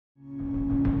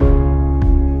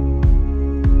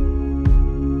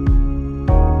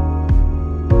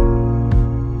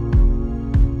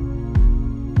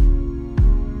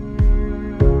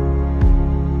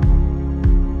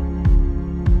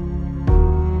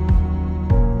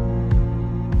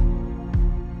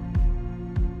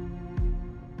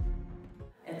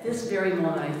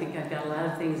got a lot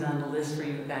of things on the list for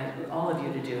you guys, all of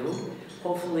you to do.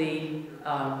 Hopefully,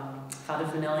 Father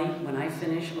Finelli, when I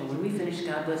finish, or when we finish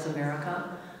God Bless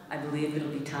America, I believe it'll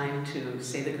be time to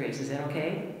say the grace. Is that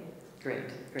okay?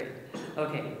 Great, great.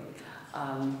 Okay.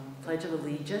 Pledge of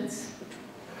Allegiance.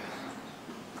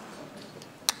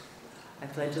 I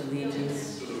pledge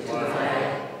allegiance to the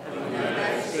flag of the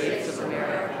United States of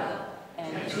America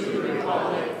and to the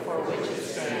republic for which it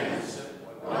stands,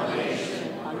 one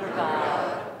nation, under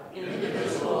God,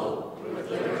 indivisible, with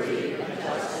liberty and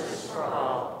justice for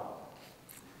all.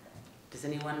 Does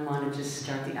anyone want to just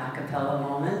start the a cappella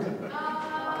moment?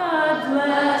 God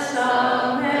bless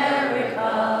America,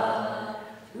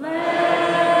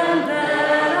 land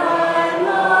that I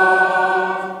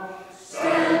love.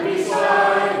 Stand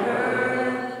beside her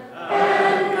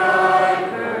and guide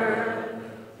her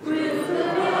with the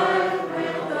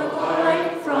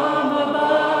light from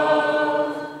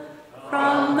above.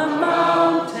 From the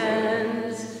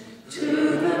mountains to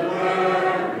the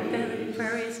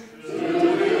prairies, to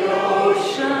the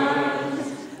oceans,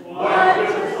 wide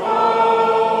as fall.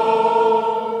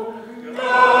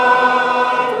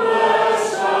 God bless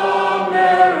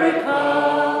America,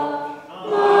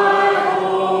 my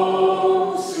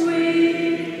home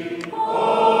sweet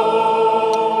home.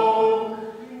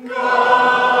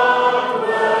 God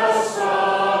bless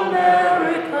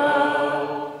America,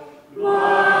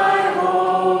 my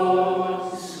home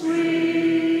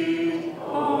sweet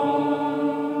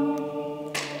home.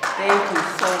 Thank you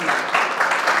so much.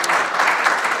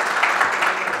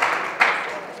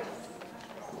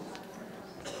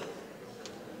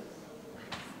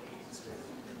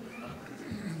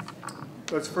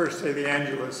 Let's first say the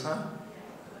Angelus, huh?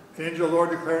 The angel of the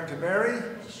Lord declared to Mary,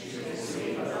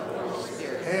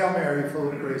 Hail Mary, full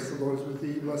of grace, the Lord is with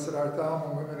thee. Blessed art thou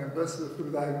among women, and blessed is the fruit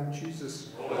of thy womb,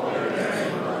 Jesus. Holy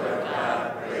Mary, Mother of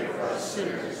God, pray for us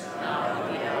sinners, now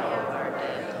and at the hour of our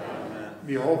death. Amen.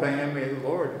 Behold the handmaid of the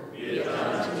Lord. Be it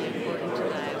done to me according to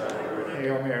thy word.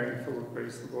 Hail Mary, full of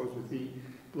grace, the Lord is with thee.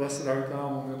 Blessed art thou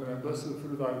among women, and blessed is the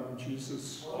fruit of thy womb,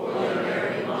 Jesus. Holy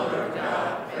Mary, Mother of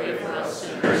God, pray for us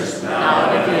sinners, now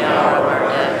and at the hour of our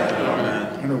death.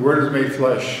 Amen. And the Word is made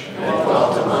flesh. And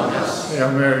dwelt among us.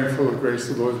 Hail Mary, full of grace,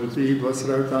 the Lord is with thee. Blessed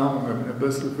art thou among women, and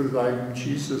blessed is the fruit of thy womb,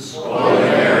 Jesus. Holy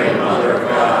Mary, Mother of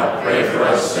God, pray for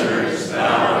us sinners,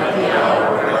 now and at the hour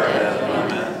of our death.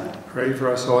 Amen. Pray for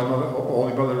us, Holy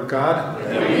Mother of God.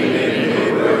 That we may be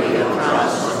made worthy of the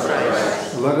promise of Christ.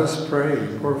 Let us pray.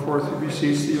 Pour forth, we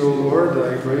beseech thee, O Lord,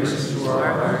 thy grace into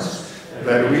our hearts,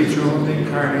 that we, through the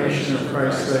incarnation of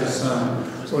Christ thy Son,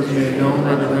 was made known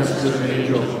by the message of an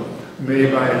angel,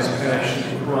 may by his passion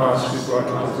and cross be brought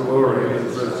to the glory of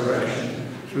his resurrection,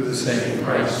 through the same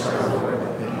Christ our Lord.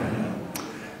 Amen.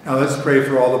 Now let's pray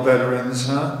for all the veterans,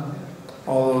 huh?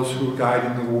 All those who died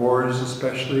in the wars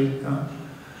especially, huh?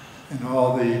 And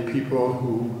all the people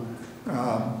who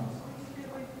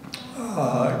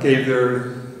gave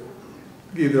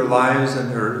their lives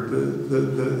and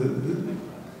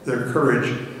their courage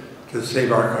to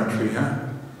save our country, huh?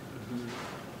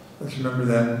 Let's remember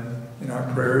them in our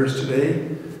prayers today.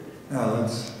 Now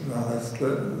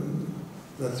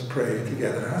let's pray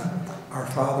together, huh? Our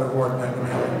Father, who art in heaven,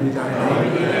 hallowed be thy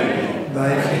name.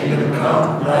 Thy kingdom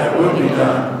come, thy will be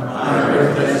done, on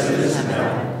earth as it is in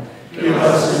heaven. Give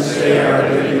us this day our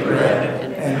daily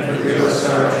bread, and forgive us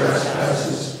our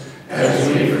trespasses, as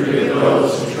we forgive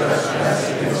those who trespass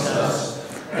against us.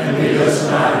 And lead us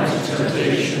not into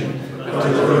temptation, but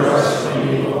deliver us from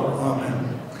evil.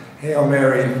 Amen. Hail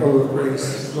Mary, full of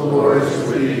grace, the Lord is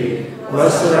with thee.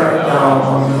 Blessed art thou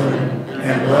among women,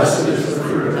 and blessed is the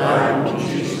fruit of thy womb,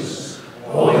 Jesus.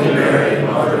 Holy Mary,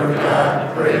 Mother of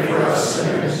God, pray for us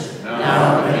sinners,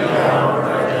 now and at the hour of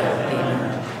our death.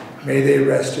 Amen. May they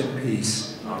rest in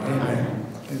peace. Amen.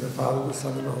 In the Father, the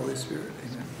Son, and the Holy Spirit.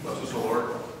 Amen. Bless us, O Lord.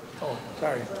 Oh,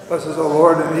 sorry. Bless us, O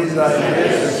Lord, and these thy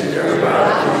gifts, and your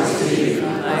God to receive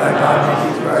thy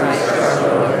body, Christ our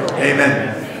Lord. Amen.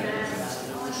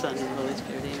 The Son and the Holy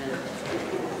Spirit.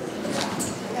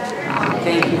 Amen.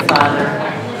 Thank you, Father.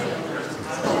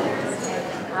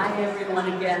 Hi, everyone,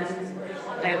 again.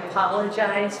 I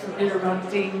apologize for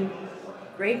interrupting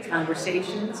great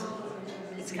conversations.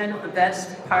 It's kind of the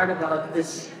best part about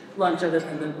this lunch, other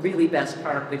than the really best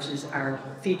part, which is our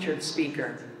featured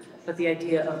speaker. But the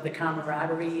idea of the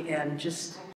camaraderie and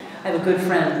just, I have a good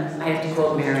friend, I have to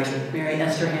quote Mary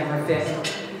Esther Hammer-Fick,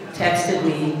 texted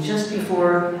me just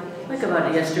before, like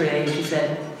about yesterday, she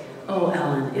said, "Oh,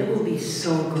 Ellen, it will be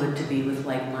so good to be with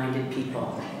like-minded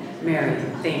people." Mary,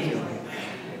 thank you.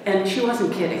 And she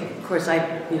wasn't kidding. Of course, I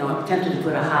attempted to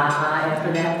put a ha-ha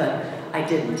after that, but I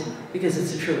didn't, because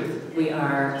it's the truth. We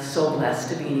are so blessed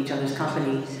to be in each other's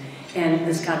company. And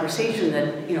this conversation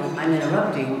that, you know, I'm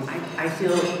interrupting, I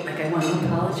feel like I want to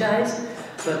apologize,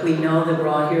 but we know that we're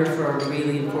all here for a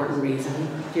really important reason,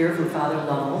 here from Father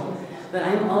Lovell. But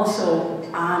I'm also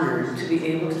honored to be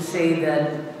able to say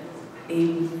that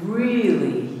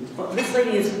well, this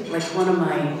lady is like one of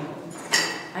my,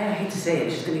 I hate to say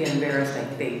it, she's going to get embarrassed, I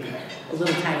think, a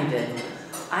little tiny bit.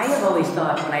 I have always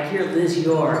thought when I hear Liz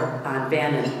Yore on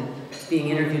Bannon being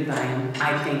interviewed by him,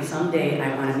 I think someday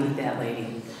I want to meet that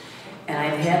lady. And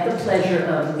I've had the pleasure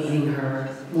of meeting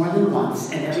her more than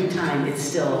once, and every time it's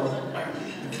still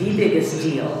the biggest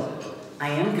deal. I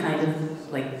am kind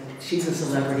of like, she's a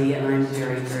celebrity, and I'm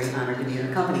very, very honored to be in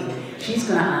her company. She's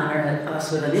going to honor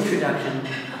us with an introduction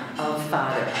of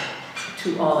Father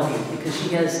to all of you, because she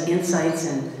has insights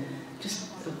and just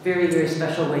a very, very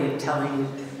special way of telling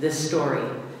this story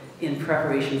in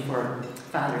preparation for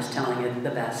Father's telling it the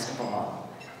best of all.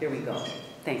 Here we go.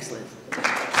 Thanks, Liz.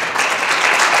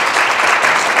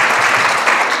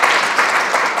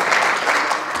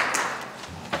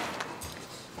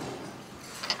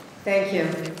 Thank you.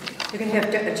 You're going to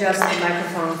have to adjust the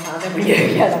microphone, Father, when you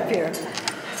get up here.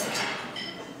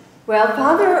 Well,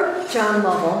 Father John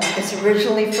Lovell is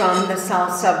originally from the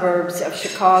south suburbs of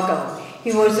Chicago.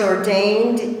 He was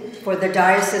ordained for the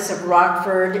Diocese of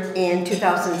Rockford in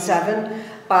 2007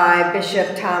 by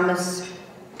Bishop Thomas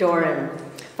Doran.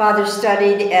 Father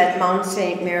studied at Mount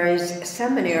St. Mary's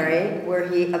Seminary, where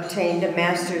he obtained a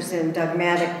master's in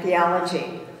dogmatic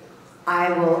theology.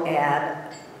 I will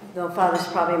add, though Father's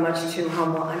probably much too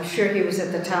humble, I'm sure he was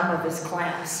at the top of his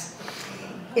class.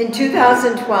 In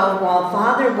 2012, while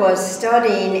Father was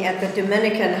studying at the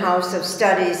Dominican House of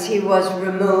Studies, he was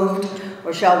removed,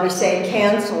 or shall we say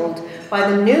canceled, by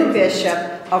the new Bishop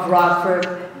of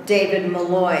Rockford, David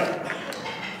Malloy.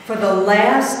 For the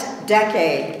last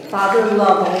decade, Father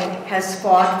Lovell has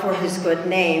fought for his good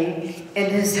name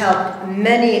and has helped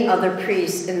many other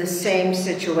priests in the same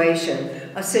situation,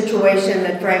 a situation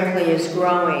that frankly is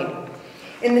growing.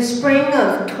 In the spring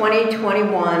of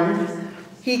 2021,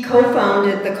 he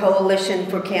co-founded the Coalition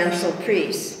for Canceled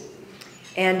Priests.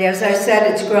 And as I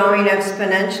said, it's growing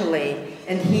exponentially,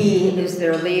 and he is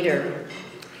their leader.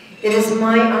 It is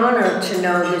my honor to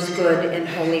know this good and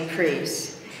holy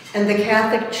priest. And the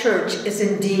Catholic Church is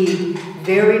indeed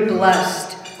very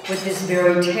blessed with this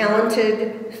very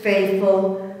talented,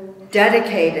 faithful,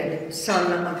 dedicated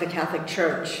son of the Catholic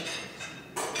Church.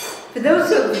 For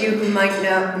those of you who might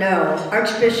not know,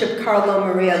 Archbishop Carlo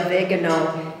Maria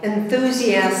Vigano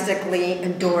enthusiastically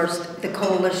endorsed the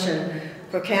Coalition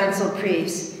for Canceled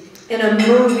Priests in a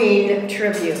moving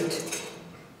tribute.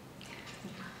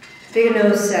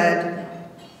 Vigano said,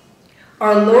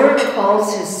 "Our Lord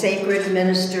calls his sacred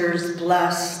ministers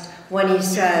blessed when he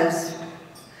says,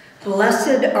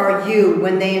 'Blessed are you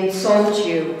when they insult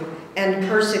you and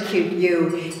persecute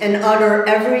you and utter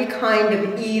every kind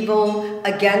of evil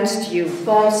against you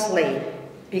falsely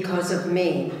because of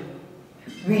me.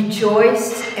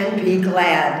 Rejoice and be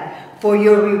glad, for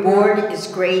your reward is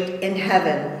great in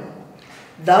heaven.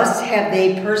 Thus have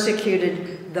they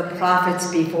persecuted the prophets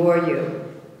before you.'"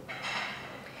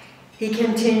 He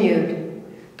continued,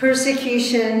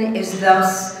 "Persecution is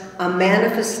thus a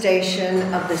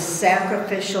manifestation of the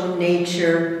sacrificial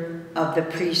nature of the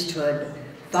priesthood,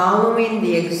 following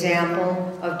the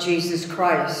example of Jesus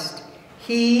Christ.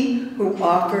 He who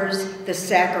offers the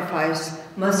sacrifice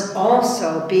must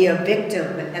also be a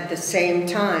victim at the same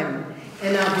time,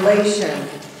 an oblation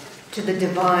to the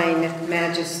divine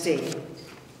majesty."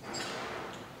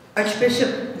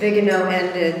 Archbishop Vigano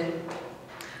ended,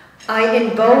 "I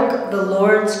invoke the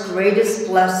Lord's greatest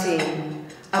blessing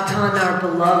upon our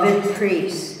beloved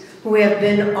priests who have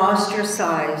been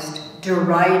ostracized,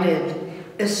 derided,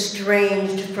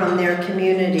 estranged from their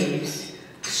communities,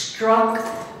 struck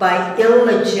by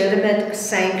illegitimate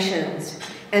sanctions,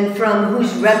 and from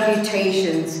whose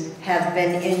reputations have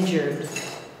been injured.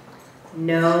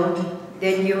 Know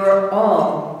that you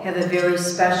all have a very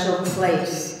special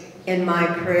place in my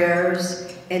prayers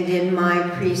and in my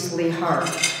priestly heart.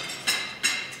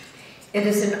 It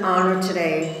is an honor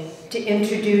today to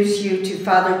introduce you to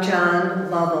Father John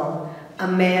Lovell, a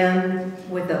man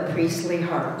with a priestly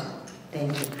heart.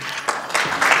 Thank you.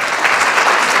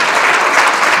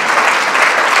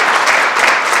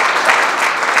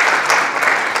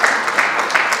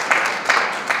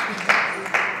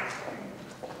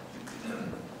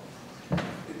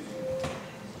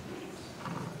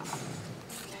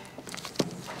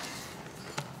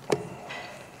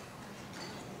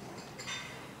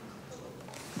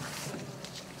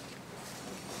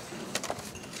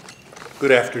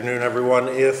 Good afternoon, everyone.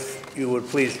 If you would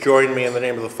please join me in the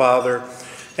name of the Father,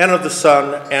 and of the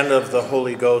Son, and of the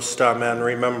Holy Ghost. Amen.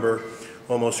 Remember,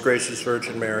 O most gracious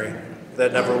Virgin Mary,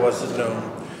 that never was it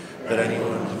known that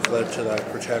anyone who fled to thy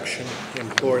protection,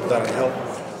 implored thy help,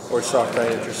 or sought thy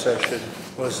intercession,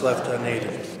 was left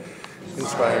unaided.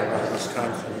 Inspired by this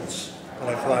confidence, and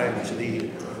I fly unto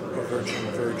thee, O Virgin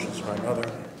of Virgins, my mother.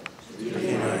 To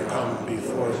thee I come,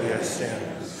 before thee I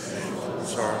stand,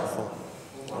 sorrowful.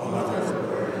 O Mother of the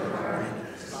Lord,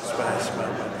 despise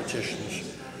not my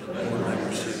petitions, and when I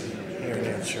receive, hear and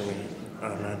answer me.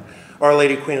 Amen. Our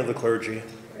Lady, Queen of the Clergy,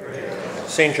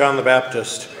 St. John the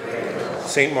Baptist,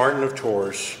 St. Martin of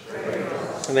Tours,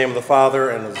 in the name of the Father,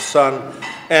 and of the Son,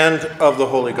 and of the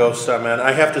Holy Ghost. Amen.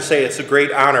 I have to say it's a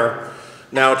great honor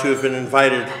now to have been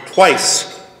invited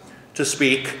twice to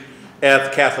speak at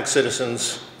the Catholic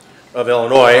Citizens of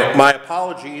Illinois. My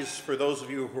apologies for those of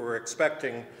you who were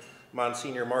expecting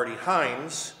Monsignor Marty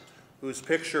Hines, whose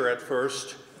picture at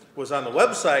first was on the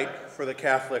website for the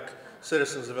Catholic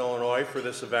Citizens of Illinois for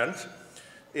this event.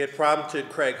 It prompted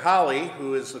Craig Holly,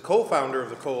 who is the co-founder of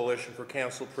the Coalition for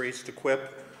Canceled Priests, to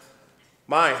quip,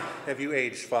 "My, have you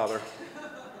aged, Father?"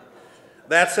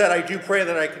 That said, I do pray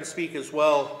that I can speak as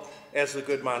well as the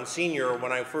good Monsignor.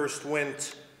 When I first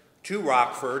went to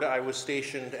Rockford, I was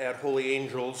stationed at Holy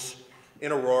Angels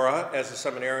in Aurora as a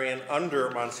seminarian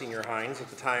under Monsignor Hines. At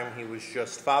the time, he was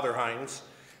just Father Hines,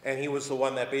 and he was the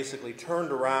one that basically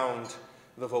turned around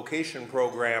the vocation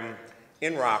program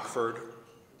in Rockford,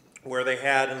 where they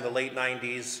had in the late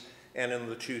 90s and in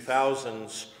the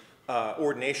 2000s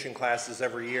ordination classes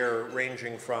every year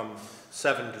ranging from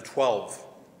 7 to 12.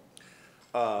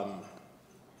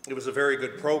 It was a very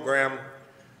good program.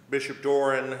 Bishop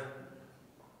Doran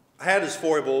had his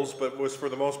foibles, but was for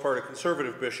the most part a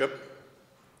conservative bishop,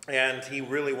 and he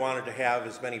really wanted to have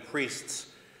as many priests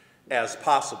as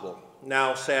possible.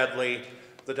 Now, sadly,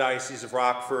 the Diocese of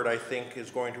Rockford, I think, is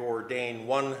going to ordain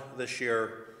one this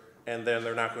year, and then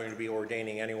they're not going to be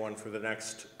ordaining anyone for the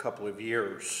next couple of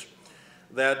years.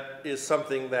 That is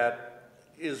something that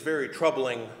is very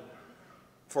troubling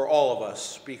for all of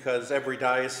us, because every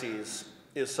diocese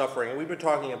is suffering. And we've been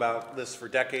talking about this for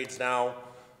decades now,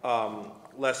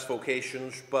 less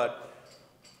vocations, but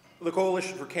the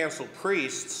Coalition for Canceled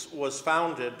Priests was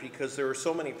founded because there are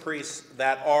so many priests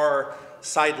that are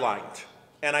sidelined.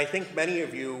 And I think many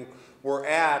of you were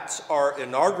at our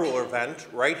inaugural event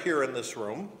right here in this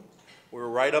room. We were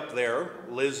right up there.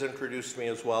 Liz introduced me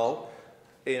as well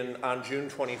on June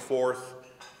 24th,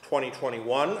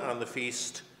 2021, on the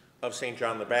feast of St.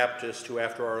 John the Baptist, who,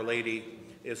 after Our Lady,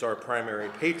 is our primary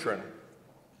patron.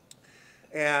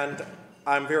 And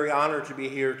I'm very honored to be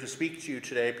here to speak to you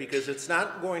today, because it's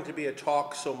not going to be a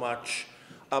talk so much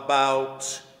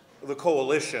about the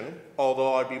coalition,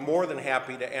 although I'd be more than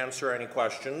happy to answer any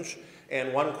questions.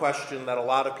 And one question that a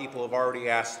lot of people have already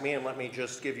asked me, and let me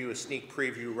just give you a sneak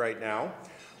preview right now: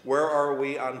 where are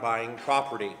we on buying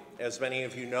property? As many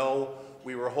of you know,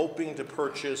 we were hoping to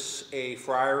purchase a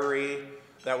friary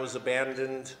that was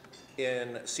abandoned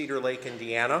in Cedar Lake,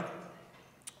 Indiana.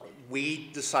 We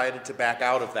decided to back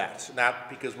out of that, not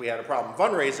because we had a problem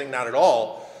fundraising, not at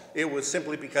all. It was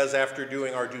simply because after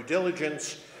doing our due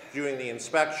diligence, doing the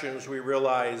inspections, we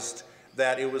realized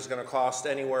that it was going to cost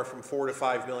anywhere from $4 to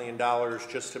 $5 million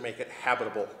just to make it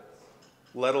habitable,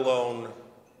 let alone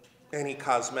any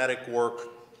cosmetic work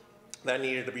that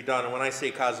needed to be done. And when I say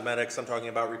cosmetics, I'm talking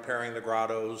about repairing the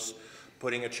grottos,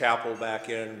 putting a chapel back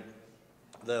in.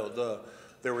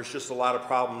 There was just a lot of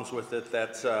problems with it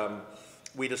that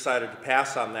we decided to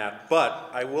pass on that.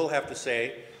 But I will have to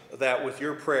say that with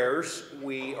your prayers,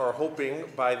 we are hoping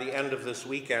by the end of this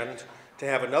weekend to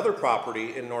have another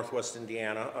property in Northwest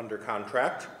Indiana under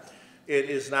contract. It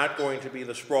is not going to be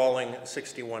the sprawling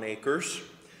 61 acres,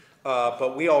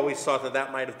 but we always thought that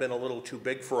that might have been a little too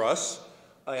big for us.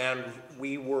 And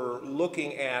we were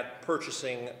looking at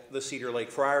purchasing the Cedar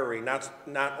Lake Friary,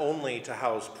 not only to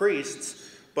house priests,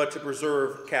 but to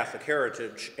preserve Catholic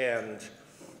heritage. And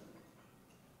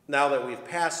now that we've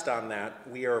passed on that,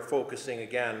 we are focusing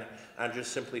again on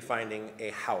just simply finding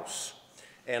a house.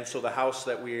 And so the house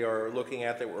that we are looking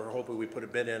at, that we're hoping we put a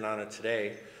bid in on it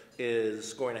today,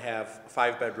 is going to have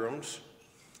 5 bedrooms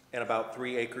and about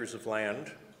 3 acres of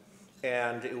land.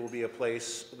 And it will be a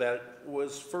place that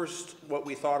was first what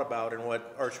we thought about and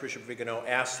what Archbishop Vigano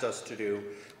asked us to do,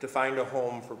 to find a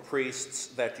home for priests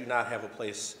that do not have a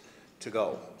place to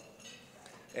go.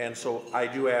 And so I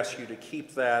do ask you to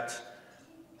keep that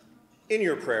in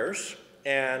your prayers.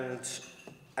 And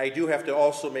I do have to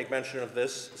also make mention of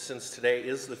this, since today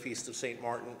is the Feast of St.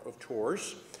 Martin of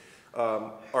Tours.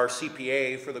 Our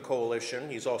CPA for the coalition,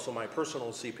 he's also my personal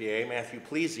CPA, Matthew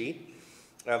Pleasy,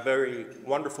 a very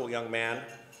wonderful young man,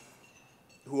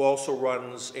 who also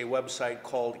runs a website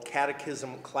called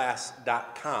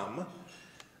catechismclass.com.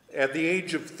 At the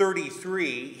age of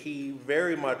 33, he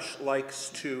very much likes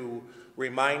to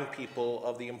remind people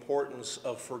of the importance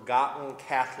of forgotten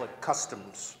Catholic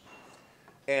customs.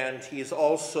 And he is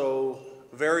also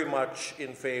very much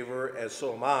in favor, as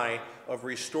so am I, of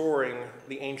restoring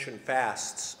the ancient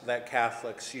fasts that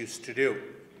Catholics used to do.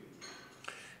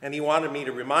 And he wanted me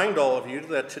to remind all of you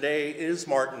that today is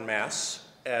Martin Mass,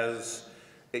 as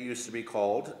it used to be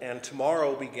called, and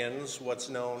tomorrow begins what's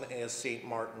known as St.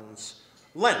 Martin's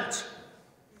Lent,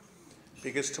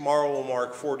 because tomorrow will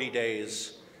mark 40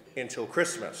 days until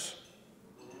Christmas.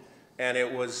 And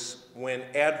it was when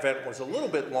Advent was a little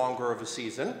bit longer of a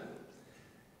season,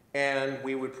 and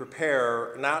we would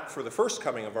prepare not for the first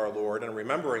coming of our Lord and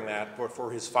remembering that, but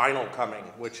for his final coming,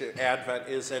 which Advent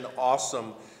is an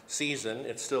awesome season.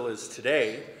 It still is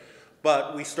today.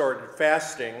 But we started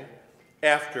fasting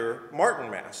after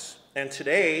Martin Mass. And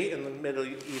today, in the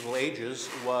medieval ages,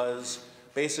 was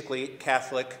basically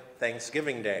Catholic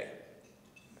Thanksgiving Day.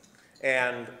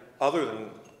 And other than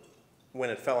when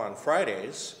it fell on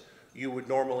Fridays, you would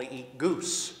normally eat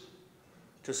goose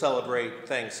to celebrate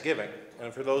Thanksgiving.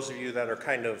 And for those of you that are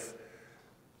kind of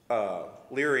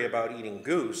leery about eating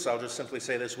goose, I'll just simply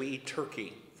say this: we eat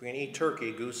turkey. If you're gonna eat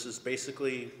turkey, goose is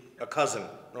basically a cousin,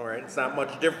 all right? It's not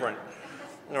much different,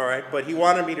 all right? But he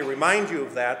wanted me to remind you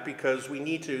of that because we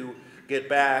need to get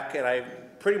back, and I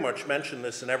pretty much mention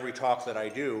this in every talk that I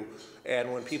do,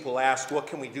 and when people ask, what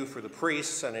can we do for the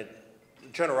priests, and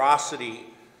generosity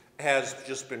has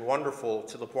just been wonderful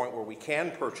to the point where we can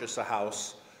purchase a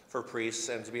house for priests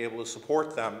and to be able to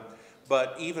support them.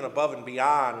 But even above and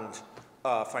beyond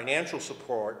financial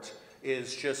support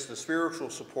is just the spiritual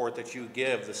support that you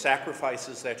give, the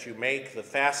sacrifices that you make, the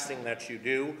fasting that you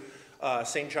do.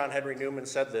 St. John Henry Newman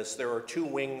said this: there are two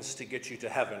wings to get you to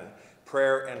heaven,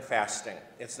 prayer and fasting.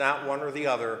 It's not one or the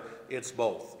other, it's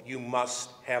both. You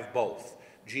must have both.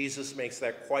 Jesus makes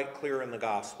that quite clear in the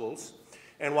Gospels.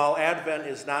 And while Advent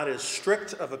is not as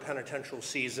strict of a penitential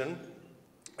season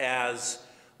as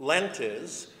Lent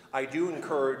is, I do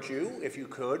encourage you, if you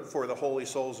could, for the holy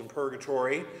souls in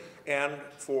purgatory and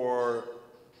for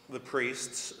the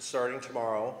priests starting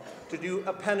tomorrow, to do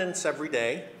a penance every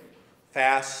day,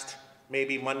 fast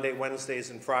maybe Monday, Wednesdays,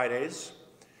 and Fridays,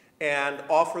 and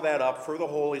offer that up for the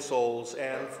holy souls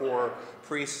and for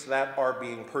priests that are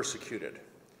being persecuted.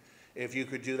 If you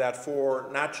could do that for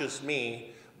not just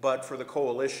me, but for the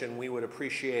coalition, we would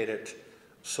appreciate it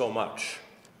so much.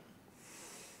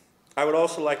 I would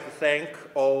also like to thank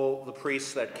all the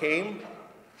priests that came: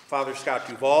 Father Scott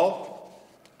Duvall,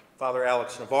 Father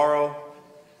Alex Navarro,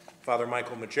 Father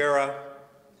Michael Majera,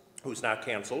 who's not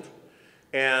canceled,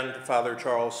 and Father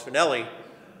Charles Finelli,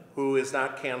 who is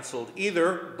not canceled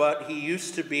either, but he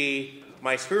used to be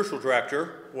my spiritual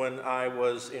director when I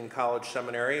was in college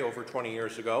seminary over 20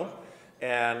 years ago,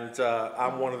 and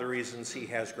I'm one of the reasons he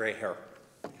has gray hair.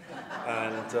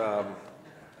 And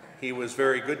he was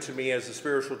very good to me as a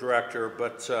spiritual director,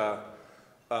 but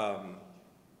I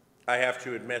have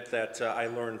to admit that I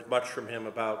learned much from him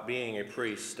about being a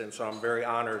priest, and so I'm very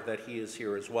honored that he is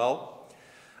here as well.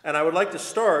 And I would like to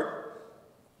start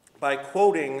by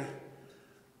quoting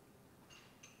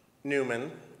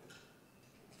Newman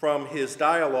from his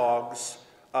dialogues,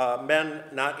 Men,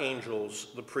 Not Angels,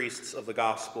 the Priests of the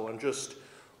Gospel. And just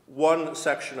one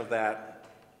section of that,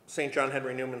 St. John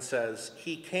Henry Newman says,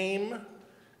 "He came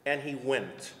and he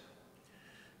went,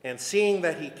 and seeing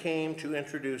that he came to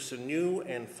introduce a new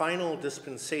and final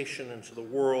dispensation into the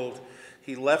world,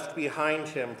 he left behind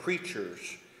him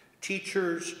preachers,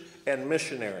 teachers, and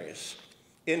missionaries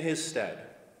in his stead.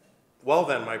 Well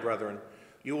then, my brethren,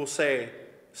 you will say,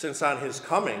 since on his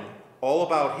coming all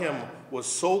about him was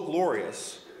so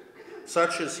glorious,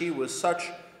 such as he was,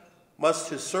 such must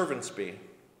his servants be,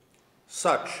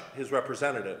 such his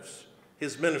representatives,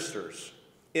 his ministers.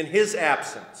 In his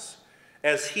absence,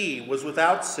 as he was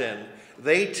without sin,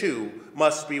 they too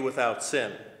must be without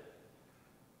sin.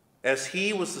 As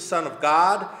he was the Son of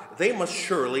God, they must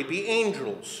surely be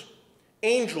angels.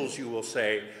 Angels, you will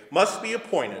say, must be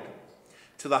appointed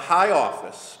to the high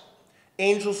office.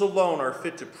 Angels alone are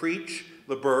fit to preach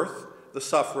the birth, the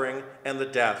suffering, and the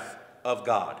death of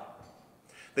God.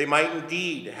 They might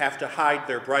indeed have to hide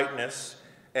their brightness,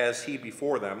 as he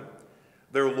before them,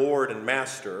 their Lord and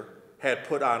Master, had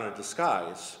put on a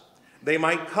disguise. They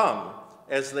might come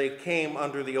as they came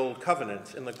under the old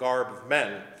covenant in the garb of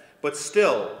men, but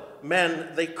still men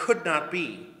they could not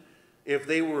be if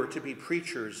they were to be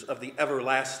preachers of the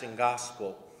everlasting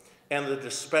gospel and the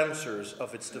dispensers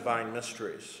of its divine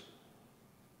mysteries.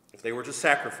 if they were to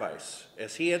sacrifice,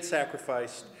 as he had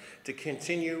sacrificed, to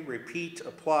continue, repeat,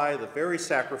 apply the very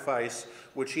sacrifice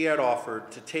which he had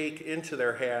offered, to take into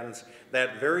their hands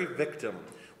that very victim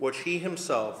which he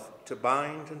himself to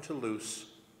bind and to loose,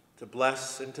 to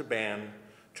bless and to ban,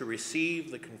 to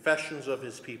receive the confessions of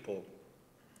his people,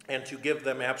 and to give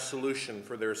them absolution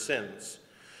for their sins,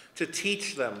 to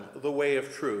teach them the way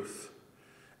of truth,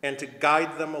 and to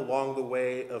guide them along the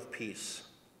way of peace.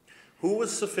 Who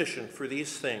was sufficient for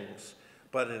these things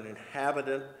but an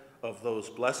inhabitant of those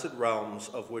blessed realms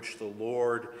of which the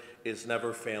Lord is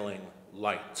never failing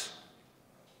light?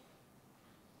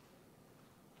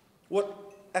 What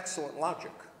excellent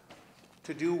logic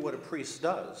to do what a priest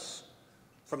does.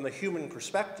 From the human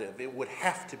perspective, it would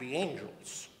have to be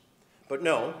angels. But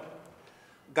no,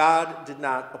 God did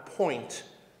not appoint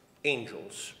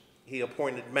angels. He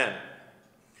appointed men.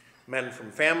 Men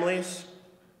from families,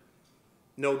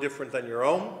 no different than your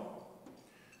own.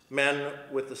 Men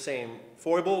with the same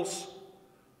foibles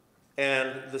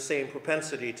and the same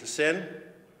propensity to sin.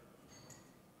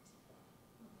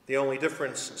 The only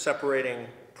difference separating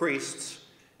priests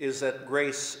is that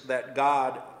grace that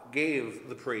God gave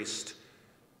the priest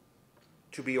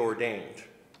to be ordained.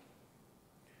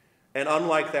 And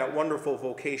unlike that wonderful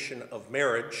vocation of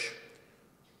marriage,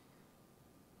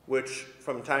 which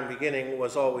from time beginning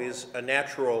was always a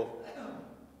natural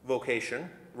vocation,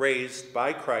 raised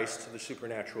by Christ to the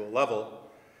supernatural level,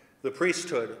 the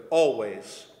priesthood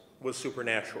always was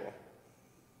supernatural.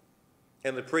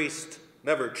 And the priest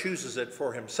never chooses it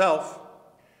for himself.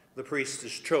 The priest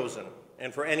is chosen.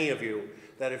 And for any of you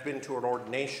that have been to an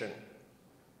ordination,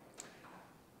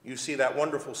 you see that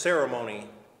wonderful ceremony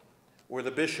where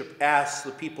the bishop asks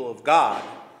the people of God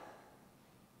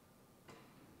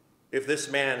if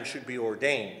this man should be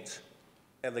ordained,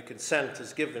 and the consent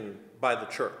is given by the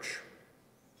church.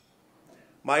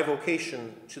 My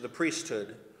vocation to the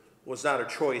priesthood was not a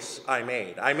choice I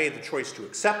made. I made the choice to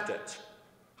accept it,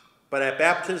 but at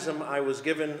baptism I was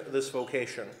given this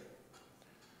vocation.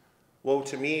 Woe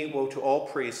to me, woe to all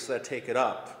priests that take it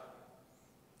up.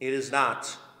 It is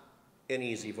not an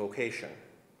easy vocation.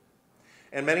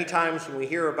 And many times when we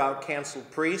hear about canceled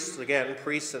priests, again,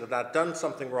 priests that have not done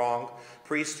something wrong,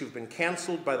 priests who've been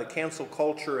canceled by the cancel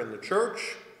culture in the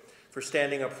church for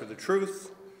standing up for the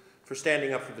truth, for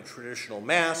standing up for the traditional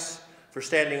mass, for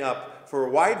standing up for a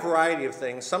wide variety of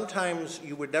things, sometimes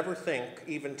you would never think,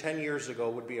 even 10 years ago,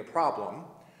 would be a problem,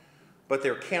 but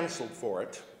they're canceled for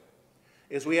it,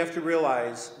 is we have to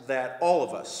realize that all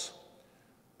of us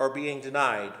are being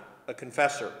denied a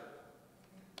confessor,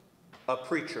 a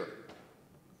preacher.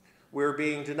 We're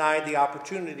being denied the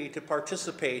opportunity to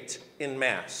participate in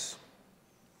Mass.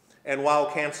 And while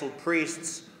canceled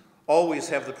priests always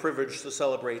have the privilege to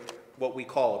celebrate what we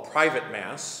call a private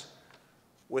Mass,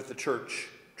 with the church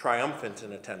triumphant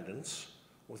in attendance,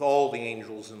 with all the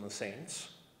angels and the saints,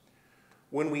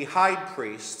 when we hide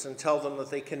priests and tell them that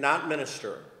they cannot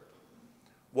minister,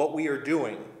 what we are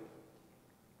doing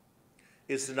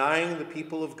is denying the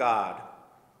people of God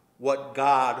what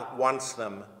God wants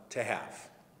them to have.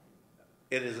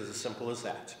 It is as simple as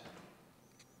that.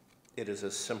 It is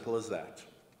as simple as that.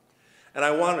 And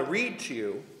I want to read to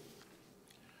you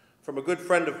from a good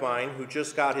friend of mine who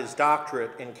just got his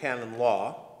doctorate in canon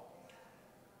law,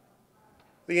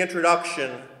 the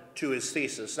introduction to his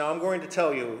thesis. Now I'm going to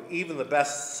tell you, even the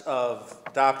best of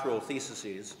doctoral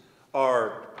theses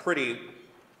are pretty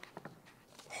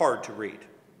hard to read,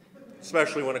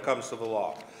 especially when it comes to the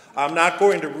law. I'm not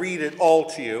going to read it all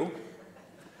to you,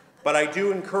 but I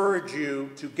do encourage you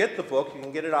to get the book. You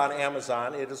can get it on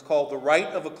Amazon. It is called The Right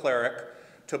of a Cleric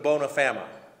to Bona Fama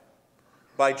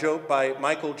by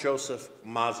Michael Joseph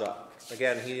Mazza.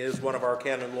 Again, he is one of our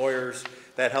canon lawyers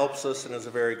that helps us and is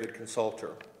a very good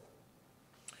consultor.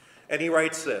 And he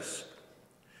writes this: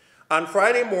 on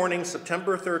Friday morning,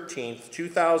 September 13th,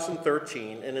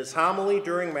 2013, in his homily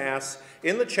during Mass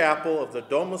in the chapel of the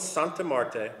Domus Santa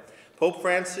Marte, Pope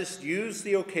Francis used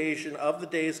the occasion of the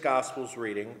day's Gospels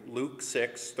reading, Luke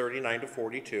 6,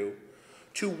 39-42,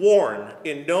 to warn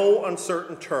in no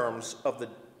uncertain terms of the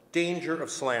danger of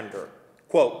slander.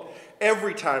 Quote,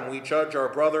 every time we judge our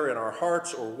brother in our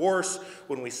hearts, or worse,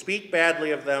 when we speak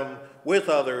badly of them with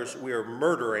others, we are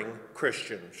murdering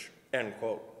Christians, end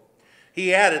quote.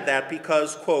 He added that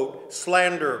because, quote,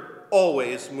 slander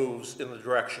always moves in the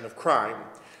direction of crime.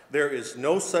 There is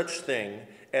no such thing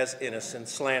as innocent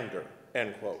slander,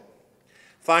 end quote.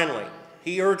 Finally,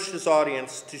 he urged his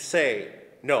audience to say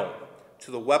no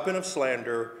to the weapon of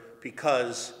slander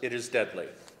because it is deadly.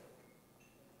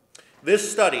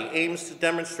 This study aims to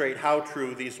demonstrate how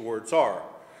true these words are.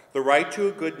 The right to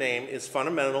a good name is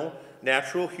fundamental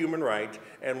natural human right,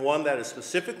 and one that is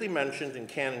specifically mentioned in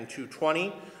Canon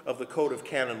 220 of the Code of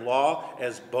Canon Law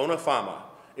as bona fama.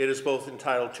 It is both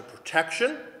entitled to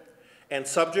protection and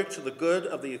subject to the good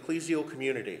of the ecclesial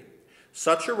community.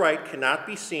 Such a right cannot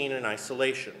be seen in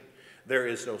isolation. There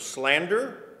is no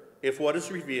slander if what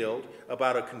is revealed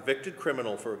about a convicted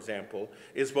criminal, for example,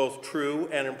 is both true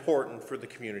and important for the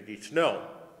community to know.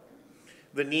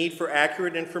 The need for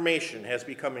accurate information has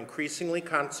become increasingly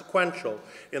consequential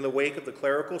in the wake of the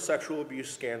clerical sexual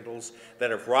abuse scandals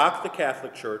that have rocked the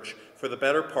Catholic Church for the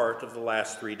better part of the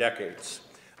last 3 decades,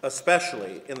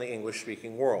 especially in the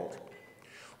English-speaking world.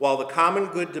 While the common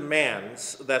good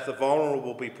demands that the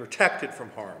vulnerable be protected from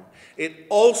harm, it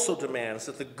also demands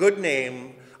that the good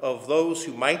name of those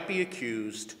who might be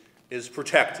accused is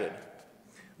protected.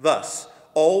 Thus,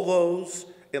 all those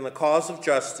in the cause of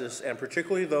justice, and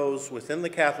particularly those within the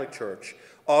Catholic Church,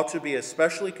 ought to be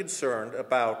especially concerned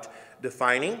about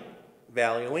defining,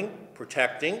 valuing,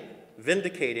 protecting,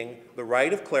 vindicating the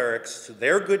right of clerics to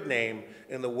their good name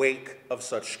in the wake of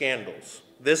such scandals.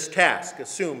 This task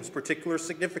assumes particular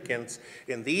significance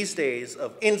in these days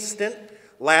of instant,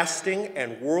 lasting,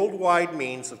 and worldwide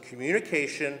means of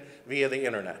communication via the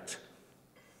internet.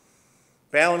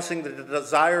 Balancing the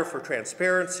desire for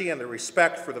transparency and the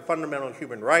respect for the fundamental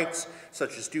human rights,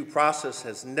 such as due process,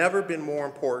 has never been more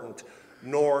important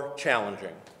nor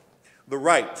challenging. The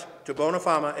right to bona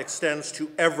fama extends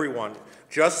to everyone,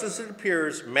 just as it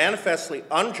appears manifestly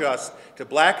unjust to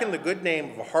blacken the good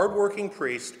name of a hardworking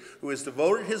priest who has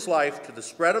devoted his life to the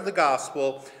spread of the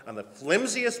gospel on the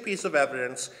flimsiest piece of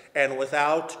evidence and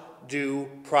without due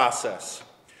process.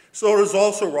 So it is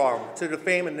also wrong to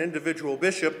defame an individual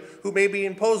bishop who may be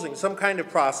imposing some kind of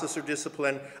process or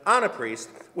discipline on a priest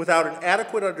without an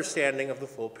adequate understanding of the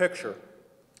full picture.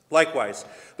 Likewise,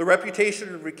 the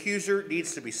reputation of an accuser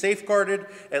needs to be safeguarded,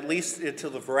 at least until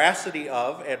the veracity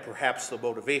of, and perhaps the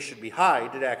motivation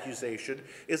behind, an accusation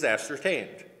is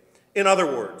ascertained. In other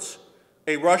words,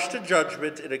 a rush to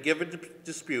judgment in a given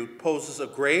dispute poses a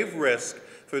grave risk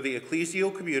for the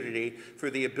ecclesial community, for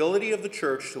the ability of the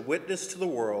church to witness to the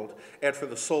world, and for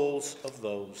the souls of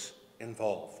those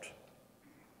involved.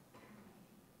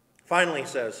 Finally, he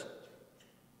says,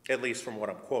 at least from what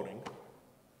I'm quoting,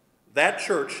 that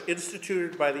church,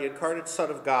 instituted by the incarnate Son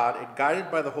of God and guided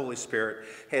by the Holy Spirit,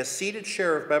 has seated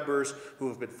share of members who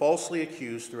have been falsely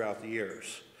accused throughout the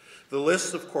years. The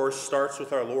list, of course, starts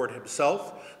with our Lord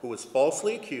himself, who was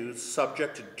falsely accused,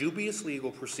 subject to dubious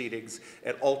legal proceedings,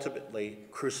 and ultimately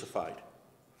crucified.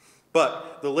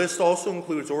 But the list also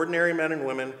includes ordinary men and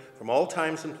women from all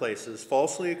times and places,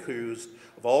 falsely accused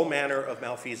of all manner of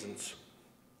malfeasance.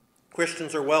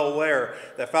 Christians are well aware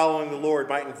that following the Lord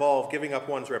might involve giving up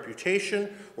one's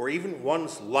reputation or even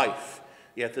one's life,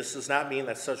 yet this does not mean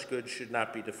that such goods should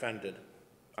not be defended.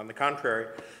 On the contrary,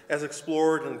 as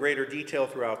explored in greater detail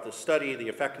throughout this study, the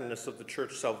effectiveness of the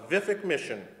church's salvific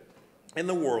mission in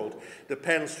the world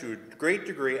depends to a great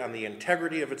degree on the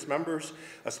integrity of its members,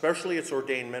 especially its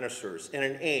ordained ministers. In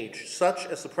an age such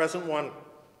as the present one,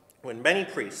 when many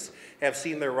priests have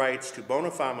seen their rights to bona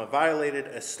fama violated,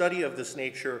 a study of this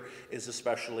nature is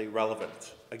especially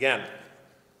relevant. Again,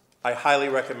 I highly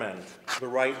recommend The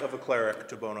Right of a Cleric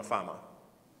to Bona Fama.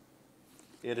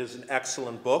 It is an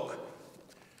excellent book.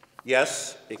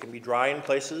 Yes, it can be dry in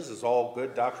places, as all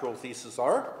good doctoral theses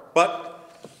are,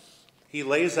 but he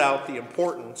lays out the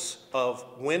importance of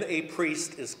when a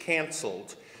priest is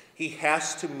canceled, he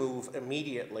has to move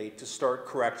immediately to start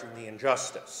correcting the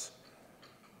injustice.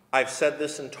 I've said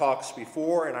this in talks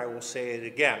before, and I will say it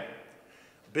again.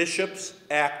 Bishops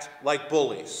act like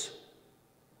bullies.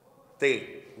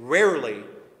 They rarely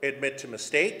admit to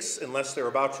mistakes unless they're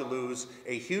about to lose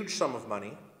a huge sum of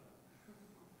money.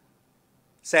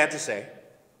 Sad to say.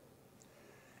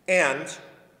 And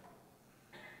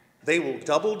they will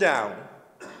double down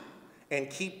and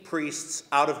keep priests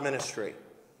out of ministry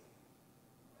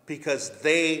because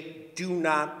they do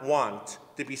not want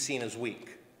to be seen as weak.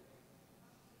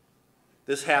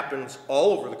 This happens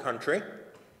all over the country.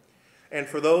 And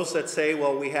for those that say,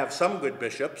 well, we have some good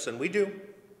bishops, and we do,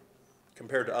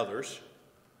 compared to others,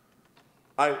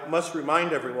 I must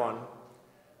remind everyone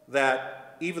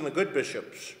that even the good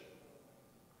bishops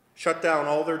shut down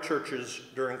all their churches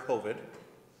during COVID,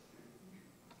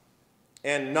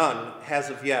 and none has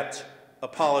of yet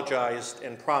apologized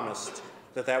and promised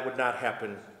that that would not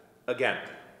happen again.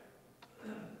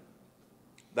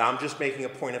 Now, I'm just making a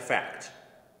point of fact.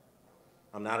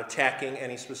 I'm not attacking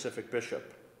any specific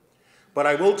bishop. But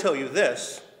I will tell you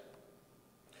this.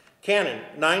 Canon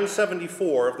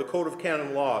 974 of the Code of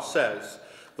Canon Law says,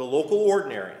 the local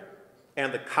ordinary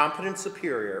and the competent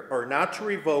superior are not to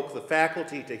revoke the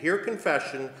faculty to hear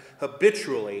confession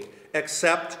habitually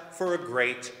except for a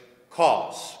great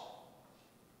cause.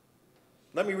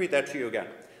 Let me read that to you again.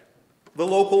 The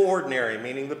local ordinary,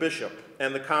 meaning the bishop,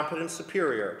 and the competent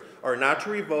superior are not to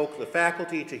revoke the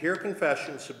faculty to hear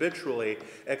confessions habitually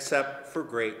except for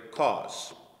great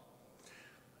cause.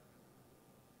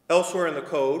 Elsewhere in the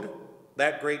code,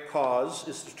 that great cause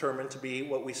is determined to be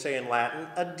what we say in Latin,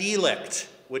 a delict,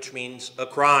 which means a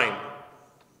crime.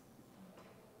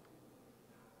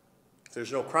 If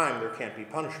there's no crime, there can't be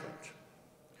punishment.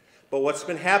 But what's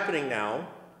been happening now,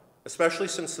 especially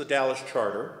since the Dallas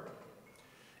Charter,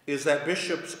 is that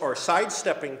bishops are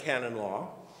sidestepping canon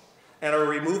law and are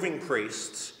removing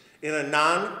priests in a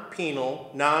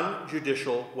non-penal,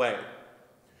 non-judicial way.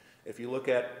 If you look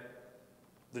at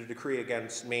the decree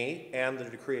against me and the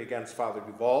decree against Father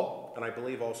Lovell, and I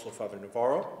believe also Father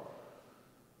Navarro,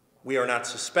 we are not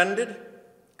suspended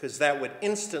because that would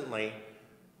instantly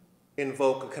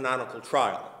invoke a canonical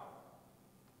trial.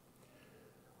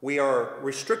 We are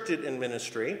restricted in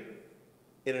ministry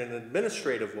in an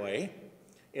administrative way,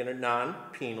 in a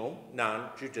non-penal,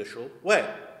 non-judicial way.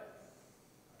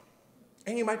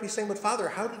 And you might be saying, but Father,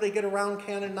 how did they get around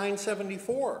Canon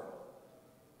 974?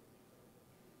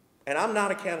 And I'm not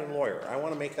a canon lawyer. I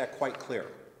want to make that quite clear.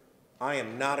 I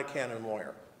am not a canon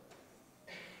lawyer.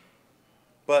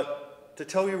 But to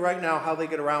tell you right now how they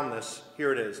get around this,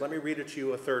 here it is. Let me read it to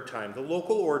you a third time. The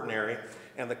local ordinary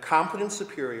and the competent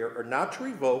superior are not to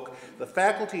revoke the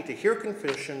faculty to hear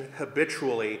confession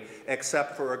habitually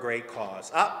except for a great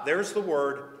cause. Ah, there's the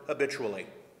word habitually.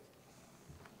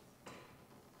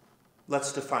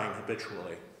 Let's define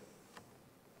habitually.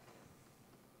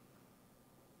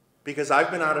 Because I've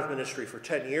been out of ministry for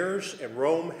 10 years, and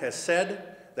Rome has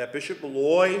said that Bishop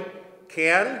Malloy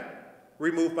can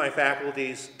remove my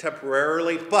faculties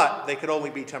temporarily, but they could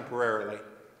only be temporarily.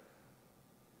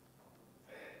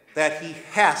 That he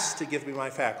has to give me my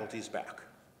faculties back.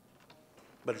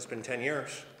 But it's been 10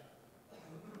 years.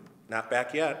 Not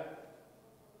back yet.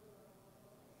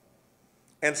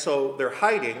 And so they're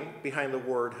hiding behind the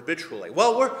word habitually.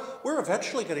 Well, we're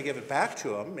eventually going to give it back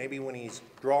to him, maybe when he's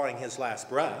drawing his last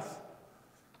breath.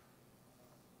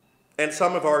 And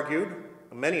some have argued,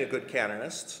 many good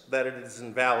canonists, that it is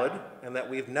invalid and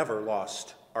that we've never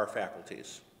lost our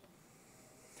faculties.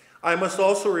 I must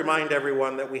also remind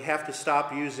everyone that we have to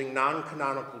stop using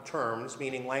non-canonical terms,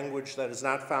 meaning language that is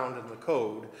not found in the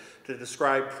code, to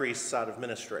describe priests out of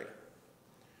ministry.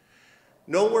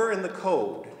 Nowhere in the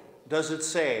code does it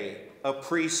say a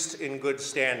priest in good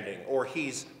standing or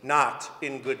he's not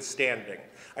in good standing.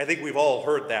 I think we've all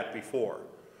heard that before.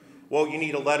 Well, you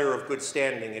need a letter of good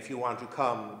standing if you want to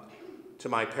come to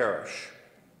my parish.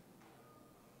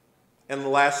 In the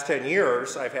last 10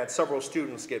 years, I've had several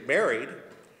students get married,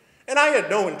 and I had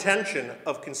no intention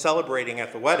of celebrating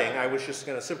at the wedding. I was just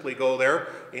going to simply go there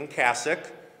in cassock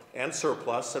and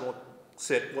surplice and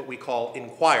sit what we call in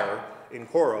choir, in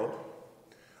coro,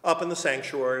 up in the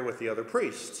sanctuary with the other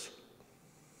priests.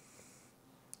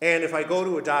 And if I go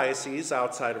to a diocese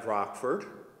outside of Rockford,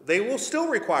 they will still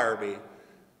require me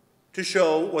to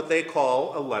show what they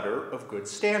call a letter of good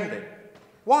standing.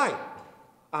 Why?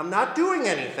 I'm not doing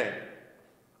anything.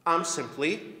 I'm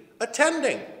simply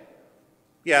attending.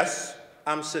 Yes,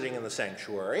 I'm sitting in the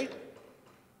sanctuary,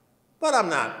 but I'm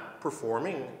not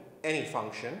performing any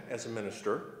function as a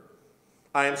minister.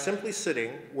 I am simply sitting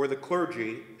where the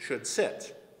clergy should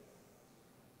sit.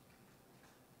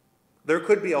 There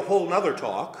could be a whole nother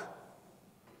talk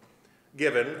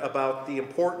given about the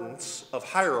importance of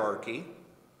hierarchy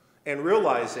and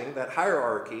realizing that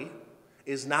hierarchy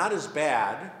is not as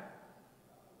bad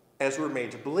as we're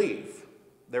made to believe.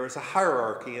 There is a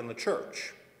hierarchy in the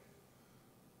church.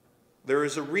 There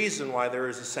is a reason why there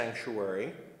is a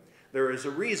sanctuary. There is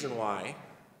a reason why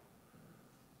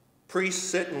priests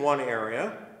sit in one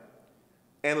area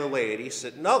and the laity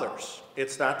sit in others.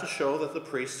 It's not to show that the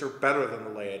priests are better than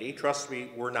the laity. Trust me,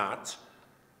 we're not.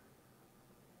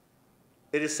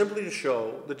 It is simply to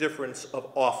show the difference of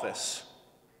office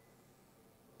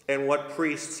and what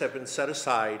priests have been set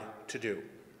aside to do.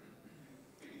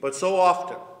 But so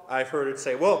often, I've heard it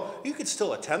say, well, you could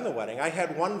still attend the wedding. I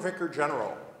had one vicar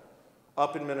general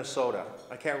up in Minnesota.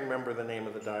 I can't remember the name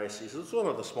of the diocese. It's one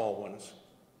of the small ones.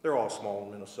 They're all small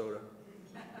in Minnesota.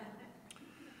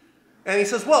 And he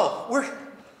says, well,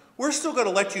 we're still going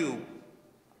to let you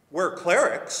wear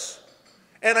clerics.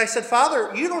 And I said,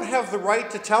 Father, you don't have the right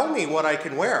to tell me what I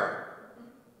can wear.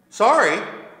 Sorry.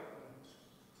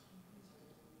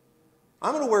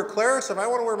 I'm going to wear clerics. If I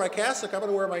want to wear my cassock, I'm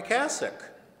going to wear my cassock.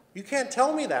 You can't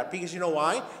tell me that because you know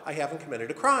why? I haven't committed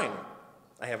a crime.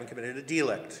 I haven't committed a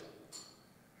delict.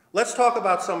 Let's talk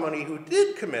about somebody who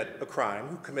did commit a crime,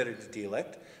 who committed a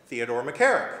delict, Theodore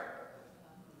McCarrick.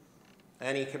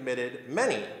 And he committed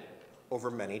many over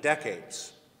many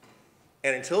decades.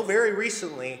 And until very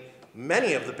recently,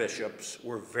 many of the bishops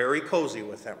were very cozy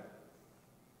with him.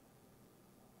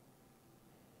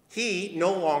 He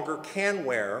no longer can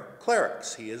wear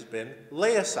clerics. He has been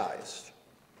laicized.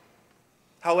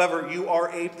 However, you are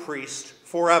a priest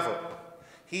forever.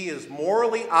 He is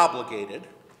morally obligated,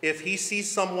 if he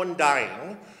sees someone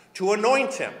dying, to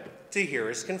anoint him, to hear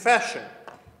his confession.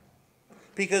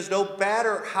 Because no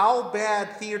matter how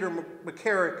bad Theodore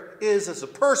McCarrick is as a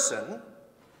person,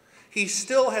 he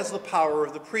still has the power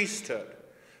of the priesthood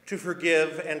to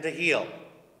forgive and to heal.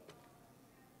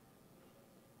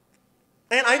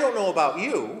 And I don't know about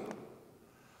you,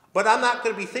 but I'm not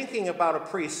going to be thinking about a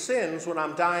priest's sins when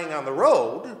I'm dying on the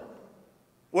road.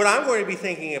 What I'm going to be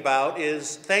thinking about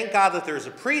is, thank God that there's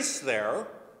a priest there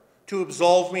to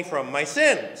absolve me from my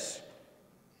sins.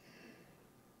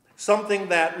 Something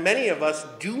that many of us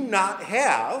do not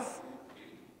have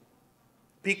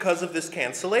because of this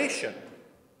cancellation.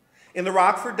 In the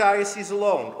Rockford Diocese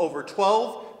alone, over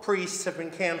 12 priests have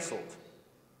been canceled.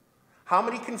 How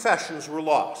many confessions were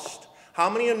lost? How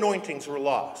many anointings were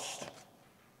lost?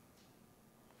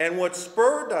 And what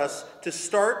spurred us to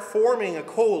start forming a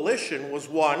coalition was,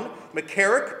 one,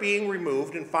 McCarrick being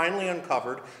removed and finally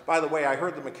uncovered. By the way, I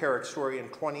heard the McCarrick story in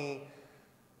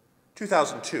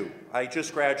 2002. I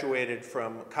just graduated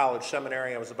from college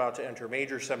seminary. I was about to enter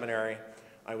major seminary.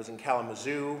 I was in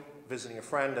Kalamazoo visiting a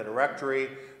friend at a rectory.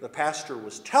 The pastor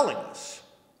was telling us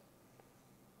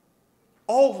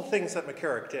all the things that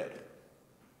McCarrick did.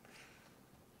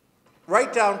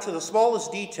 Right down to the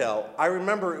smallest detail. I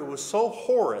remember it was so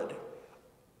horrid.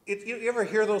 You ever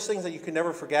hear those things that you can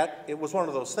never forget? It was one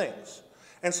of those things.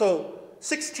 And so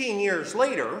 16 years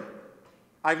later,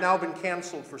 I've now been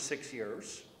canceled for 6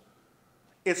 years.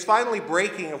 It's finally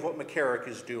breaking of what McCarrick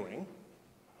is doing.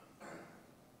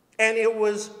 And it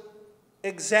was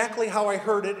exactly how I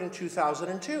heard it in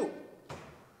 2002.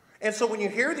 And so when you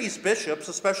hear these bishops,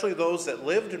 especially those that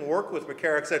lived and worked with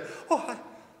McCarrick, said, oh,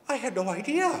 I had no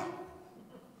idea.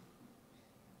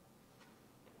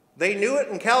 They knew it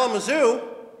in Kalamazoo.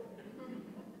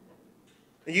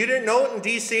 And you didn't know it in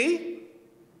D.C.?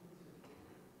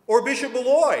 Or Bishop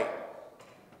Malloy,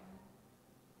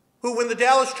 who, when the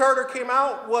Dallas Charter came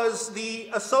out, was the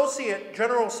Associate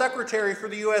General Secretary for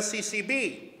the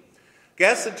USCCB.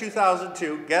 Guess in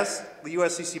 2002, guess the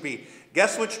USCCB,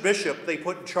 guess which bishop they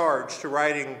put in charge to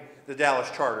writing the Dallas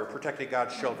Charter, protecting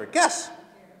God's children? Guess.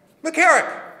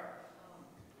 McCarrick.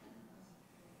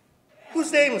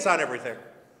 Whose name is on everything?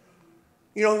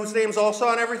 You know whose name's also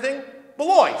on everything?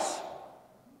 Malloy's.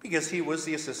 Because he was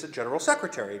the Assistant General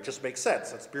Secretary. It just makes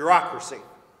sense. That's bureaucracy.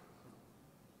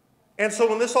 And so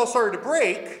when this all started to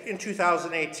break in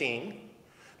 2018,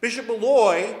 Bishop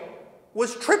Malloy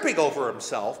was tripping over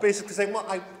himself, basically saying, well,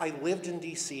 I lived in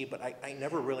D.C., but I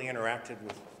never really interacted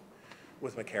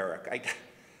with McCarrick.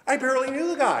 I barely knew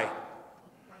the guy.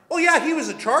 Well, yeah, he was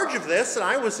in charge of this, and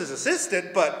I was his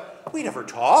assistant, but we never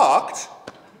talked.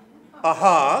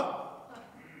 Uh-huh.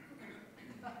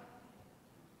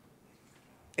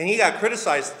 And he got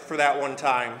criticized for that one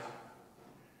time.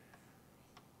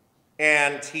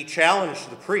 And he challenged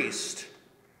the priest.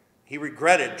 He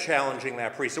regretted challenging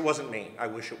that priest. It wasn't me. I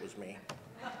wish it was me.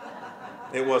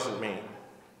 It wasn't me.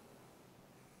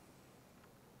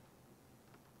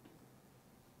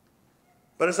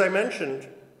 But as I mentioned,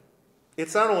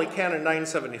 it's not only Canon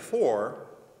 974,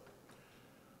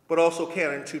 but also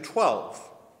Canon 212,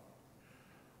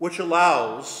 which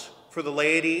allows for the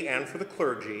laity and for the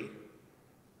clergy,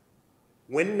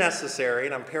 when necessary,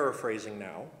 and I'm paraphrasing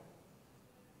now,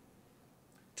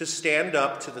 to stand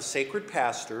up to the sacred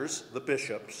pastors, the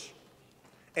bishops,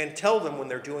 and tell them when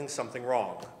they're doing something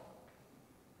wrong.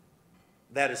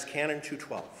 That is Canon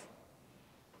 212.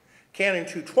 Canon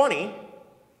 220,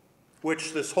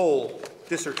 which this whole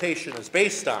dissertation is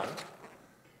based on,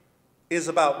 is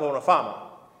about bona fide,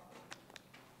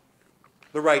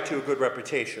 the right to a good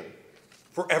reputation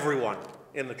for everyone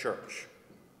in the church.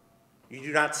 You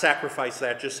do not sacrifice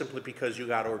that just simply because you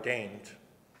got ordained.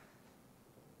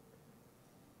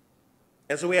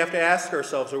 And so we have to ask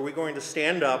ourselves, are we going to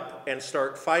stand up and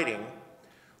start fighting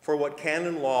for what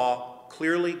canon law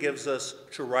clearly gives us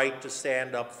the right to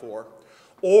stand up for?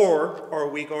 Or are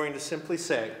we going to simply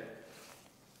say,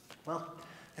 well,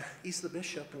 he's the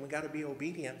bishop and we got to be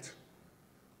obedient?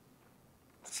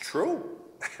 It's true.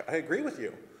 I agree with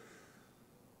you.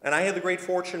 And I had the great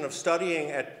fortune of studying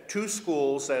at two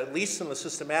schools that, at least in the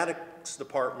systematic Catholics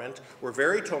department were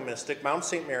very Thomistic, Mount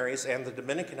St. Mary's and the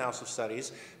Dominican House of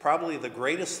Studies, probably the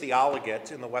greatest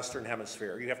theologate in the Western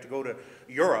Hemisphere. You have to go to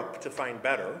Europe to find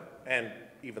better, and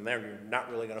even there you're not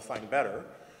really going to find better.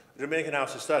 The Dominican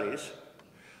House of Studies.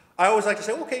 I always like to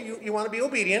say, okay, you want to be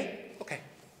obedient? Okay.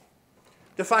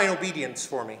 Define obedience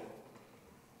for me.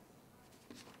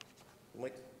 I'm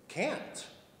like, can't.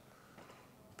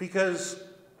 Because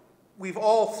we've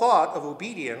all thought of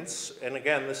obedience, and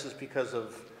again, this is because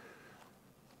of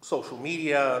social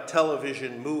media,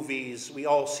 television, movies, we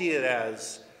all see it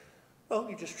as, well,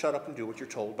 you just shut up and do what you're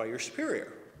told by your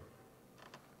superior.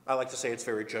 I like to say it's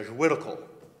very Jesuitical.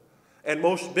 And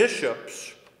most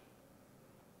bishops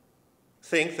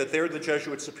think that they're the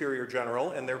Jesuit superior general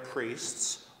and their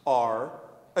priests are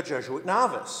a Jesuit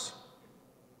novice.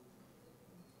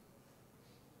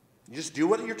 You just do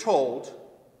what you're told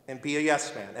and be a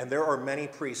yes man. And there are many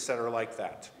priests that are like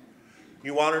that.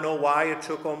 You want to know why it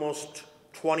took almost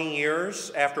 20 years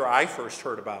after I first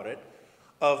heard about it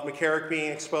of McCarrick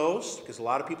being exposed? Because a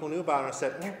lot of people knew about it and I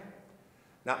said,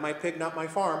 not my pig, not my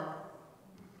farm.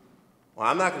 Well,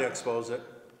 I'm not going to expose it.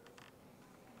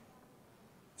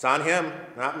 It's on him,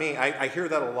 not me. I hear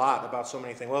that a lot about so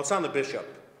many things. Well, it's on the bishop.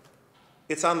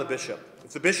 It's on the bishop.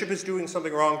 If the bishop is doing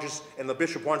something wrong, and the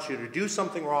bishop wants you to do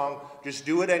something wrong, just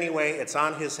do it anyway. It's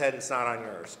on his head. It's not on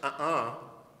yours.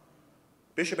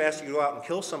 Bishop asks you to go out and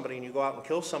kill somebody, and you go out and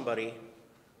kill somebody.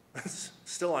 It's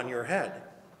still on your head.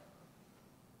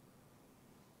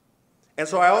 And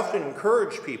so I often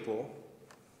encourage people,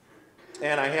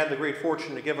 and I had the great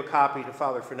fortune to give a copy to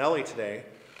Father Finelli today,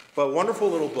 but a wonderful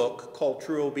little book called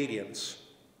True Obedience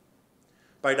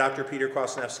by Dr. Peter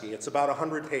Kwasniewski. It's about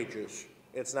 100 pages.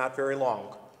 It's not very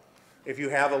long. If you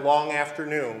have a long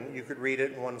afternoon, you could read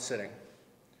it in one sitting.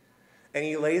 And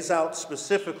he lays out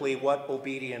specifically what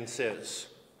obedience is.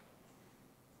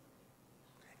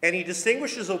 And he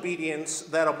distinguishes obedience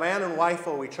that a man and wife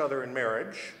owe each other in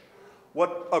marriage,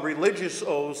 what a religious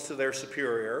owes to their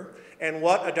superior, and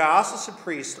what a diocesan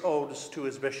priest owes to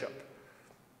his bishop.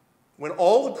 When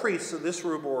all the priests in this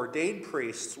room were ordained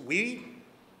priests, we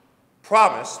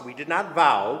promised, we did not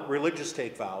vow, religious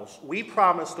take vows, we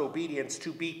promised obedience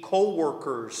to be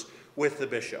co-workers with the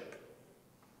bishop,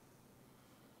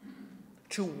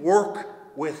 to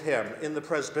work with him in the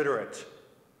presbyterate.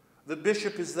 The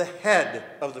bishop is the head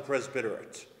of the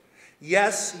presbyterate.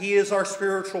 Yes, he is our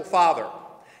spiritual father.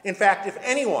 In fact, if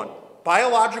anyone,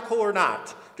 biological or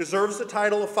not, deserves the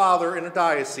title of father in a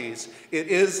diocese, it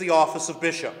is the office of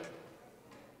bishop.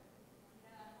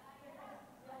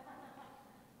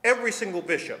 Every single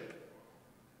bishop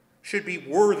should be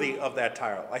worthy of that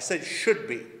title. I said should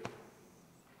be.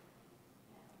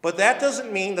 But that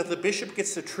doesn't mean that the bishop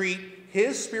gets to treat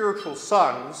his spiritual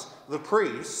sons, the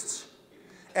priests,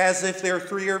 as if they're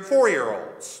 3- or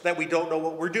 4-year-olds, that we don't know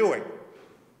what we're doing.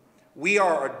 We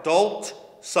are adult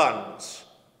sons,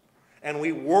 and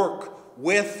we work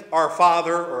with our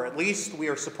Father, or at least we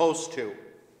are supposed to.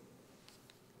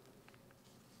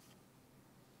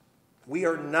 We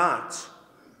are not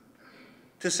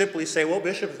to simply say, well,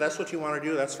 Bishop, if that's what you want to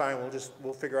do, that's fine,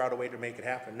 we'll figure out a way to make it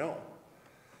happen. No.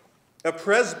 A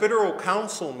presbyteral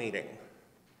council meeting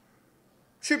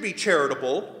should be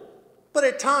charitable, but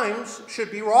at times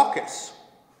should be raucous.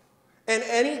 And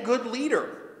any good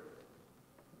leader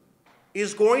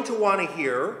is going to want to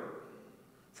hear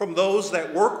from those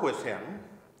that work with him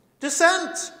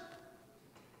dissent.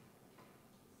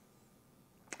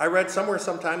 I read somewhere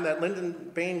sometime that Lyndon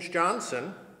Baines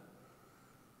Johnson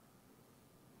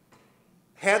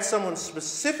had someone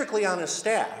specifically on his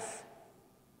staff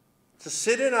to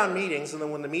sit in on meetings, and then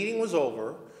when the meeting was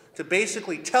over, to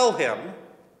basically tell him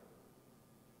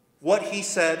what he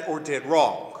said or did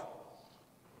wrong.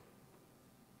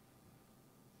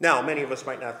 Now, many of us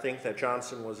might not think that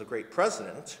Johnson was a great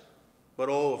president, but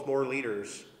oh, if more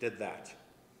leaders did that.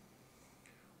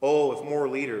 Oh, if more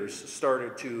leaders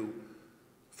started to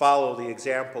follow the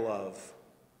example of,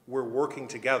 we're working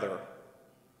together.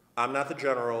 I'm not the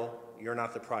general, you're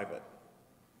not the private.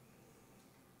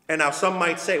 And now some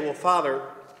might say, well, Father,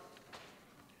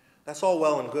 that's all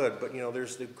well and good, but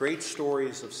there's the great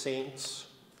stories of saints.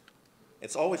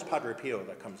 It's always Padre Pio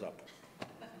that comes up.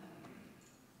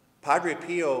 Padre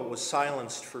Pio was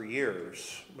silenced for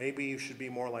years. Maybe you should be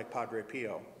more like Padre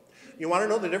Pio. You want to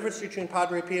know the difference between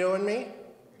Padre Pio and me?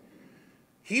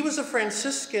 He was a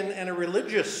Franciscan and a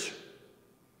religious.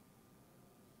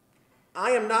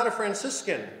 I am not a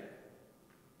Franciscan.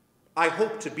 I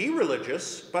hope to be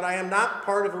religious, but I am not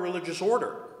part of a religious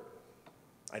order.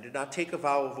 I did not take a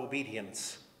vow of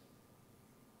obedience.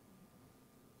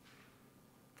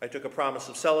 I took a promise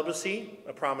of celibacy,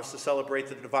 a promise to celebrate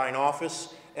the divine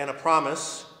office, and a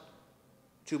promise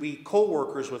to be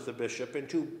co-workers with the bishop and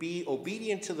to be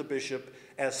obedient to the bishop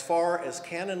as far as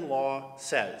canon law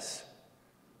says.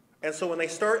 And so when they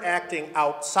start acting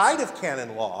outside of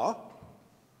canon law,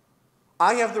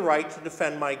 I have the right to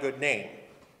defend my good name.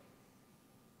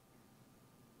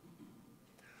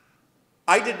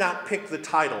 I did not pick the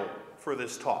title for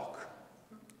this talk.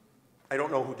 I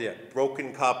don't know who did.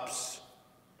 Broken cups,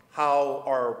 how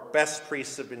our best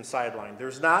priests have been sidelined.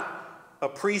 There's not a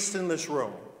priest in this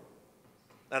room,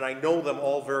 and I know them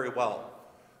all very well,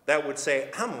 that would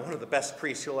say, I'm one of the best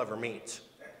priests you'll ever meet.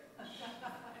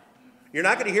 You're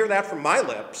not going to hear that from my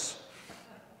lips.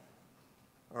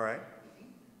 All right?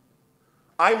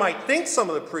 I might think some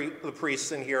of the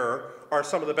priests in here are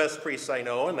some of the best priests I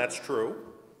know, and that's true.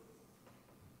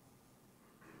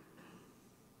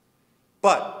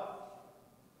 But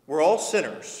we're all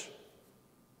sinners,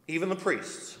 even the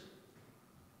priests.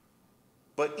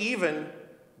 But even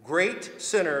great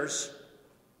sinners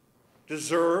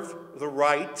deserve the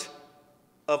right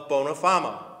of bona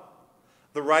fide,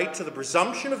 the right to the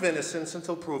presumption of innocence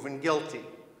until proven guilty.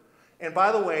 And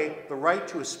by the way, the right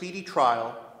to a speedy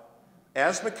trial,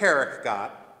 as McCarrick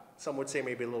got, some would say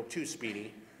maybe a little too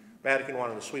speedy. Vatican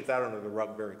wanted to sweep that under the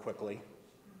rug very quickly.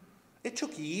 It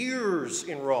took years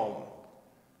in Rome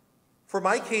for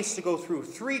my case to go through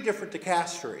 3 different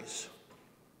dicasteries.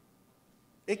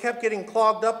 It kept getting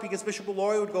clogged up because Bishop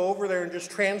Malloy would go over there and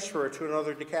just transfer it to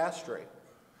another dicastery.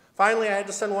 Finally, I had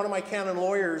to send one of my canon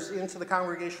lawyers into the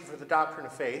Congregation for the Doctrine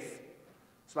of Faith.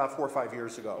 It's about 4 or 5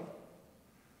 years ago.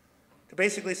 To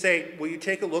basically say, will you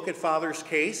take a look at Father's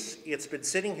case? It's been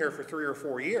sitting here for 3 or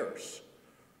 4 years.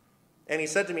 And he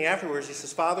said to me afterwards, he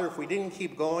says, Father, if we didn't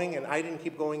keep going and I didn't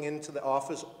keep going into the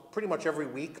office pretty much every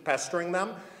week pestering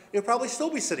them, it would probably still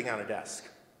be sitting on a desk.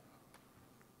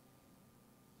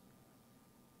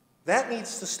 That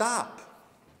needs to stop.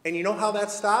 And you know how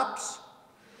that stops?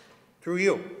 Through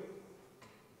you.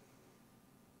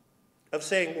 Of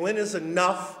saying, when is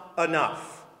enough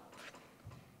enough?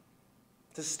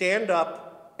 To stand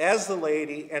up as the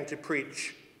laity and to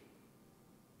preach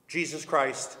Jesus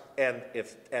Christ, and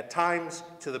if at times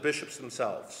to the bishops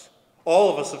themselves.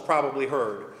 All of us have probably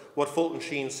heard what Fulton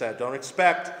Sheen said. Don't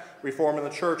expect reform in the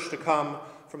church to come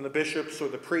from the bishops or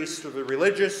the priests or the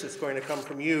religious. It's going to come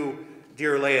from you,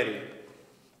 dear laity.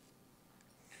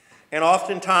 And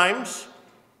oftentimes,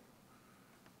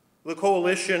 the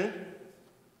coalition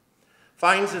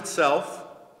finds itself,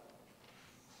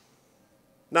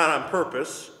 not on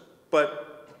purpose,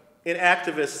 but in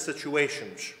activist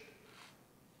situations.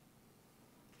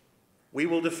 We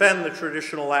will defend the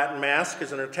traditional Latin Mass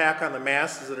because an attack on the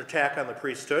Mass is an attack on the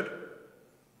priesthood.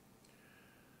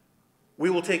 We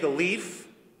will take a leaf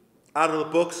out of the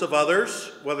books of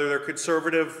others, whether they're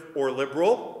conservative or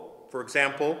liberal. For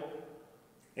example,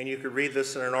 and you could read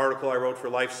this in an article I wrote for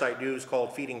LifeSite News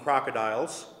called Feeding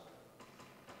Crocodiles.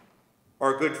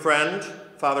 Our good friend,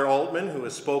 Father Altman, who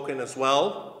has spoken as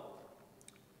well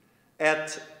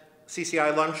at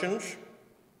CCI Luncheons,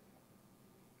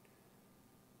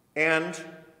 and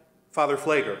Father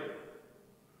Pfleger,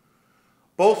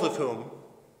 both of whom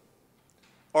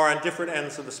are on different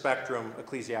ends of the spectrum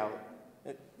ecclesial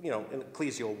in the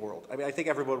ecclesial world. I mean, I think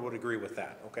everyone would agree with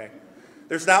that, okay?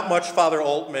 There's not much Father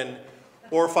Altman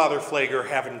or Father Pfleger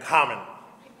have in common.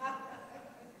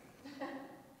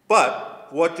 But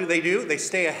what do? They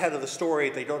stay ahead of the story.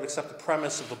 They don't accept the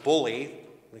premise of the bully,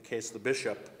 in the case of the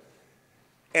bishop,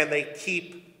 and they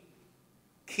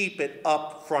keep it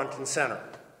up front and center.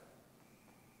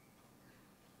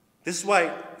 This is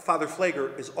why Father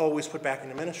Pfleger is always put back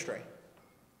into ministry.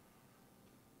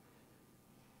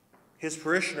 His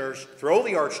parishioners throw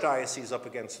the archdiocese up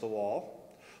against the wall,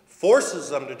 forces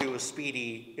them to do a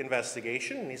speedy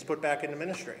investigation, and he's put back into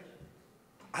ministry.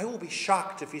 I will be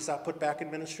shocked if he's not put back in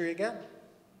ministry again.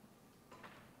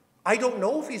 I don't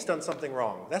know if he's done something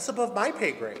wrong. That's above my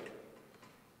pay grade.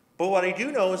 But what I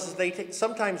do know is they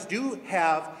sometimes do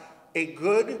have a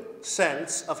good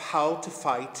sense of how to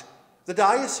fight the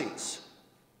diocese,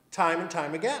 time and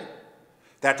time again.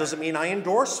 That doesn't mean I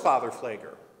endorse Father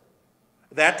Pfleger.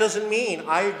 That doesn't mean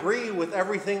I agree with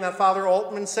everything that Father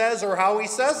Altman says or how he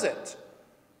says it.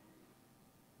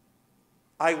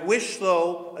 I wish,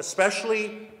 though,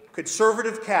 especially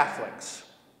conservative Catholics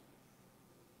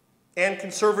and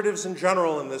conservatives in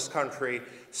general in this country,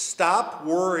 stop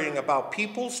worrying about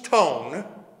people's tone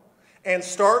and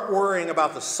start worrying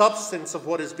about the substance of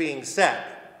what is being said.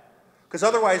 Because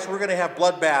otherwise we're going to have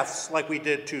bloodbaths like we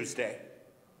did Tuesday.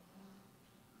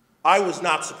 I was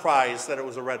not surprised that it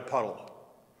was a red puddle.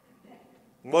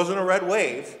 It wasn't a red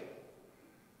wave.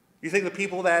 You think the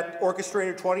people that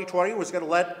orchestrated 2020 was going to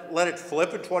let it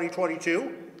flip in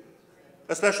 2022?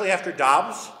 Especially after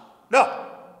Dobbs? No,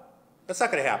 that's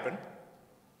not going to happen.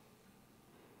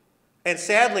 And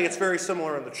sadly, it's very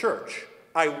similar in the church.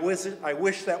 I wish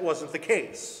that wasn't the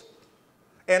case.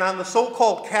 And on the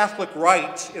so-called Catholic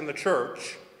right in the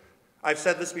church, I've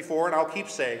said this before and I'll keep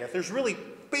saying it, there's really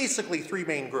basically three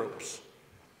main groups.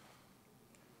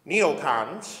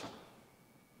 Neocons,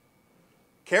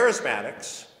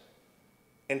 charismatics,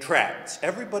 and trads.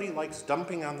 Everybody likes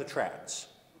dumping on the trads.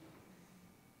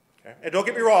 Okay? And don't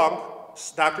get me wrong,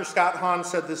 Dr. Scott Hahn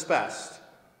said this best.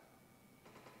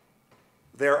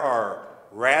 There are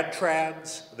rad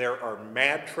trads, there are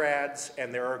mad trads,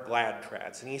 and there are glad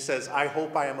trads. And he says, I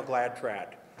hope I am a glad trad.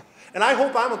 And I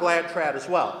hope I'm a glad trad as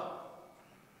well.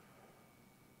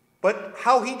 But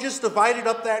how he just divided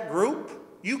up that group,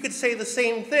 you could say the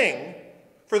same thing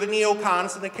for the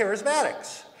neocons and the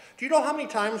charismatics. Do you know how many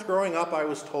times growing up I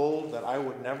was told that I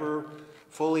would never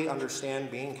fully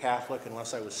understand being Catholic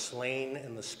unless I was slain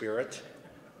in the Spirit?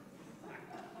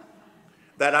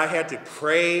 That I had to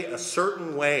pray a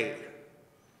certain way.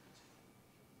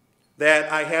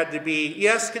 That I had to be,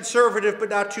 yes, conservative, but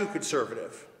not too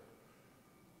conservative.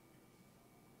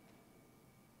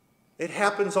 It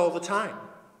happens all the time.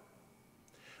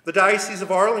 The Diocese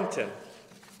of Arlington,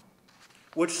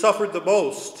 which suffered the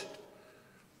most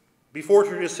before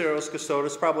Traditionis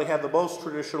Custodes, probably had the most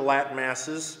traditional Latin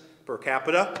Masses per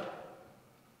capita,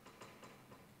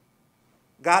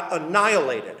 got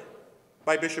annihilated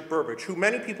by Bishop Burbidge, who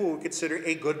many people would consider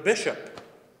a good bishop.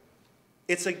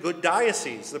 It's a good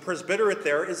diocese. The presbyterate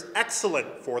there is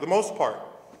excellent for the most part.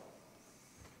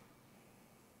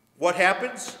 What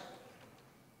happens?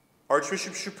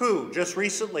 Archbishop Chaput just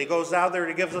recently goes down there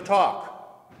to give the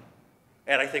talk.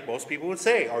 And I think most people would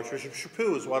say Archbishop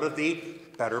Chaput is one of the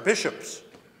better bishops.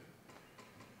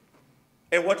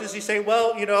 And what does he say?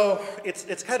 Well, you know,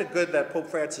 it's kind of good that Pope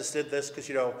Francis did this because,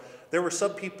 you know, there were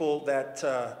some people that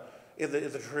in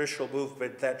the traditional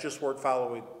movement that just weren't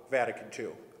following Vatican II.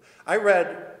 I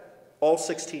read all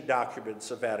 16 documents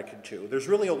of Vatican II. There's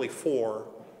really only 4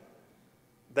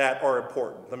 that are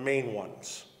important, the main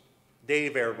ones. Dei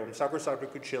Verbum, Sacrosanctum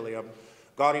Concilium,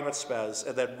 Gaudium et Spes,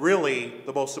 and then really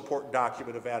the most important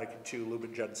document of Vatican II,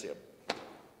 Lumen Gentium.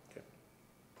 Okay.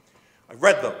 I've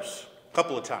read those a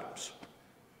couple of times.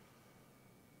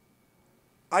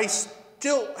 I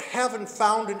still haven't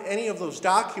found in any of those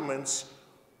documents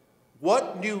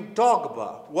what new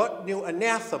dogma, what new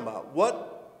anathema,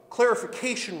 what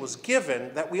clarification was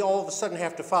given that we all of a sudden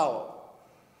have to follow.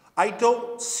 I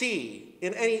don't see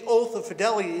in any oath of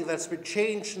fidelity that's been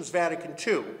changed since Vatican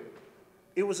II.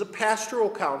 It was a pastoral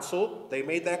council. They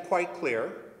made that quite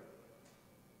clear.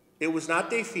 It was not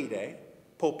de fide.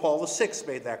 Pope Paul VI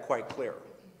made that quite clear.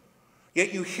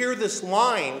 Yet you hear this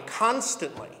line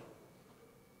constantly.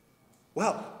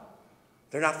 Well,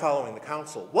 they're not following the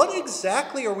council. What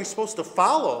exactly are we supposed to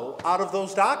follow out of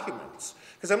those documents?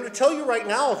 Because I'm going to tell you right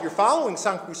now, if you're following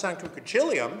Sacrosanctum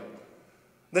Concilium,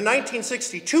 the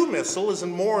 1962 Missal is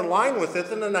more in line with it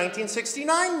than the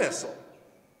 1969 Missal.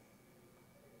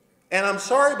 And I'm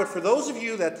sorry, but for those of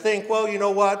you that think, well, you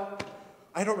know what,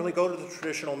 I don't really go to the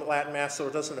traditional Latin Mass, so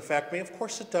it doesn't affect me. Of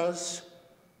course it does.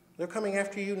 They're coming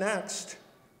after you next.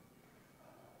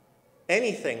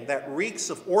 Anything that reeks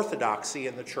of orthodoxy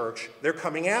in the church, they're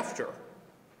coming after.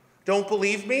 Don't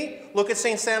believe me? Look at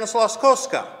St. Stanislaus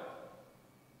Kostka.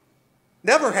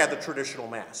 Never had the traditional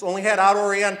Mass, only had Ad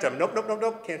Orientem. Nope, nope, nope,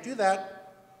 nope, can't do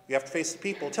that. You have to face the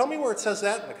people. Tell me where it says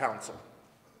that in the council.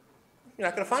 You're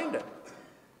not going to find it.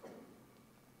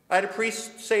 I had a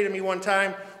priest say to me one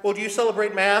time, well, do you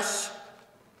celebrate Mass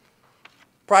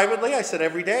privately? I said,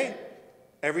 every day.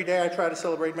 Every day I try to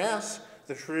celebrate Mass,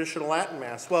 the traditional Latin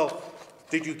Mass. Well,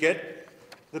 did you get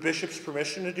the bishop's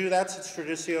permission to do that since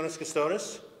Traditionis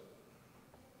Custodes?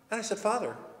 And I said,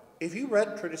 Father, if you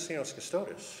read Traditionis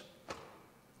Custodes,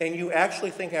 and you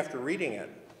actually think after reading it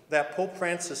that Pope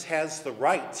Francis has the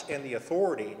right and the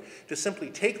authority to simply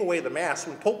take away the Mass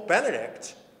when Pope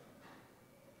Benedict,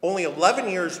 only 11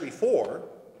 years before,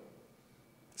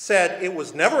 said it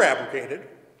was never abrogated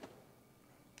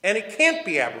and it can't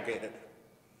be abrogated.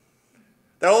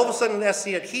 That all of a sudden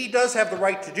he does have the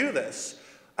right to do this.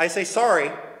 I say, sorry,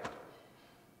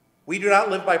 we do not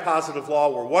live by positive law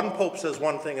where one pope says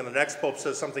one thing and the next pope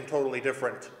says something totally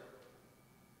different.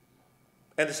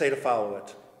 And to say to follow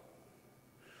it.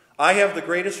 I have the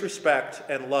greatest respect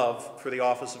and love for the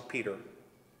office of Peter.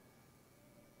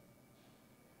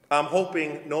 I'm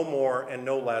hoping no more and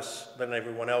no less than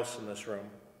everyone else in this room.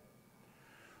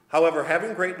 However,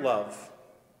 having great love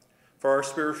for our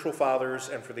spiritual fathers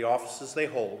and for the offices they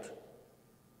hold,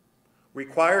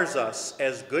 requires us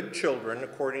as good children,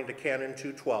 according to Canon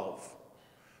 212,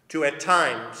 to at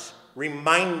times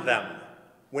remind them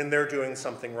when they're doing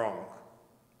something wrong.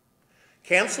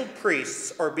 Canceled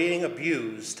priests are being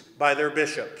abused by their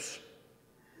bishops.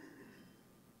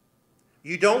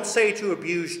 You don't say to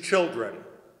abused children,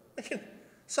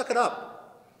 suck it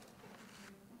up.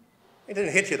 It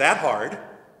didn't hit you that hard.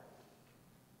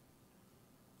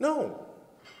 No,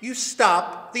 you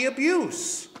stop the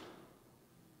abuse.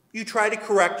 You try to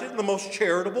correct it in the most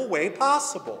charitable way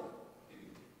possible.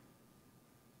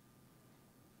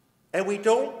 And we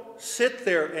don't sit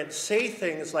there and say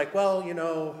things like, well,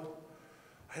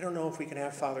 I don't know if we can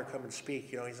have Father come and speak.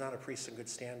 He's not a priest in good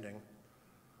standing.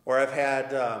 Or I've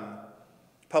had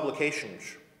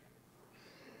publications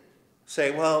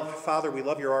say, well, Father, we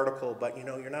love your article, but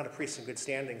you're not a priest in good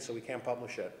standing, so we can't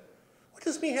publish it. What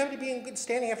does me having to be in good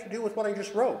standing have to do with what I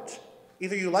just wrote?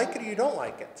 Either you like it or you don't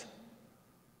like it.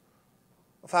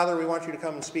 Well, Father, we want you to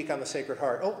come and speak on the Sacred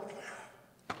Heart. Oh,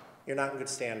 you're not in good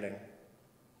standing.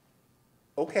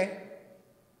 Okay.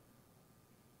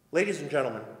 Ladies and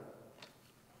gentlemen,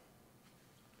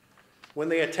 when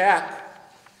they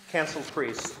attack canceled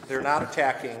priests, they're not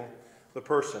attacking the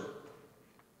person.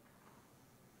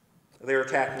 They're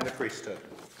attacking the priesthood.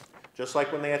 Just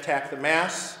like when they attack the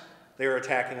Mass, they're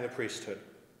attacking the priesthood.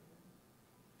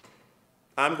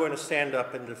 I'm going to stand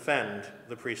up and defend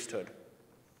the priesthood,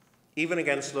 even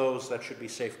against those that should be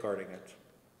safeguarding it.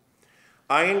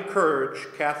 I encourage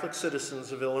Catholic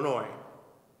citizens of Illinois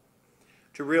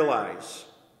to realize,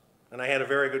 and I had a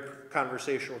very good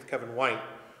conversation with Kevin White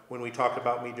when we talked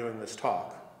about me doing this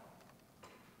talk,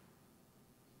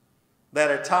 that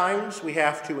at times we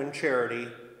have to, in charity,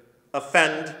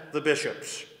 offend the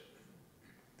bishops.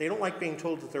 They don't like being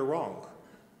told that they're wrong.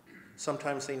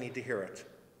 Sometimes they need to hear it.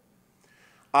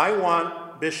 I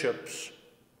want bishops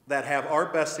that have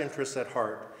our best interests at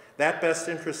heart. That best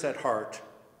interest at heart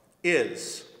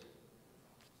is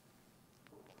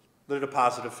the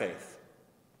deposit of faith.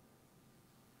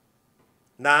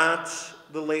 Not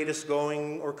the latest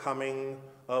going or coming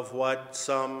of what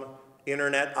some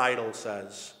internet idol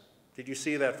says. Did you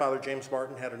see that Father James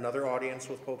Martin had another audience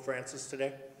with Pope Francis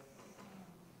today?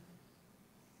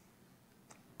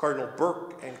 Cardinal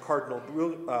Burke and Cardinal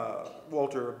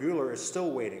Walter Buehler is still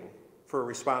waiting for a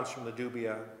response from the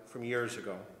dubia from years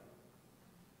ago.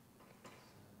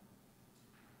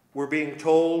 We're being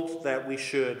told that we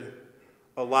should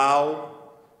allow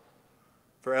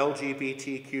for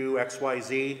LGBTQ,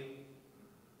 XYZ,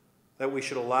 that we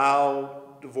should allow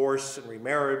divorce and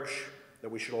remarriage, that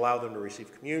we should allow them to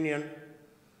receive communion,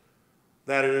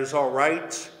 that it is all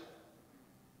right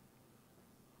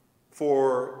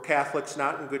for Catholics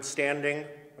not in good standing,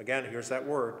 again, here's that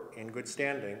word, in good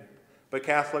standing, but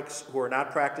Catholics who are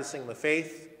not practicing the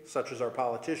faith, such as our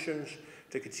politicians,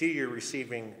 to continue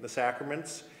receiving the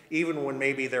sacraments, even when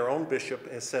maybe their own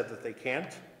bishop has said that they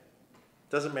can't.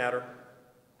 Doesn't matter.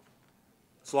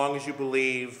 As long as you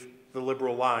believe the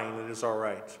liberal line, it is all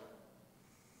right.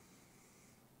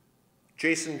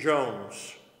 Jason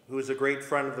Jones, who is a great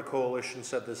friend of the coalition,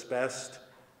 said this best.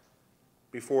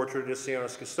 Before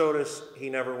Traditionis Custodes, he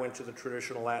never went to the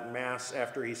traditional Latin Mass.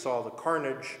 After he saw the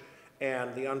carnage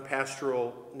and the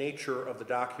unpastoral nature of the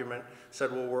document,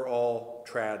 said, well, we're all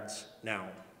trads now.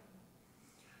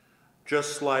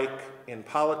 Just like in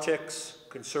politics,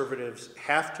 conservatives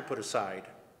have to put aside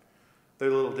their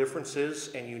little differences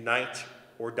and unite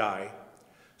or die.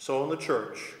 So in the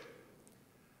church,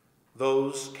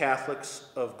 those Catholics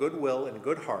of goodwill and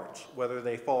good heart, whether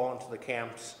they fall into the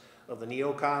camps of the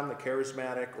neocon, the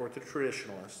charismatic, or the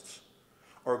traditionalists,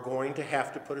 are going to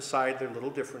have to put aside their little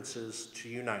differences to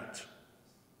unite.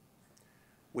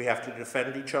 We have to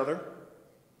defend each other.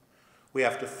 We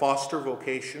have to foster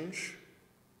vocations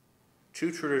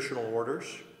to traditional orders,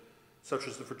 such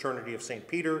as the Fraternity of St.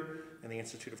 Peter and the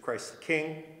Institute of Christ the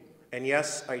King, and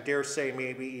yes, I dare say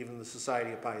maybe even the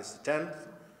Society of Pius X.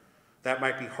 That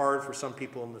might be hard for some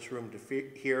people in this room to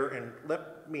hear, and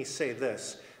let me say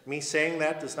this. Me saying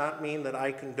that does not mean that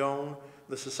I condone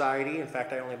the society. In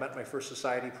fact, I only met my first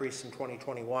society priest in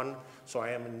 2021, so I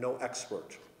am no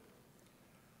expert.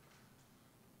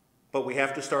 But we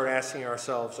have to start asking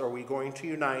ourselves, are we going to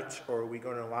unite, or are we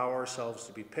going to allow ourselves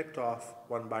to be picked off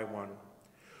one by one?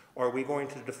 Are we going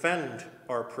to defend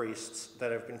our priests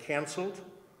that have been canceled?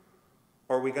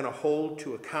 Or are we going to hold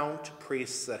to account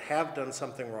priests that have done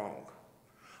something wrong?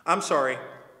 I'm sorry.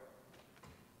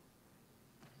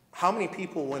 How many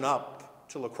people went up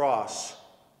to La Crosse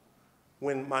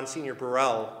when Monsignor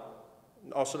Burrell,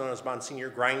 also known as Monsignor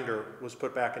Grinder, was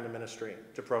put back into ministry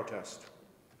to protest?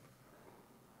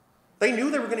 They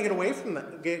knew they were going to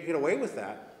get away with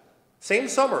that. Same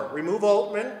summer, remove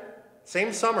Altman.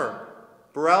 Same summer,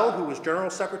 Burrell, who was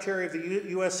General Secretary of the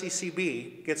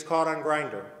USCCB, gets caught on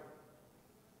Grindr.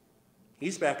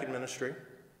 He's back in ministry.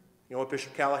 You know what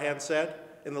Bishop Callahan said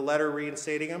in the letter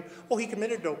reinstating him? Oh, he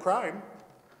committed no crime.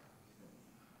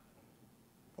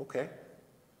 Okay.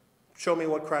 Show me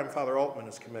what crime Father Altman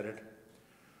has committed.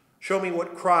 Show me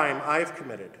what crime I've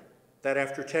committed that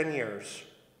after 10 years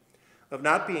of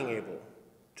not being able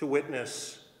to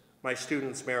witness my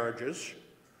students' marriages,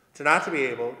 to not to be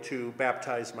able to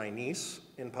baptize my niece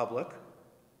in public,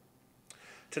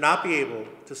 to not be able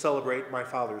to celebrate my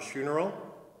father's funeral,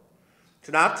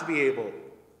 to not to be able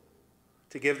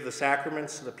to give the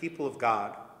sacraments to the people of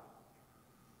God,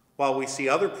 while we see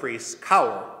other priests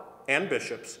cower, and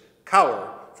bishops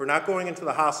cower, for not going into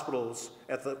the hospitals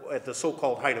at the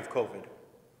so-called height of COVID.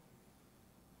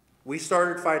 We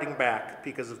started fighting back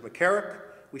because of McCarrick.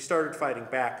 We started fighting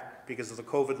back because of the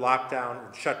COVID lockdown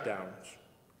and shutdowns.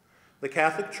 The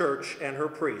Catholic Church and her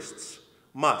priests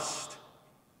must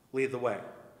lead the way.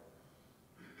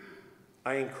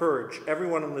 I encourage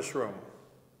everyone in this room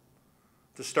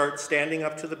to start standing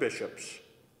up to the bishops.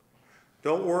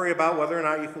 Don't worry about whether or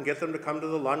not you can get them to come to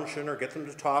the luncheon or get them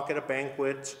to talk at a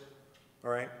banquet,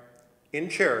 all right? In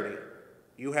charity,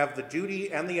 you have the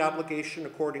duty and the obligation,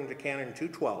 according to Canon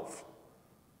 212,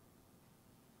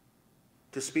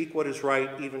 to speak what is right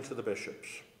even to the bishops.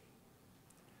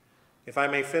 If I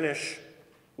may finish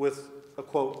with a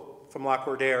quote from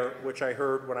Lacordaire, which I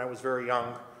heard when I was very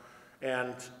young,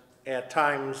 and at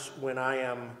times when I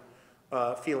am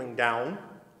feeling down,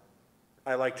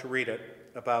 I like to read it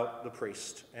about the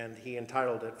priest. And he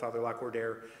entitled it, Father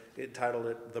Lacordaire entitled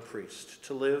it, The Priest.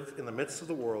 To live in the midst of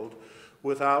the world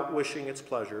without wishing its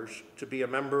pleasures, to be a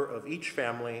member of each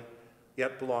family,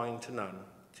 yet belonging to none,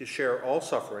 to share all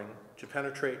suffering, to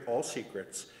penetrate all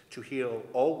secrets, to heal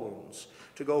all wounds,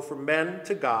 to go from men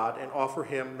to God and offer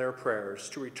him their prayers,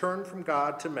 to return from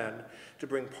God to men, to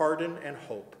bring pardon and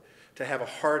hope, to have a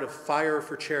heart of fire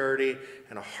for charity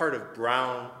and a heart of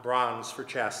bronze for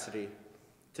chastity,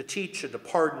 to teach and to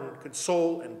pardon,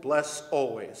 console and bless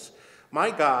always. My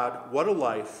God, what a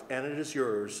life, and it is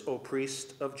yours, O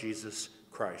priest of Jesus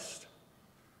Christ.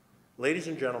 Ladies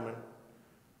and gentlemen,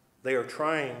 they are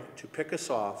trying to pick us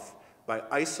off by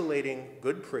isolating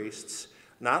good priests,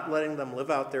 not letting them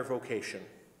live out their vocation.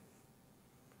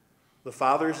 The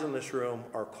fathers in this room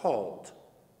are called,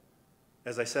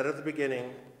 as I said at the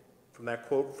beginning, from that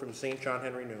quote from St. John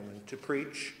Henry Newman, to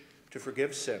preach, to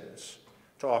forgive sins,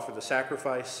 to offer the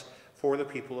sacrifice for the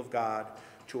people of God,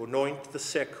 to anoint the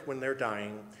sick when they're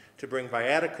dying, to bring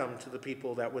viaticum to the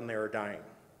people that when they are dying.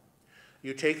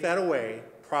 You take that away,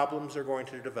 problems are going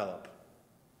to develop.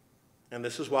 And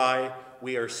this is why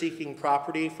we are seeking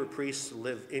property for priests to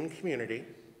live in community,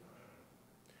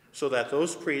 so that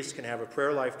those priests can have a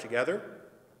prayer life together.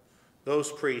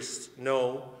 Those priests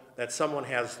know that someone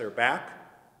has their back,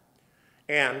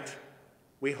 and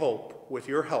we hope, with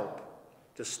your help,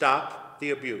 to stop the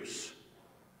abuse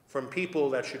from people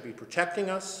that should be protecting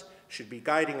us, should be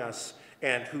guiding us,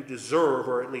 and who deserve,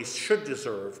 or at least should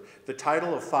deserve, the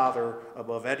title of father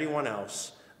above anyone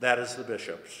else, that is the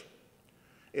bishops.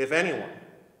 If anyone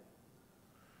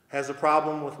has a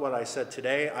problem with what I said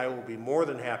today, I will be more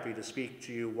than happy to speak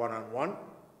to you one-on-one.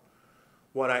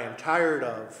 What I am tired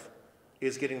of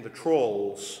is getting the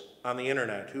trolls on the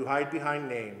internet who hide behind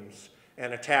names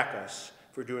and attack us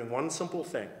for doing one simple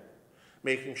thing,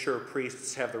 making sure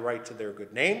priests have the right to their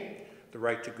good name, the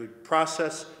right to good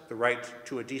process, the right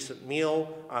to a decent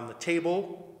meal on the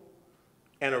table,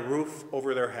 and a roof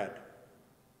over their head.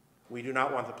 We do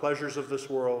not want the pleasures of this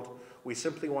world. We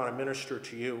simply want to minister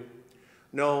to you.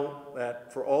 Know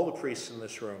that for all the priests in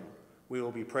this room, we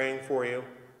will be praying for you.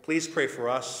 Please pray for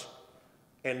us,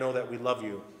 and know that we love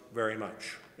you very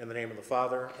much. In the name of the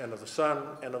Father, and of the Son,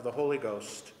 and of the Holy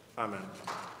Ghost. Amen.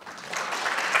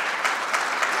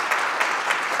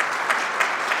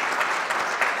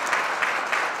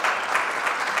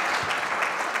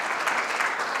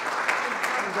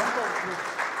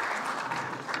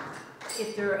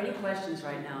 If there are any questions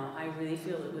right now, I really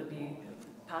feel it would be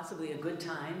possibly a good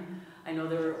time. I know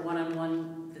there are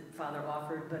one-on-one that Father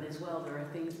offered, but as well, there are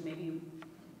things maybe,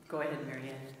 go ahead, Mary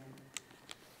Ann.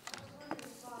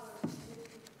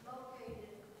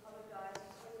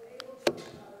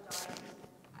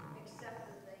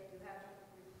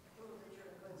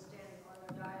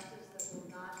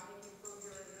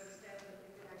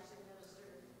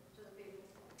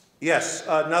 Yes,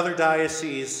 another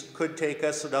diocese could take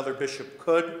us, another bishop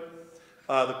could.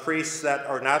 The priests that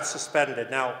are not suspended.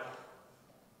 Now,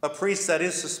 a priest that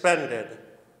is suspended,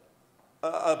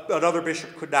 another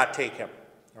bishop could not take him,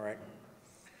 all right?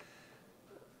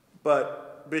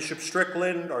 But Bishop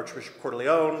Strickland, Archbishop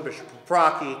Corleone, Bishop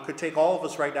Procki could take all of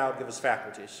us right now and give us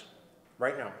faculties,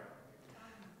 right now.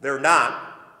 They're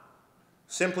not,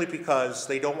 simply because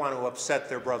they don't want to upset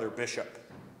their brother bishop.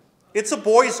 It's a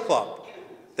boys' club.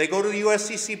 They go to the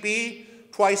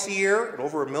USCCB twice a year at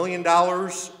over $1 million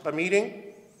a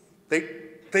meeting.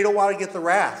 They don't want to get the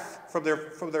wrath from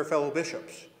their fellow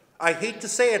bishops. I hate to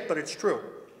say it, but it's true.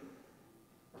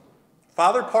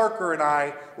 Father Parker and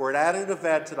I were at an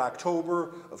event in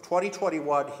October of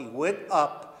 2021. He went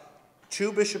up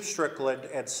to Bishop Strickland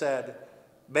and said,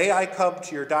 "May I come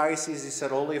to your diocese?" He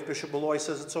said, "Only if Bishop Malloy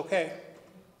says it's okay."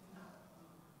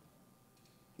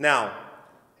 Now,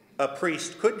 a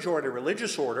priest could join a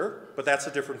religious order, but that's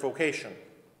a different vocation.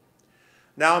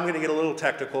 Now I'm going to get a little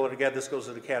technical, and again, this goes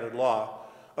into canon law.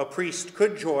 A priest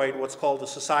could join what's called the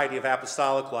Society of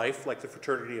Apostolic Life, like the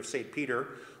Fraternity of St. Peter,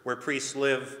 where priests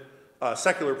live,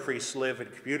 secular priests live in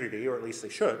community, or at least they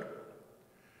should.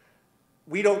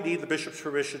 We don't need the bishop's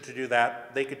permission to do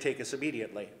that. They could take us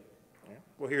immediately.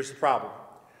 Well, here's the problem.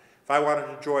 If I wanted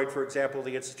to join, for example,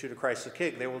 the Institute of Christ the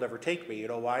King, they will never take me. You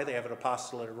know why? They have an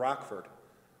apostolate in Rockford.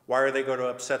 Why are they going to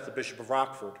upset the Bishop of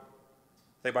Rockford?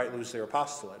 They might lose their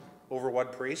apostolate. Over one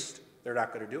priest, they're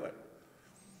not going to do it.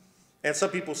 And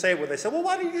some people say, when they say, well,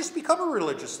 why didn't you just become a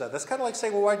religious then? That's kind of like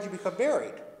saying, well, why did you become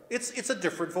married? It's a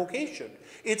different vocation.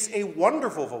 It's a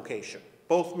wonderful vocation,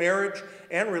 both marriage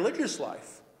and religious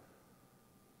life.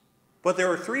 But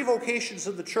there are three vocations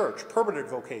in the church, permanent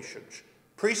vocations: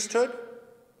 priesthood,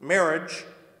 marriage,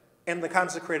 and the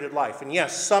consecrated life. And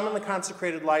yes, some in the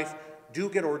consecrated life do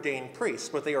get ordained priests,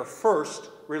 but they are first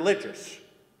religious.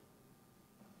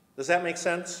 Does that make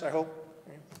sense, I hope?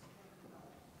 Thank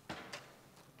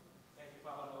you,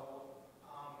 Father Lovell.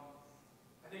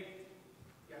 I think,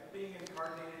 yeah, being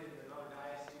incarnated in another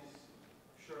diocese,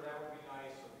 sure, that would be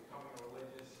nice, or becoming a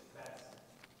religious, if that's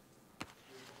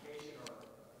your vocation or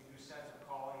a new sense of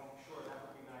calling, sure, that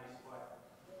would be nice, but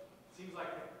it seems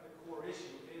like the core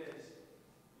issue is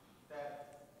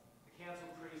that the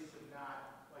canceled priests have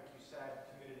not, like you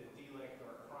said, committed a delict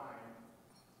or a crime,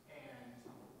 and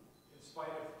in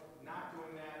spite of not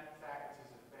doing that,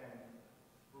 faculties have been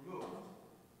removed,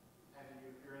 and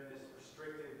you're in this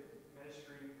restricted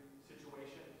ministry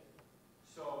situation.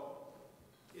 So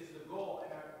is the goal,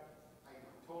 and I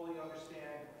totally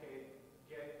understand, okay,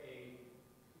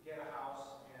 get a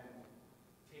house and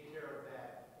take care of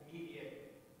that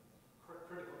immediate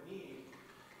critical need,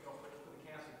 you know, for the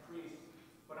canceled priest,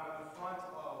 but on the front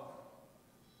of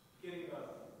getting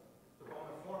the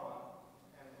bona forma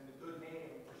and the good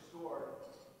name restored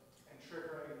and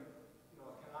triggering, you know,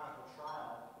 a canonical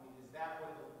trial, I mean, is that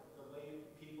what the lay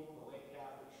people, the lay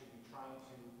Catholics should be trying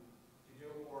to do,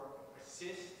 or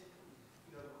assist,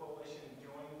 you know, the coalition in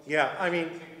doing? Yeah, I mean,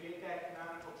 to get that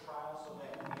canonical trial so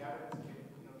that the evidence can,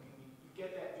 you know, you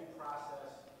get that due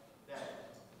process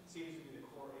that seems to be the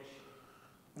core issue.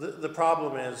 the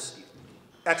problem is,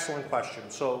 excellent question.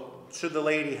 So should the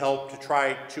laity help to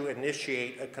try to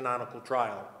initiate a canonical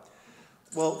trial?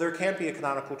 Well, there can't be a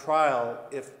canonical trial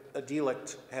if a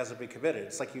delict hasn't been committed.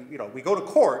 It's like, you know, we go to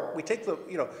court, we take the,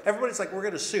 you know, everybody's like, we're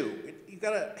going to sue. You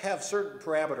got to have certain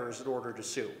parameters in order to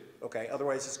sue, okay?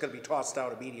 Otherwise, it's going to be tossed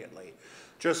out immediately.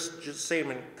 Just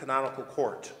same in canonical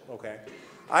court, okay?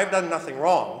 I've done nothing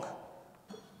wrong.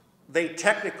 They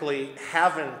technically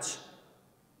haven't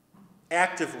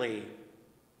actively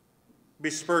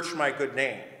besmirched my good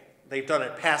name. They've done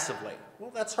it passively.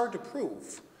 Well, that's hard to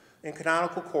prove in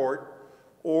canonical court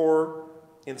or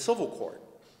in civil court.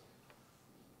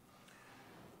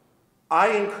 I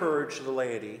encourage the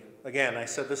laity, again, I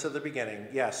said this at the beginning,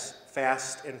 yes,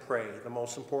 fast and pray, the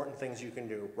most important things you can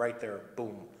do, right there,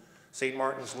 boom. St.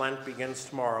 Martin's Lent begins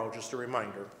tomorrow, just a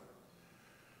reminder.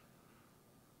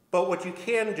 But what you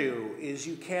can do is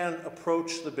you can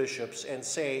approach the bishops and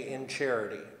say in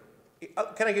charity,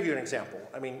 can I give you an example?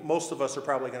 I mean, most of us are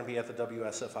probably going to be at the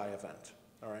WSFI event,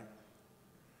 all right?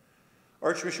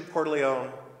 Archbishop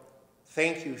Corleone,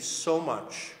 thank you so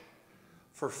much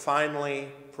for finally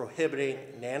prohibiting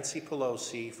Nancy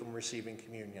Pelosi from receiving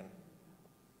communion.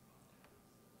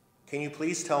 Can you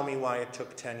please tell me why it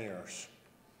took 10 years?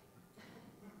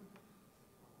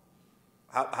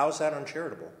 How's that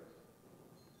uncharitable?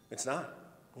 It's not,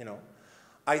 you know.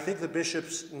 I think the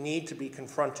bishops need to be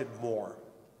confronted more.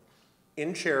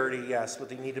 In charity, yes, but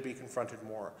they need to be confronted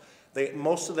more.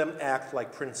 Most of them act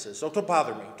like princes. Oh, don't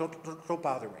bother me. Don't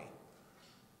bother me.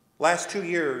 Last 2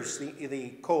 years,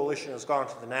 the coalition has gone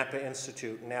to the Napa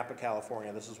Institute in Napa,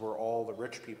 California. This is where all the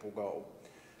rich people go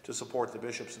to support the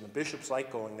bishops. And the bishops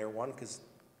like going there, one, because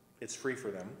it's free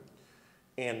for them.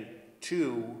 And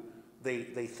two,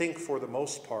 they think for the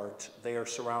most part they are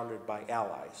surrounded by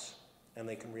allies and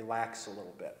they can relax a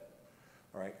little bit.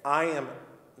 All right. I am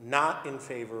not in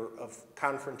favor of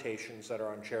confrontations that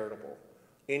are uncharitable.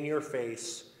 In your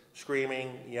face,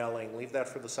 screaming, yelling, leave that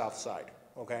for the South Side,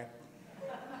 okay?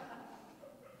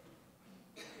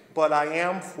 But I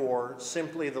am for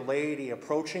simply the laity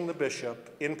approaching the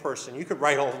bishop in person. You could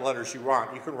write all the letters you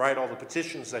want. You can write all the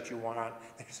petitions that you want.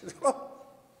 And he says, oh,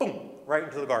 boom, right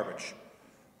into the garbage,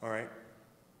 all right?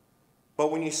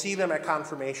 But when you see them at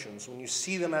confirmations, when you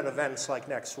see them at events like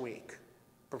next week,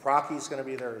 Paprocki is going to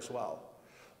be there as well.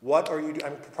 What are you doing? I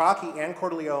mean, Paprocki and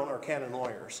Corleone are canon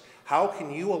lawyers. How can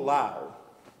you allow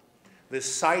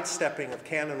this sidestepping of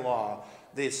canon law,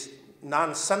 this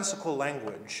nonsensical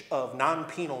language of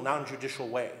non-penal, non-judicial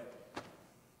way?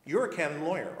 You're a canon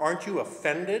lawyer. Aren't you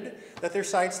offended that they're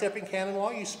sidestepping canon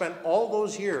law? You spent all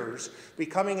those years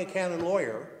becoming a canon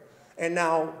lawyer, and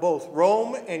now both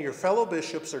Rome and your fellow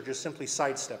bishops are just simply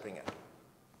sidestepping it.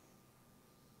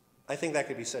 I think that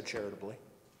could be said charitably.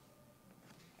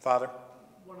 Father?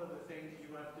 One of the things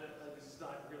you have to, this is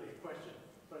not really a question,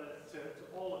 but to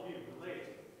all of you, the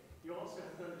laity, you also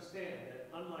have to understand that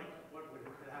unlike what would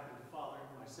happen to Father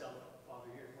and myself, Father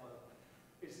here, Father,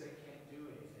 is they can't do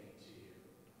anything to you.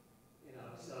 You know,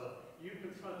 so you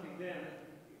confronting them,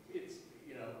 it's,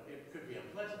 you know, it could be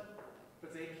unpleasant,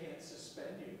 but they can't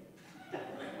suspend you. They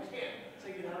can't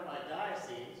take it out of my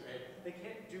diocese, right? They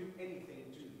can't do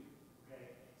anything to you,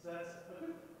 okay? So that's a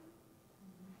good.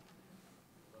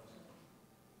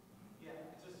 Yeah,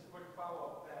 just a quick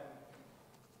follow-up then.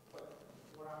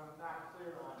 What I'm not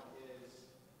clear on is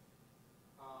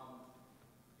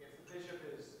if the bishop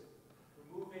is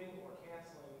removing or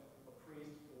canceling a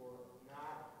priest for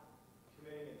not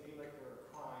committing a delict or a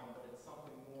crime, but it's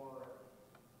something more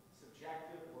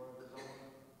subjective or of his own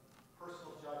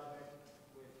personal judgment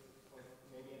with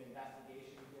maybe an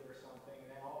investigation he did or something, and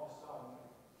then all of a sudden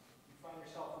you find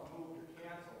yourself removed or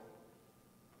canceled,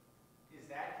 is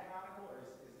that canonical, or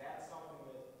is that something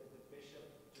that the bishop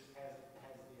just has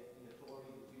the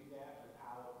authority to do that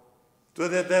without? So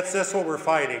that's what we're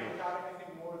fighting. Without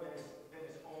anything more than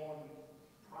his own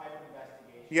private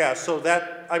investigation? Yeah, so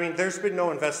that, I mean, there's been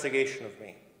no investigation of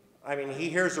me. I mean, he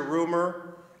hears a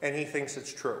rumor and he thinks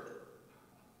it's true.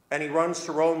 And he runs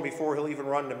to Rome before he'll even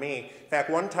run to me. In fact,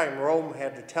 one time Rome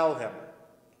had to tell him,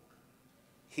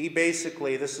 he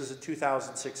basically, this is in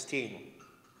 2016,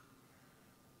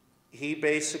 he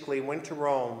basically went to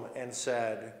Rome and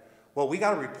said, well, we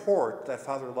got a report that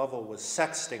Father Lovell was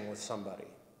sexting with somebody.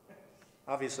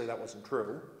 Obviously that wasn't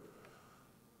true.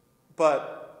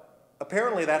 But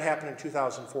apparently that happened in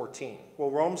 2014.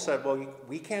 Well, Rome said, well,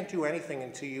 we can't do anything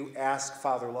until you ask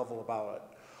Father Lovell about it.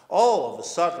 All of a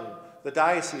sudden, the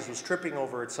diocese was tripping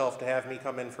over itself to have me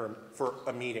come in for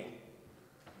a meeting.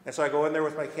 And so I go in there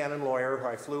with my canon lawyer, who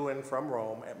I flew in from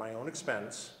Rome at my own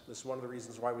expense. This is one of the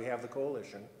reasons why we have the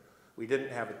coalition. We didn't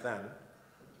have it then.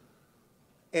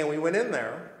 And we went in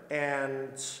there,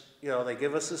 and you know, they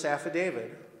give us this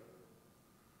affidavit,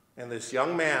 and this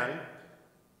young man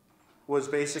was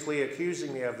basically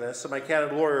accusing me of this, and my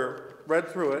canon lawyer read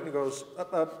through it and goes,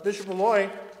 Bishop Malloy,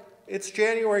 it's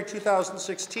January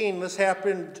 2016. This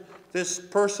happened, this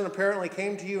person apparently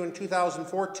came to you in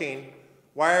 2014.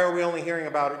 Why are we only hearing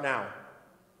about it now?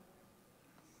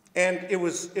 And it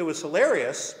was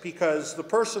hilarious because the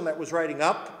person that was writing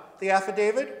up the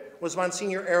affidavit was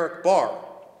Monsignor Eric Barr,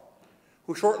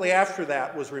 who shortly after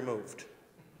that was removed.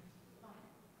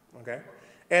 Okay?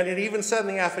 And it even said in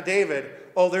the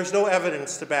affidavit, oh, there's no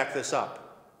evidence to back this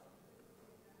up.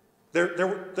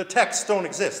 The texts don't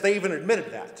exist. They even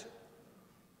admitted that.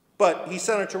 But he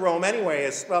sent it to Rome anyway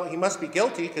as, well, he must be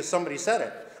guilty because somebody said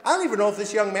it. I don't even know if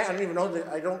this young man,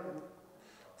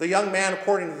 the young man,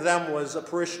 according to them, was a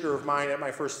parishioner of mine at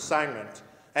my first assignment.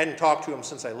 I hadn't talked to him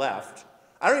since I left.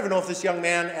 I don't even know if this young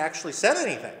man actually said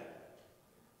anything.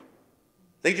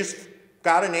 They just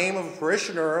got a name of a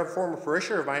parishioner, a former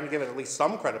parishioner of mine, to give it at least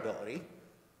some credibility.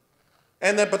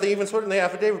 And then, but they even put it in the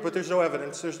affidavit, but there's no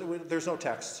evidence, there's no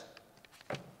text.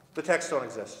 The texts don't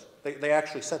exist. They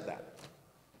actually said that.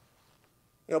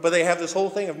 You know, but they have this whole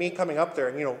thing of me coming up there,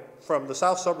 and you know, from the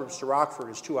south suburbs to Rockford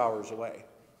is 2 hours away.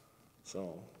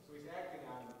 So he's acting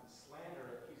on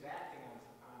slander. He's acting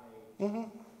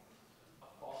on a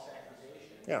false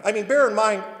accusation. yeah, I mean, bear in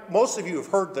mind, most of you have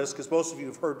heard this because most of you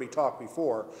have heard me talk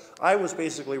before. I was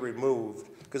basically removed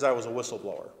because I was a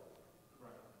whistleblower.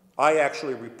 Right. I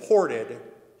actually reported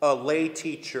a lay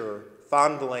teacher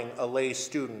fondling a lay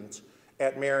student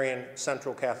at Marion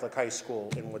Central Catholic High School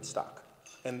in Woodstock.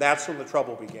 And that's when the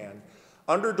trouble began.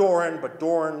 Under Doran, but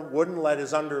Doran wouldn't let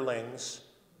his underlings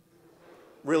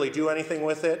really do anything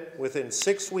with it. Within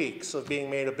 6 weeks of being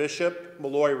made a bishop,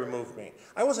 Malloy removed me.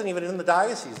 I wasn't even in the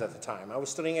diocese at the time. I was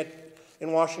studying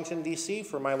in Washington, D.C.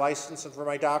 for my license and for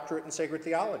my doctorate in sacred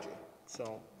theology. So I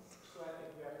think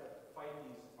we have to fight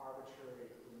these arbitrary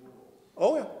removals.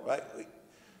 Oh, yeah. Right.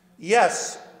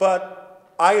 Yes,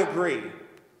 but I agree.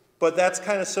 But that's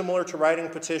kind of similar to writing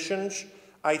petitions.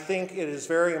 I think it is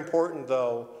very important,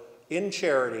 though, in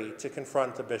charity to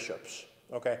confront the bishops.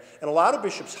 Okay? And a lot of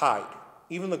bishops hide,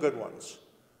 even the good ones.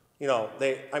 You know,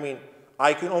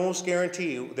 I can almost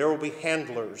guarantee you there will be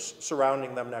handlers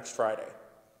surrounding them next Friday.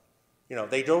 You know,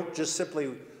 they don't just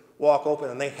simply walk open,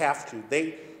 and they have to.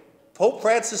 Pope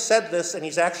Francis said this, and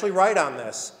he's actually right on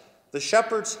this. The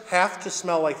shepherds have to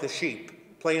smell like the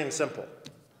sheep, plain and simple.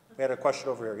 We had a question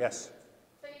over here, yes?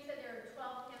 So you said there are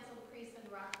 12 canceled priests in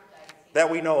the Rockford Diocese? That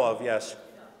we know of, yes.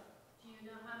 Do you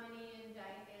know how many in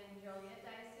Joliet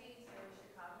Diocese or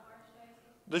Chicago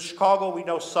Archdiocese? The Chicago, we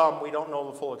know some. We don't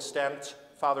know the full extent.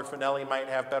 Father Finelli might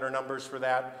have better numbers for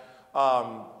that.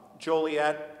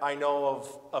 Joliet, I know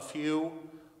of a few,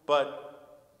 but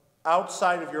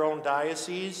outside of your own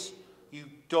diocese, you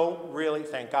don't really,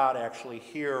 thank God, actually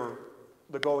hear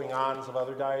the going-ons of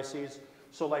other dioceses.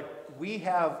 So, like, we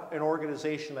have an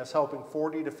organization that's helping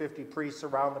 40 to 50 priests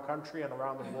around the country and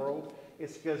around the world.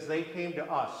 It's because they came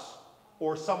to us,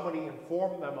 or somebody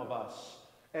informed them of us,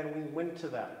 and we went to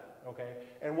them, okay?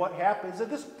 And what happens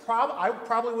is I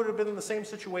probably would have been in the same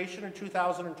situation in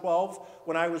 2012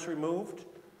 when I was removed.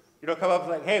 You know, come up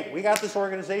and like, hey, we got this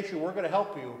organization, we're going to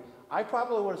help you. I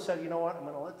probably would have said, you know what, I'm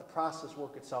going to let the process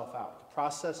work itself out. The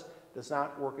process does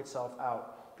not work itself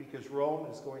out because Rome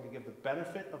is going to give the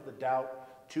benefit of the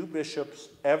doubt to bishops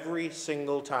every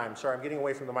single time. Sorry, I'm getting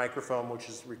away from the microphone, which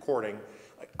is recording.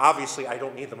 Obviously, I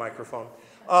don't need the microphone.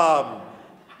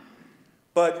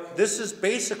 But this is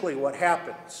basically what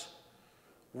happens.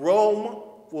 Rome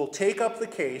will take up the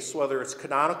case, whether it's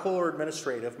canonical or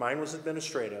administrative. Mine was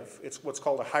administrative. It's what's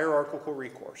called a hierarchical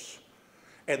recourse.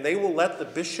 And they will let the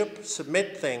bishop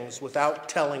submit things without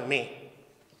telling me.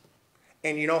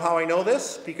 And you know how I know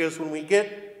this? Because when we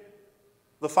get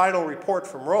the final report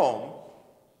from Rome,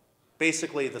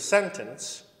 basically the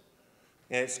sentence,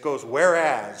 and it goes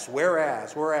whereas.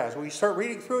 When you start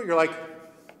reading through it, you're like,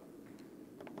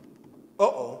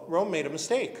 uh-oh, Rome made a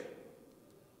mistake.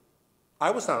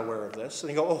 I was not aware of this.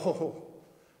 And you go, oh,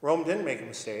 Rome didn't make a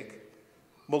mistake.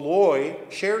 Malloy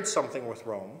shared something with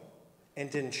Rome and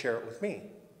didn't share it with me.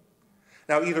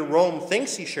 Now, either Rome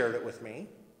thinks he shared it with me,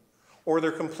 or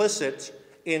they're complicit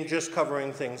in just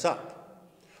covering things up.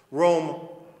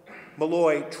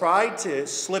 Malloy tried to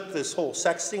slip this whole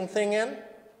sexting thing in,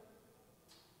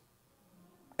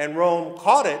 and Rome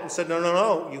caught it and said,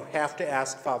 no, you have to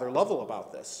ask Father Lovell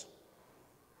about this.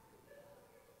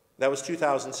 That was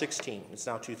 2016. It's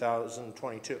now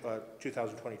 2022.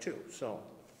 So,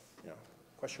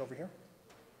 question over here?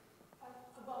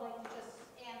 Well, you just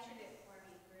answered it for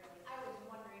me, really. I was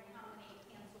wondering how many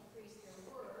canceled priests there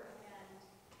were, and...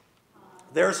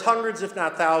 There's hundreds, if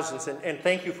not thousands, and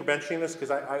thank you for mentioning this,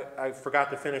 because I forgot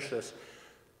to finish this.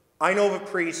 I know of a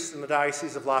priest in the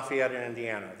Diocese of Lafayette in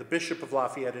Indiana. The Bishop of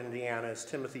Lafayette, Indiana, is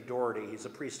Timothy Doherty. He's a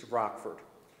priest of Rockford.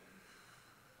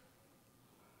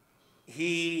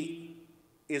 He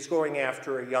is going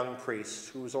after a young priest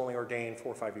who was only ordained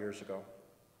 4 or 5 years ago.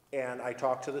 And I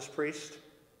talked to this priest,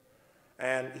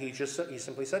 and he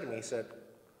simply said to me, he said,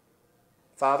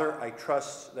 Father, I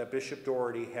trust that Bishop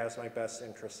Doherty has my best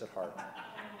interests at heart.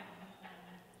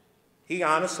 He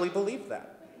honestly believed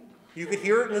that. You could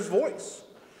hear it in his voice.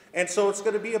 And so it's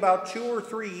going to be about 2 or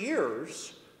 3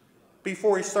 years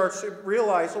before he starts to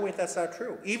realize, oh wait, that's not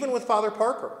true. Even with Father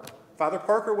Parker. Father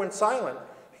Parker went silent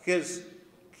because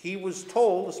he was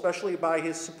told, especially by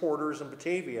his supporters in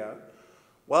Batavia,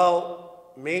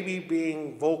 well, maybe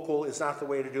being vocal is not the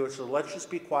way to do it, so let's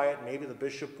just be quiet, and maybe the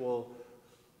bishop will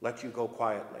let you go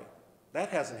quietly. That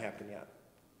hasn't happened yet.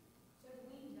 So do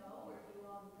we know, or do you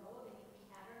all know of any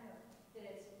pattern that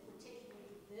it's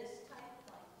particularly this type,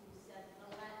 like you said, the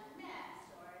Latin Mass,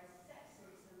 or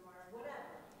sexism, or whatever?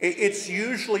 It's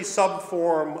usually some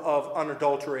form of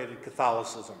unadulterated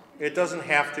Catholicism. It doesn't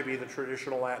have to be the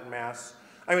traditional Latin Mass.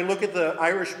 I mean, look at the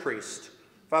Irish priest,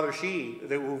 Father Sheehy,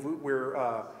 that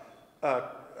we're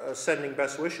sending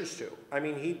best wishes to. I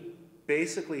mean, he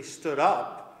basically stood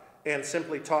up and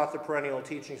simply taught the perennial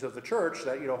teachings of the church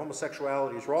that,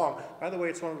 homosexuality is wrong. By the way,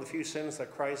 it's one of the few sins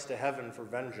that cries to heaven for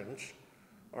vengeance.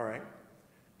 All right.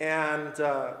 And,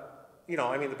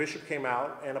 the bishop came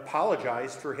out and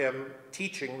apologized for him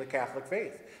teaching the Catholic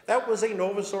faith. That was a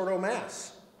Novus Ordo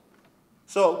Mass.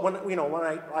 So when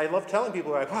I love telling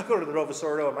people, like, I go to the Novus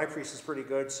Ordo and my priest is pretty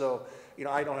good, so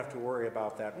I don't have to worry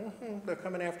about that. They're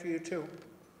coming after you too.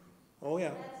 Oh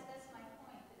yeah. That's my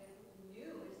point, that if you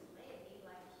as a laity,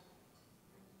 like,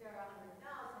 there are 100,000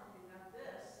 and not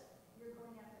this, you're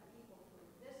going after people for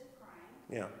this crime,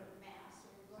 Yeah. for the mass,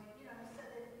 or you're going, so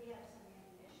that we have some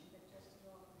ammunition, but just to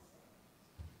go up and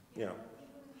say. Yeah.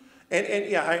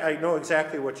 And yeah, I know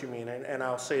exactly what you mean, and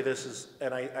I'll say this is,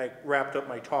 and I wrapped up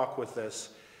my talk with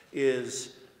this,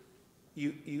 is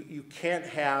you can't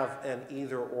have an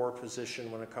either-or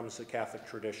position when it comes to Catholic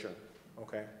tradition,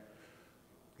 okay?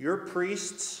 Your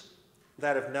priests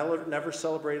that have never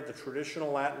celebrated the traditional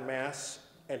Latin Mass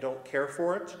and don't care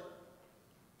for it,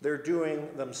 they're doing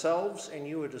themselves and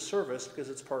you a disservice because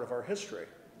it's part of our history.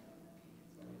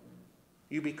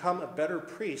 You become a better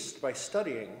priest by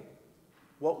studying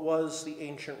what was the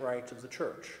ancient rite of the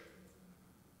church.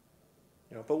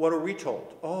 But what are we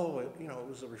told? Oh, it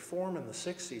was a reform in the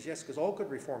 60s. Yes, because all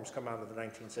good reforms come out of the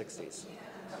 1960s.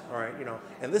 All right,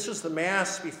 and this was the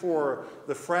Mass before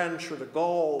the French or the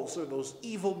Gauls or those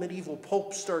evil medieval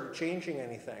popes started changing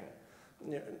anything.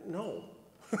 No.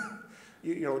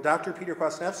 Dr. Peter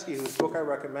Kwasniewski, whose book I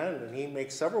recommend, and he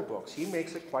makes several books, he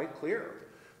makes it quite clear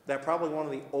that probably one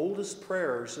of the oldest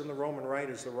prayers in the Roman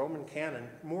Rite is the Roman Canon,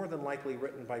 more than likely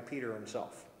written by Peter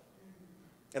himself.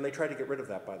 And they tried to get rid of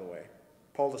that, by the way.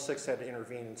 Paul VI had to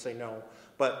intervene and say no.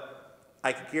 But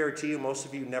I can guarantee you most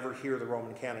of you never hear the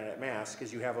Roman Canon at Mass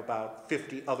because you have about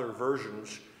 50 other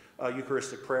versions,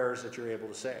 Eucharistic prayers that you're able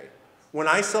to say. When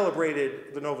I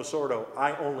celebrated the Novus Ordo,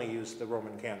 I only used the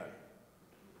Roman Canon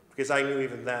because I knew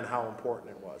even then how important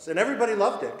it was. And everybody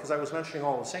loved it because I was mentioning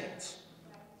all the saints.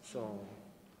 So,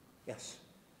 yes.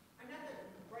 I'm not the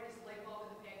brightest light bulb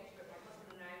in the package, but my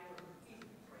husband and I were easy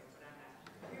friends, but I'm not.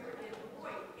 We were in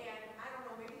Hawaii, and I don't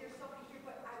know, maybe there's somebody here,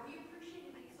 but we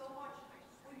appreciated it so much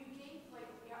when you came, like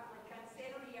on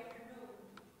Saturday afternoon.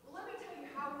 Well, let me tell you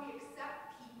how we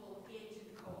accept people into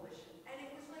the coalition. And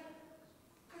it was like,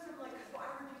 because I'm like, well,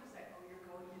 I heard people say, oh, you're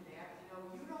going to that,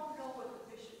 you don't know what the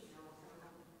bishop knows.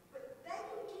 But then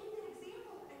you gave that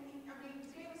example, and you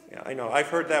gave us. Yeah, I know. I've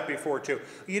heard that before, too.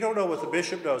 You don't know what the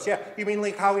bishop knows. Yeah, you mean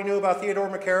like how he knew about Theodore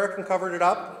McCarrick and covered it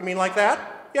up? You mean like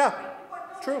that? Yeah,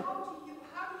 true. How do you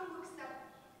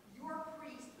accept your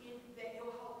priest in that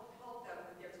you'll help them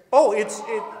with their... Oh, we're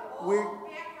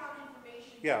background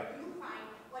information yeah. you find,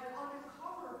 like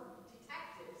undercover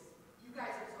detectives, you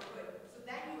guys are so good. So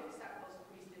then you accept those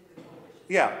priests into the coalition.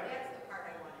 Yeah. That's the part I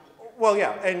want to hear. Well,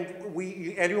 yeah, and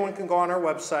anyone can go on our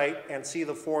website and see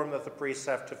the form that the priests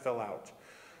have to fill out.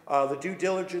 The due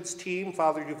diligence team,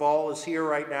 Father Lovell is here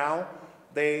right now.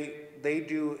 They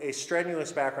do a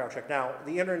strenuous background check. Now,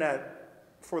 the internet,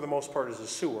 for the most part, is a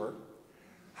sewer.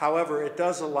 However, it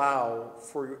does allow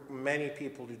for many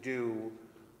people to do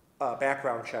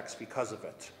background checks because of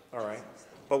it, all right?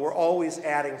 But we're always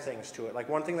adding things to it. Like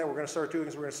one thing that we're going to start doing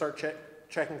is we're going to start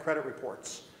checking credit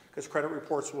reports, because credit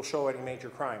reports will show any major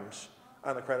crimes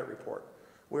on the credit report.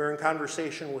 We're in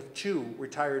conversation with two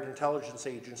retired intelligence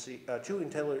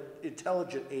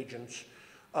intelligent agents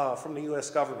from the U.S.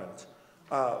 government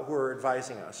who are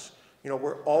advising us.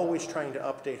 We're always trying to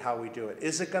update how we do it.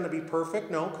 Is it going to be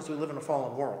perfect? No, because we live in a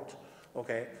fallen world,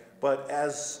 okay? But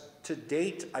as to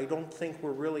date, I don't think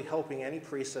we're really helping any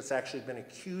priest that's actually been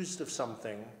accused of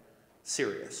something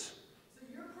serious. So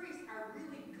your priests are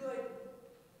really good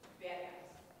bad guys.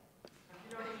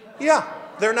 You know what I mean? Yeah,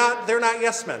 they're not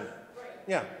yes men.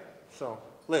 Yeah, so,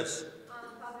 Liz. Father,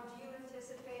 do you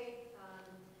anticipate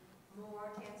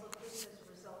more canceled priests as a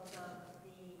result of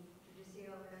the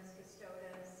CCIL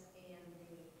Custodes and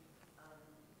the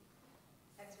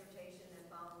exhortation that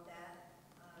followed that?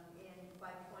 And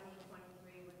by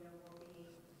 2023, when there will be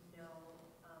no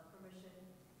permission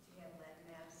to have Latin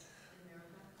Mass in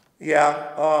America?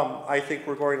 Yeah, I think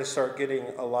we're going to start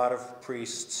getting a lot of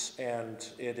priests, and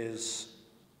it is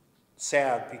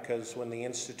sad because when the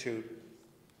Institute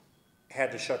had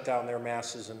to shut down their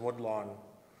masses in Woodlawn,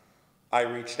 I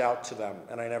reached out to them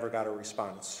and I never got a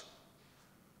response.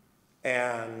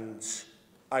 And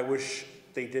I wish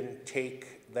they didn't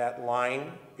take that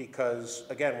line because,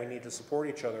 again, we need to support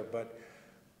each other. But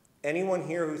anyone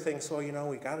here who thinks, well,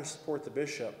 we got to support the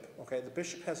bishop, okay, the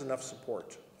bishop has enough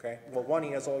support, okay? Well, one,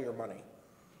 he has all your money,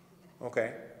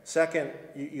 okay? Second,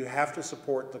 you have to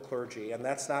support the clergy, and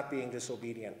that's not being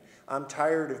disobedient. I'm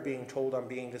tired of being told I'm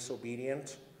being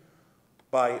disobedient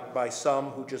by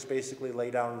some who just basically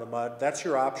lay down in the mud. That's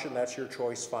your option, that's your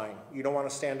choice, fine. You don't want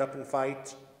to stand up and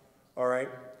fight, all right?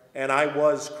 And I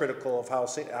was critical of how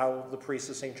the priest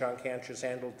of St. John Cantius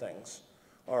handled things,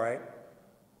 all right?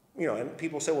 you know, and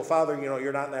people say, well, Father, you know,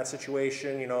 you're not in that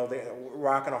situation, you know, they're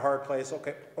rocking a hard place.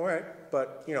 Okay, all right,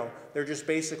 but, you know, they're just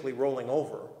basically rolling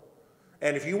over.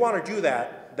 And if you want to do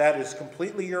that, that is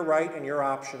completely your right and your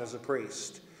option as a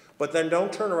priest. But then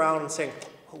don't turn around and say,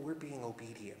 oh, we're being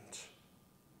obedient,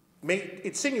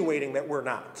 insinuating that we're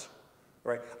not.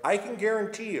 Right? I can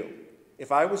guarantee you,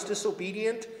 if I was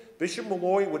disobedient, Bishop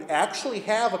Malloy would actually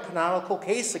have a canonical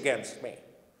case against me.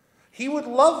 He would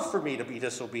love for me to be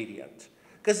disobedient,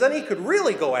 because then he could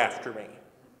really go after me.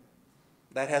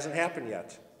 That hasn't happened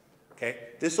yet. Okay?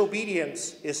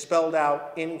 Disobedience is spelled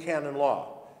out in canon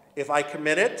law. If I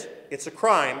commit it, it's a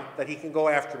crime that he can go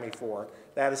after me for.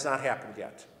 That has not happened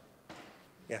yet.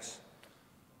 Yes?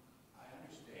 I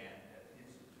understand that the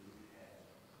Institute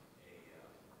has a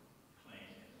claim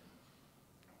in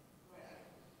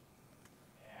Vatican,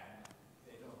 and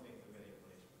they don't think they're ready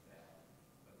place for that,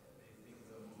 but they think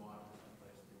they'll move on to some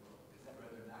place in the world. Is that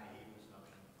rather naive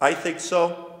assumption? I think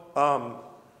so.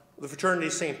 The Fraternity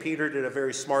of St. Peter did a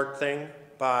very smart thing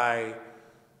by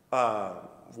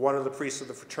one of the priests of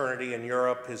the fraternity in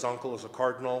Europe. His uncle is a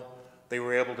cardinal. They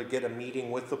were able to get a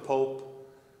meeting with the Pope.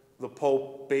 The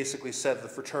Pope basically said the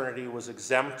fraternity was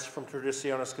exempt from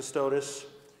Traditionis Custodes.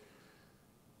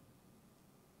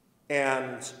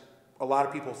 And a lot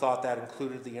of people thought that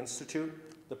included the Institute.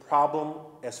 The problem,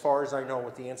 as far as I know,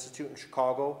 with the Institute in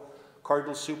Chicago,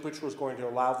 Cardinal Supich was going to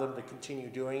allow them to continue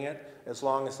doing it as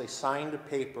long as they signed a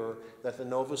paper that the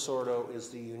Novus Ordo is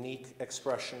the unique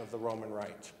expression of the Roman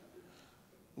Rite.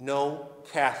 No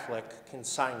Catholic can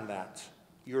sign that.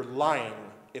 You're lying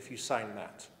if you sign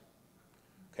that.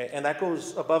 Okay, and that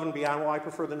goes above and beyond. Well, I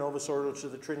prefer the Novus Ordo to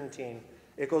the Tridentine.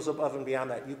 It goes above and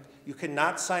beyond that. You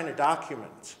cannot sign a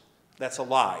document that's a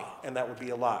lie, and that would be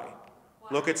a lie. Why?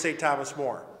 Look at St. Thomas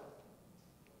More.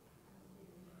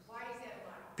 Why is that a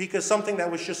lie? Because something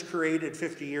that was just created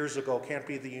 50 years ago can't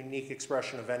be the unique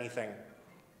expression of anything.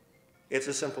 It's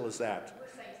as simple as that.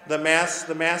 The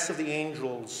mass of the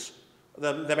angels,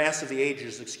 the mass of the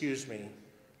ages, excuse me,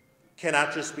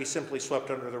 cannot just be simply swept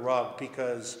under the rug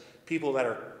because people that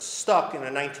are stuck in a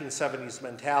 1970s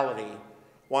mentality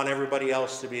want everybody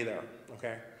else to be there,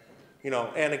 okay? You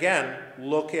know, and again,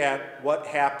 look at what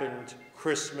happened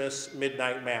Christmas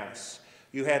midnight mass.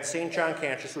 You had St. John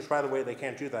Cantius, which, by the way, they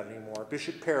can't do that anymore.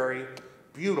 Bishop Perry,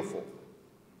 beautiful.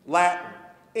 Latin,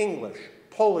 English,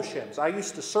 Polish hymns. I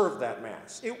used to serve that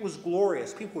mass. It was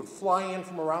glorious. People would fly in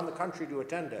from around the country to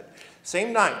attend it.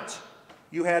 Same night,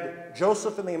 you had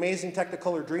Joseph in the Amazing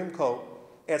Technicolor Dreamcoat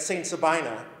at St.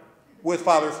 Sabina with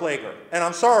Father Flager. And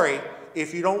I'm sorry,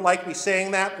 if you don't like me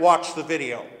saying that, watch the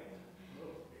video.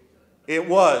 It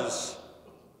was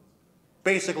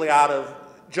basically out of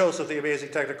Joseph the Amazing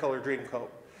Technicolor Dreamcoat.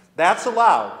 That's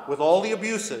allowed with all the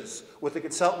abuses, with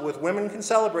women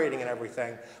concelebrating and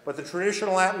everything. But the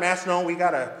traditional Latin Mass, no, we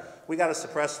gotta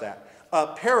suppress that. A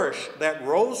parish that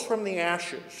rose from the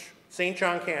ashes, St.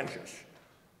 John Cantius,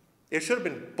 it should have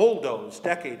been bulldozed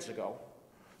decades ago,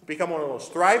 become one of those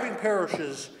thriving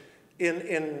parishes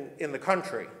in the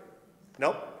country.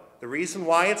 Nope. The reason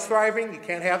why it's thriving, you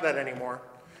can't have that anymore.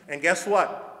 And guess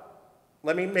what?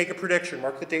 Let me make a prediction.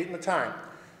 Mark the date and the time.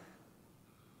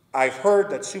 I've heard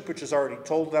that Supich has already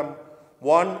told them,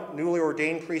 one, newly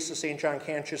ordained priests of St. John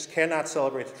Cantius cannot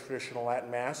celebrate the traditional Latin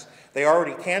Mass. They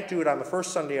already can't do it on the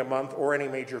first Sunday a month or any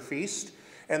major feast,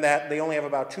 and that they only have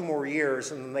about 2 more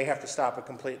years, and then they have to stop it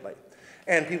completely.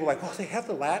 And people are like, well, they have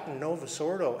the Latin Novus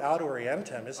Ordo ad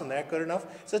orientem. Isn't that good enough?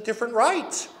 It's a different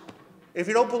rite. If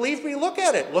you don't believe me, look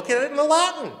at it. Look at it in the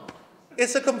Latin.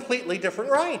 It's a completely different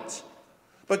rite.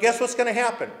 But guess what's going to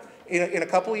happen? In a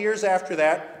couple of years after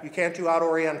that, you can't do ad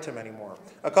orientem anymore.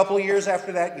 A couple of years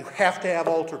after that, you have to have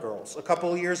altar girls. A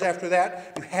couple of years after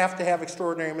that, you have to have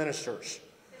extraordinary ministers.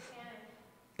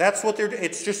 That's what they're doing.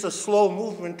 It's just a slow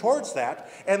movement towards that.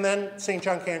 And then St.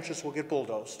 John Cantius will get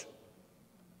bulldozed.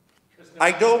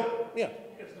 I don't, yeah.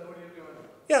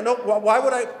 Yeah, no, why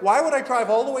would I drive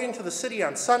all the way into the city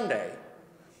on Sunday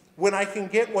when I can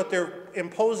get what they're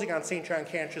imposing on St. John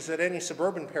Cantius at any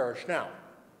suburban parish now?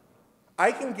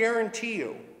 I can guarantee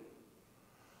you,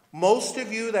 most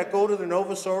of you that go to the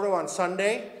Novus Ordo on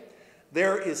Sunday,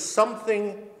 there's some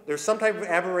type of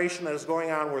aberration that is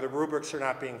going on where the rubrics are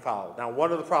not being followed. Now,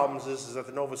 one of the problems is that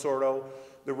the Novus Ordo,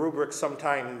 the rubrics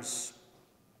sometimes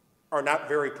are not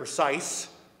very precise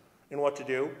in what to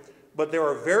do, but there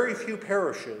are very few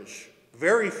parishes,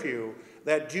 very few,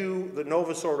 that do the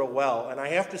Novus Ordo well. And I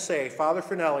have to say, Father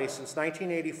Finelli, since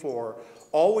 1984,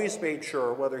 always made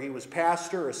sure, whether he was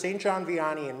pastor or St. John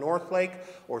Vianney in Northlake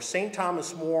or St.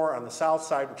 Thomas More on the south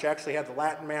side, which actually had the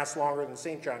Latin Mass longer than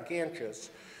St. John Cantius,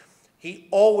 He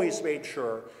always made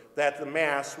sure that the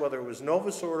Mass, whether it was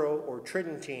Novus Ordo or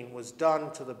Tridentine, was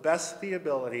done to the best of the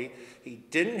ability. He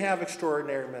didn't have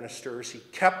extraordinary ministers. He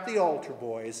kept the altar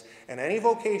boys, and any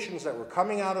vocations that were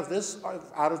coming out of the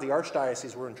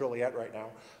Archdiocese, we're in Joliet right now,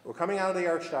 were coming out of the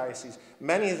Archdiocese,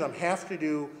 many of them have to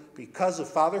do because of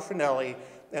Father Finelli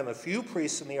and the few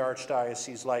priests in the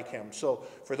Archdiocese like him. So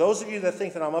for those of you that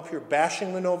think that I'm up here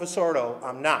bashing the Novus Ordo,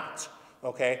 I'm not,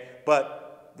 okay?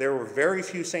 But there were very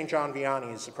few St. John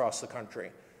Vianney's across the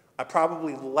country.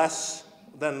 Probably less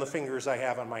than the fingers I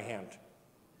have on my hand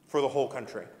for the whole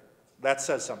country. That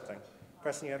says something.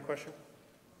 Preston, you had a question?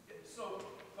 So,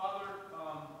 Father,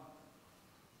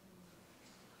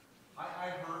 I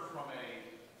heard from a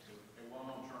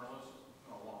well-known journalist,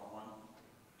 a long one,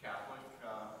 Catholic,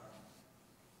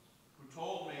 who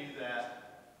told me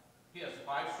that he has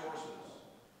 5 sources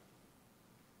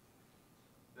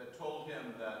that told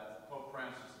him that Pope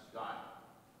Francis is dying.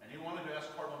 And he wanted to ask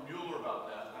Cardinal Mueller about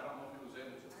that. I don't know if he was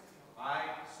able to.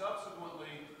 I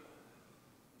subsequently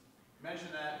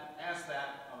mentioned that, asked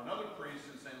that of another priest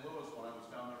in St. Louis when I was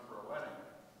down there for a wedding.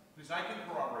 He said, I can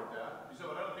corroborate that. He said,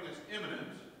 but I don't think it's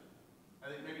imminent.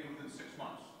 I think maybe within 6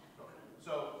 months.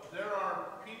 So there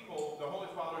are people, the Holy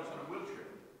Father is in a wheelchair.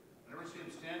 I never see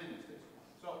him standing these days.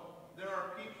 So there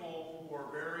are people who are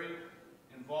very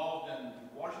involved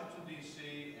in Washington,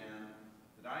 D.C. and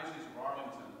the Diocese of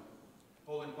Arlington,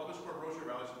 holding public square brochure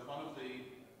rallies in front of the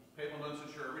papal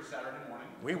nunciature every Saturday morning.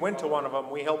 We went to one of them.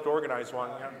 We helped organize one.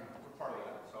 Yeah. We're part of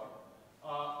that. So,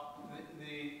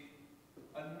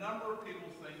 a number of people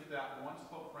think that once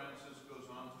Pope Francis goes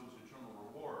on to his eternal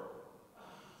reward,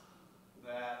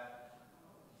 that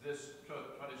this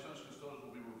Traditionis Custodes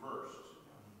will be reversed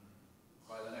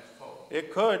by the next pope.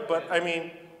 It could, but I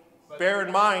mean, bear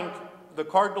in mind the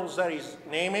cardinals that he's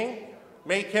naming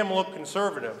make him look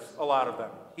conservative. A lot of them.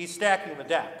 He's stacking the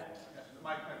deck.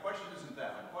 My question isn't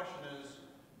that. My question is,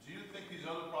 do you think these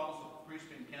other problems with the priest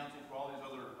being canceled for all these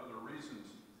other reasons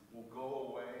will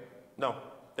go away? No.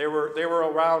 They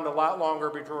were around a lot longer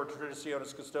before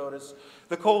Traditionis Custodes.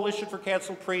 The Coalition for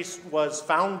Canceled Priests was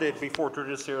founded before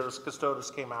Traditionis Custodes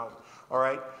came out. All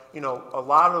right? You know, a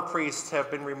lot of the priests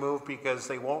have been removed because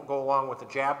they won't go along with the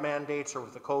jab mandates or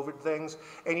with the COVID things.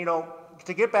 And, you know,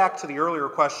 to get back to the earlier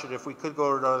question, if we could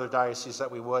go to another diocese,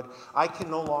 that we would. I can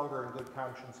no longer in good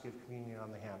conscience give communion on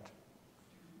the hand.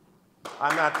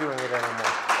 I'm not doing it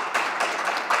anymore.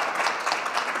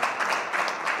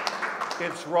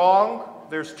 It's wrong.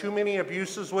 There's too many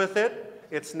abuses with it.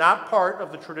 It's not part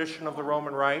of the tradition of the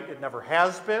Roman Rite. It never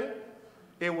has been.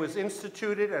 It was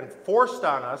instituted and forced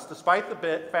on us, despite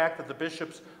the fact that the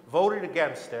bishops voted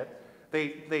against it.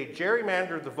 They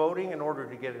gerrymandered the voting in order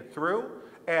to get it through.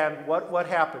 And what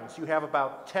happens? You have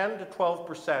about 10 to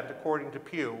 12%, according to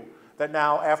Pew, that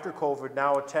now, after COVID,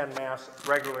 now attend Mass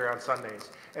regularly on Sundays.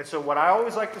 And so what I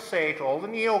always like to say to all the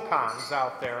neocons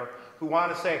out there who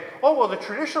want to say, oh, well, the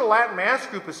traditional Latin Mass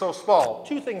group is so small.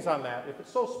 2 things on that. If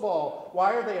it's so small,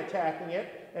 why are they attacking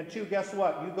it? And 2, guess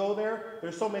what? You go there,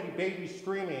 there's so many babies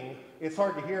screaming, it's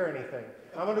hard to hear anything.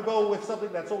 I'm going to go with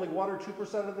something that's only 1 or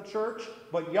 2% of the church,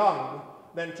 but young,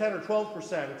 then 10 or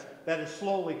 12% that is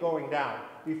slowly going down.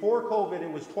 Before COVID,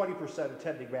 it was 20%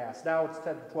 attending Mass. Now it's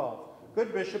 10 to 12.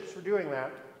 Good bishops for doing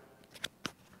that.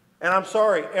 And I'm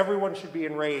sorry, everyone should be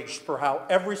enraged for how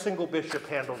every single bishop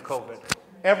handled COVID.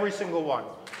 Every single one.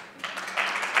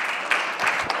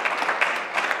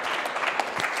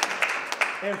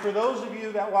 And for those of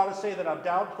you that want to say that I'm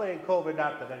downplaying COVID,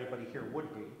 not that anybody here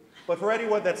would be, but for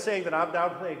anyone that's saying that I'm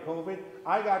downplaying COVID,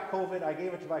 I got COVID, I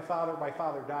gave it to my father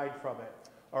died from it.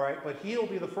 All right, but he'll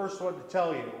be the first one to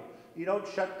tell you, you don't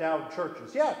shut down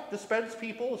churches. Yeah, dispense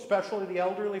people, especially the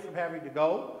elderly, from having to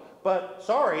go, but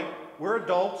sorry, we're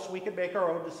adults, we can make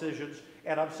our own decisions,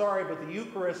 and I'm sorry, but the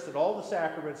Eucharist and all the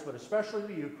sacraments, but especially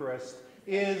the Eucharist,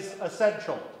 is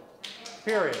essential,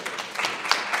 period.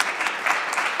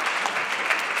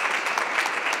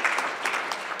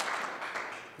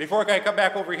 Before I come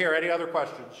back over here, any other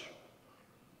questions?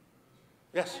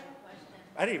 Yes? I have a question.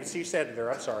 I didn't even see you standing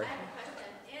there, I'm sorry. I have a question,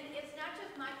 and it's not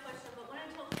just my question, but when I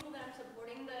tell people that I'm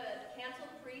supporting the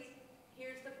canceled priest,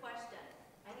 here's the question.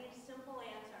 I need a simple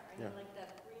answer. I need like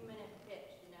that 3-minute pitch,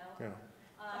 you know? Yeah.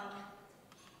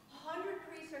 100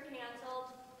 priests are canceled,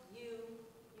 you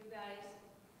guys,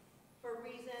 for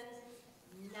reasons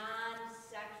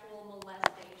non-sexual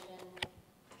molestation.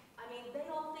 I mean, they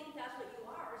all think that's what you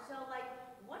are. So, like,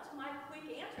 what's my quick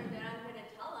answer that I'm going to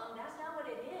tell them? That's not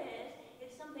what it is.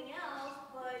 It's something else,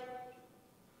 but...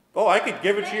 Oh, I could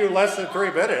give it to you in less than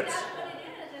 3 minutes. That's what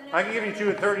it is. I can give it to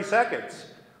you in 30 seconds.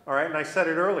 All right, and I said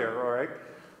it earlier, all right?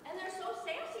 And they're so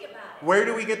sassy about it. Where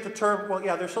do we get the term, well,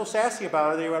 yeah, they're so sassy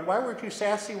about it. They went, why weren't you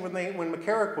sassy when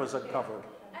McCarrick was uncovered?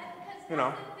 You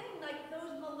know. That's the thing, like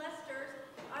those molesters,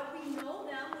 we know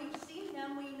them, we've seen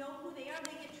them, we know who they are.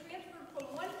 They get transferred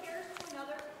from one parish to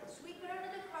another, sweep it under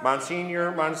the carpet.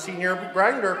 Monsignor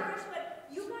Grinder. But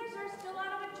you guys are still out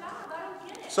of a job. I don't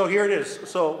get it. So here it is.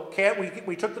 So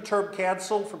we took the term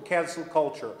cancel from cancel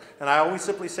culture. And I always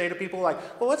simply say to people like,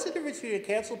 well, what's the difference between a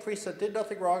canceled priest that did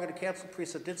nothing wrong and a canceled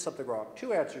priest that did something wrong?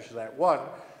 Two answers to that. One,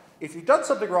 if you've done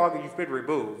something wrong and you've been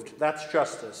removed, that's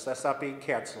justice. That's not being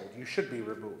canceled. You should be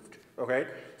removed. Okay?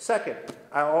 Second,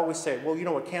 I always say, well, you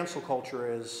know what cancel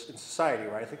culture is in society,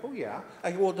 right? I think, oh yeah.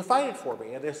 I go, well, define it for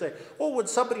me. And they say, well, when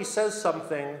somebody says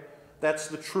something that's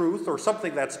the truth or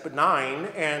something that's benign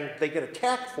and they get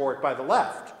attacked for it by the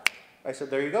left. I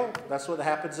said, there you go. That's what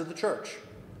happens in the church.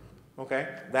 Okay?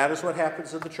 That is what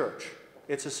happens in the church.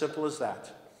 It's as simple as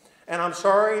that. And I'm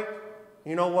sorry,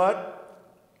 you know what?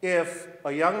 If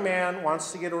a young man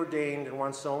wants to get ordained and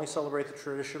wants to only celebrate the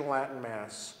traditional Latin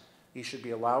Mass, he should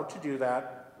be allowed to do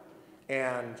that,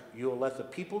 and you'll let the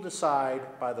people decide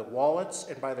by the wallets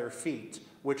and by their feet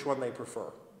which one they prefer.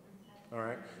 All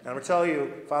right? And I'm going to tell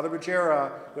you, Father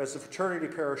Ruggiera, who has the fraternity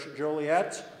parish at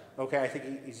Joliet, okay, I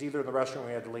think he's either in the restroom or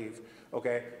he had to leave,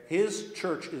 okay, his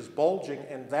church is bulging,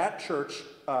 and that church,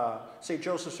 St.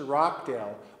 Joseph's in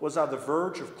Rockdale, was on the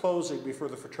verge of closing before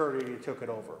the fraternity took it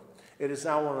over. It is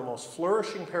now one of the most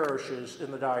flourishing parishes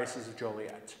in the Diocese of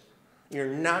Joliet.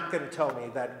 You're not going to tell me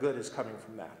that good is coming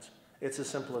from that. It's as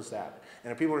simple as that.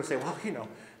 And if people are going to say, well, you know,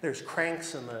 there's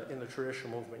cranks in the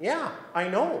traditional movement. Yeah, I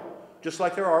know. Just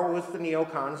like there are with the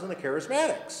neocons and the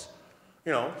charismatics.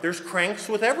 You know, there's cranks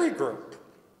with every group.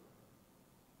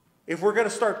 If we're going to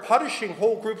start punishing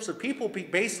whole groups of people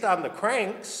based on the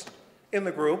cranks in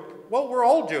the group, well, we're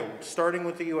all doomed, starting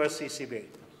with the USCCB.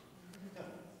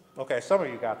 Okay, some of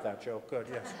you got that joke. Good,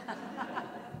 yes.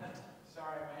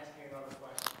 Sorry, I'm asking another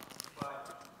question.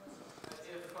 But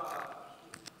if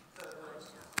the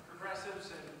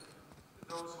progressives and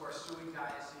those who are suing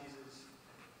dioceses,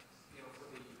 you know,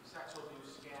 for the sexual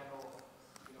abuse scandal,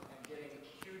 you know, and getting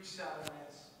huge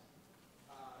settlements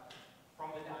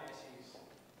from the diocese,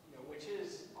 you know, which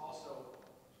is also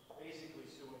basically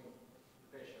suing the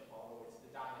bishop, although it's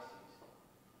the diocese.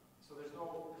 So there's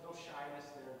no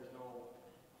shyness there. There's no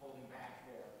holding back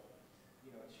there,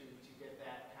 you know, to get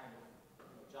that kind of,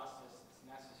 you know, justice that's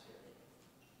necessary.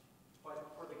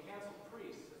 But for the canceled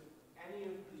priests, if any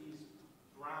of these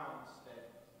grounds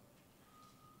that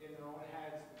in their own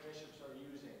heads the bishops are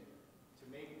using to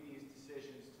make these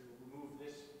decisions to remove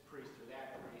this priest or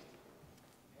that priest,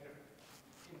 and if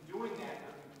in doing that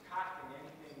they're concocting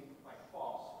anything like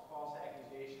false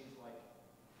accusations, like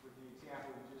with the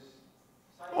example we just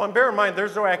cited. Well, and bear in mind,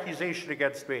 there's no accusation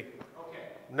against me.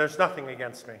 Okay. There's nothing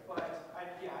against me. But,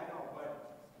 yeah, I know,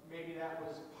 but maybe that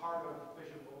was part of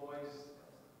Bishop Malloy's,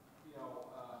 you know,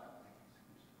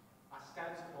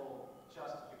 ostensible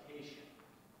justification,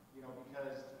 you know,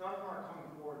 because none of them are coming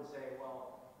forward and say,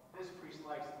 well, this priest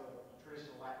likes the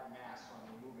traditional Latin Mass, so I'm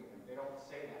removing him. They don't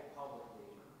say that publicly.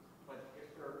 But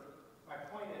if they're, my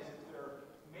point is, if they're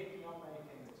making up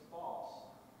anything that's false,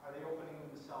 are they opening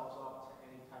themselves up to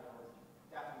any type of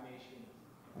defamation?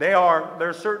 They are. There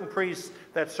are certain priests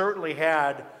that certainly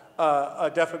had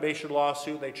a defamation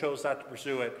lawsuit. They chose not to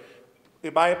pursue it.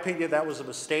 In my opinion, that was a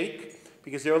mistake,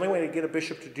 because the only way to get a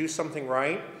bishop to do something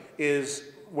right is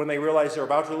when they realize they're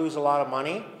about to lose a lot of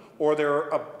money or they're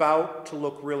about to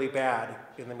look really bad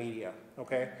in the media.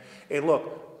 Okay? And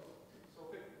look,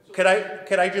 could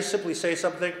I just simply say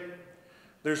something?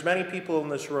 There's many people in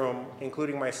this room,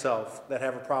 including myself, that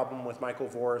have a problem with Michael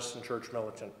Voris and Church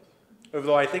Militant.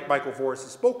 Although I think Michael Voris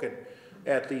has spoken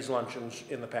at these luncheons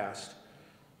in the past.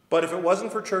 But if it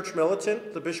wasn't for Church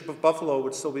Militant, the Bishop of Buffalo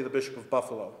would still be the Bishop of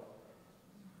Buffalo.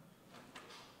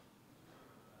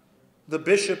 The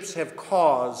bishops have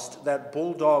caused that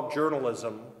bulldog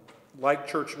journalism, like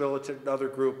Church Militant and other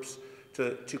groups,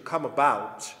 to come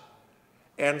about.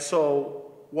 And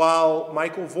so while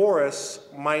Michael Voris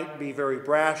might be very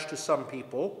brash to some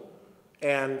people,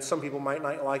 and some people might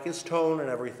not like his tone and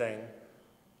everything,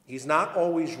 he's not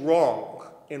always wrong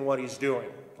in what he's doing,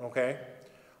 okay?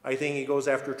 I think he goes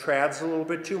after trads a little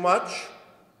bit too much.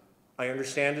 I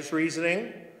understand his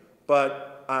reasoning,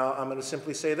 but I'm going to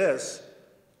simply say this.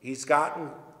 He's gotten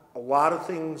a lot of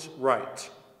things right,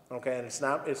 okay? And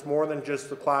it's more than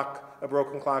just a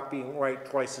broken clock being right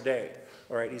twice a day,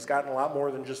 all right? He's gotten a lot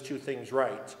more than just two things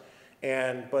right.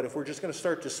 But if we're just going to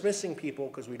start dismissing people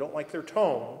because we don't like their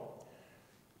tone,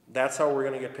 that's how we're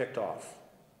going to get picked off.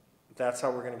 That's how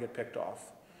we're going to get picked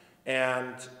off.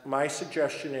 And my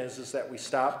suggestion is that we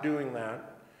stop doing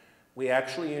that, We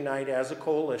actually unite as a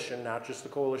coalition, not just the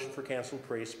Coalition for Canceled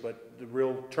Priests, but the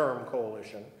real term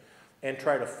coalition, and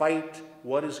try to fight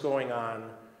what is going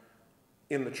on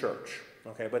in the church.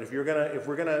 Okay, but if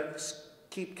we're gonna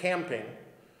keep camping,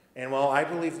 and well, I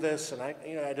believe this, and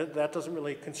that doesn't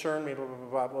really concern me, blah, blah, blah,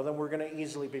 blah, well, then we're gonna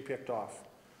easily be picked off.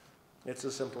 It's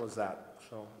as simple as that.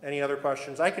 So, any other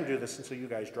questions? I can do this until you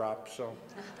guys drop. So,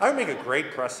 I would make a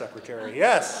great press secretary.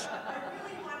 Yes. I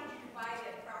really wanted you to buy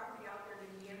that property out there in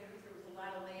Indiana because there was a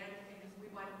lot of land and we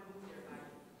wanted to move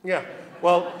there. Yeah.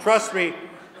 Well, trust me,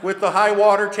 with the high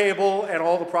water table and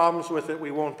all the problems with it,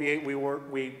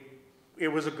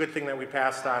 it was a good thing that we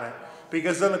passed on it,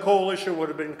 because then the coalition would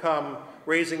have become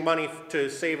raising money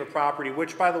to save a property,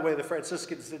 which, by the way, the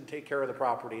Franciscans didn't take care of the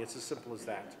property. It's as simple as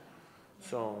that.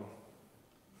 So,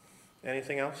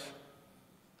 anything else?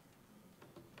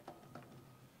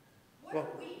 What do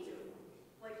we do?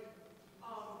 Like,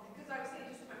 because I was saying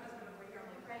just to my husband over here, I'm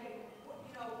like, hey,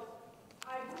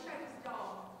 I wish I was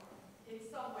dumb in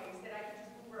some ways that I could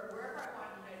just move wherever I want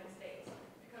in the United States,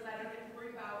 because I don't have to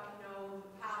worry about,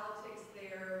 politics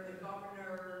there, the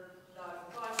governor, the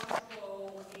gun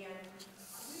control, and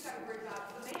we've got to worry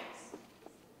about the mass.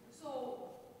 So,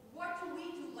 what do we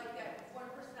do like that? One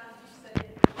person on the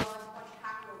said, well, there's a bunch of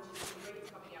cockroaches and rape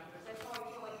coming after us. That's how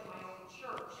I feel like in my own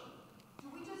church. Do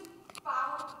we just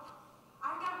follow?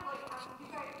 I'm not like, you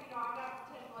guys, I'm not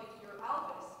pretending like you're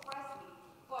Elvis Presley,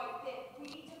 but that we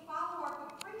need to follow our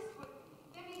good priest. But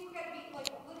that means we got to be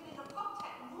like living in a pub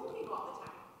tent and moving all the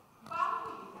time.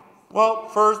 Following you guys. Well,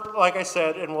 first, like I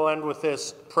said, and we'll end with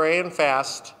this, pray and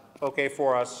fast, okay,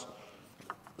 for us.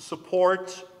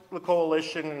 Support the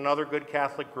coalition and other good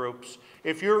Catholic groups.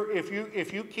 If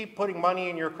you keep putting money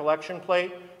in your collection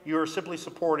plate, you are simply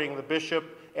supporting the bishop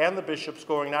and the bishops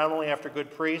going not only after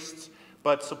good priests,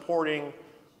 but supporting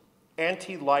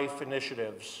anti-life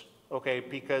initiatives, okay,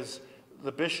 because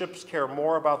the bishops care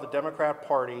more about the Democrat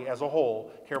Party as a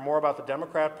whole, care more about the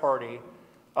Democrat Party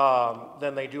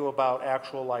than they do about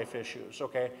actual life issues,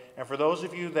 okay? And for those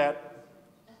of you that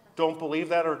don't believe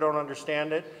that or don't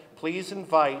understand it, please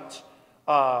invite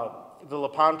the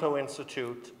Lepanto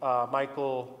Institute,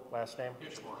 Michael, last name?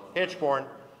 Hitchborn,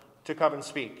 to come and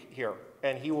speak here.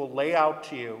 And he will lay out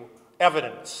to you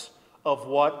evidence of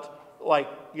what,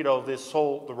 this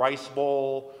whole, the Rice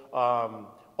Bowl,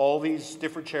 all these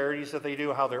different charities that they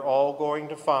do, how they're all going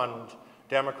to fund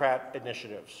Democrat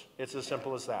initiatives. It's as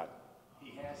simple as that.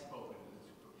 He has spoken to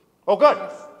this group. Oh, good.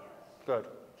 Good.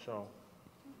 So,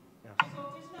 yeah.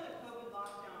 So if there's another COVID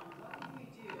lockdown, what can we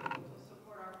do to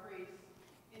support our priests?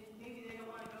 And maybe they don't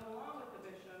want to go along with the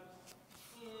bishops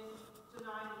in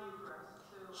denying the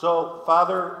Eucharist. So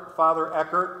Father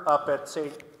Eckert up at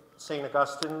St.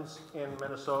 Augustine's in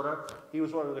Minnesota, he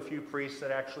was one of the few priests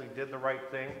that actually did the right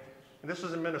thing. And this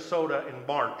was in Minnesota in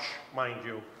March, mind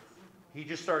you. He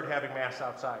just started having Mass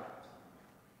outside.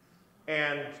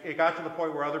 And it got to the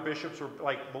point where other bishops were,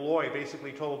 like Malloy,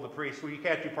 basically told the priest, well, you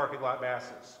can't do parking lot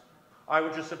masses. I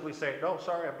would just simply say, no,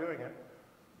 sorry, I'm doing it.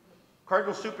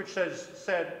 Cardinal Supich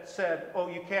said, oh,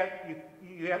 you can't,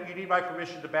 you need my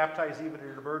permission to baptize even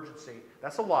in an emergency.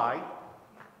 That's a lie.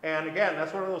 And again,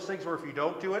 that's one of those things where if you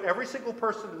don't do it, every single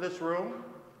person in this room,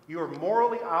 you are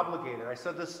morally obligated. I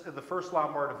said this in the first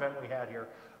Lombard event we had here.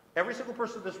 Every single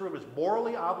person in this room is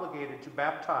morally obligated to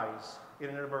baptize in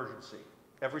an emergency.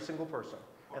 Every single person.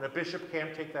 And a bishop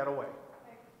can't take that away.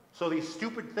 So these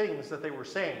stupid things that they were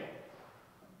saying,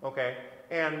 okay,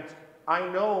 and I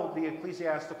know the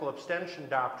ecclesiastical abstention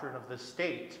doctrine of this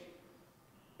state,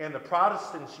 and the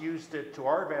Protestants used it to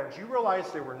our advantage. You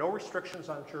realize there were no restrictions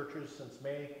on churches since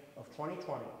May of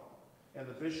 2020, and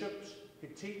the bishops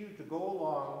continued to go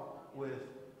along with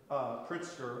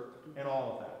Pritzker and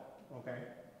all of that, okay?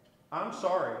 I'm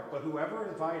sorry, but whoever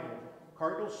invited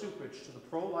Cardinal Supich to the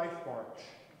pro-life march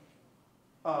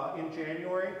in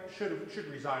January should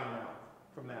resign now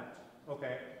from that,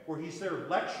 okay? Where he's there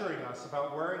lecturing us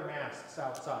about wearing masks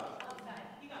outside.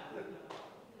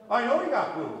 I know he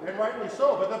got booed, and rightly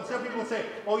so, but then some people say,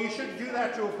 oh, you shouldn't do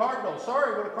that to a cardinal.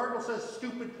 Sorry, when a cardinal says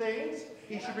stupid things,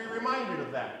 he should be reminded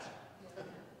of that.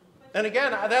 And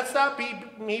again, that's not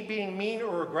me being mean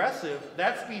or aggressive,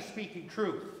 that's me speaking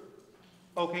truth,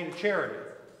 okay, to charity.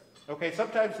 Okay,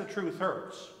 sometimes the truth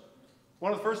hurts.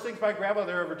 One of the first things my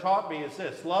grandmother ever taught me is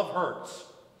this: love hurts.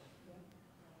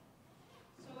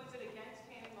 So is it against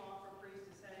canon law for priests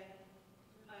to say,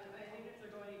 even if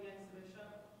they're going against the bishop,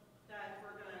 that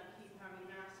we're going to keep having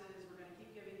masses, we're going to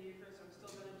keep giving the Eucharist, I'm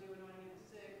still going to do anointing of the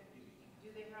sick?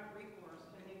 Do they have recourse?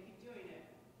 Can they keep doing it?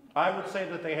 I would say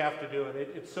that they have to do it.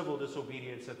 It's civil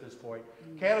disobedience at this point.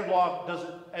 Canon law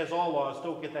doesn't, as all laws,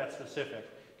 don't get that specific.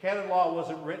 canon law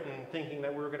wasn't written thinking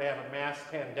that we were going to have a mass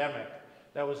pandemic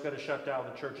that was going to shut down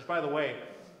the churches. By the way,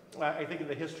 I think in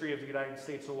the history of the United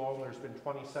States alone, there's been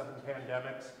 27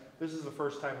 pandemics. This is the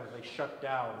first time that they shut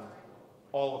down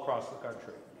all across the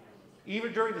country.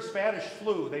 Even during the Spanish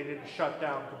flu, they didn't shut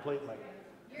down completely.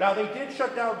 Now, they did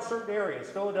shut down certain areas.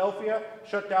 Philadelphia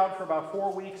shut down for about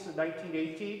 4 weeks in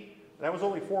 1918. That was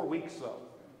only 4 weeks, though.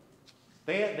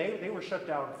 They were shut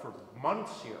down for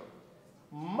months here.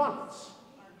 Months.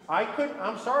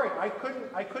 I'm sorry, I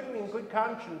couldn't in good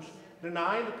conscience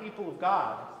deny the people of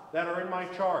God that are in my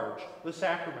charge the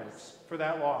sacraments for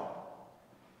that long.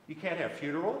 You can't have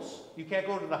funerals. You can't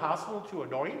go to the hospital to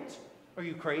anoint. Are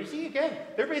you crazy? Again,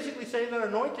 they're basically saying that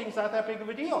anointing's not that big of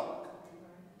a deal.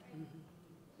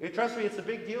 Trust me, it's a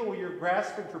big deal when you're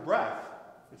grasping for breath.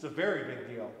 It's a very big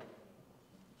deal.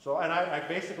 So, and I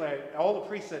basically, all the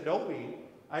priests that know me,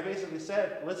 I basically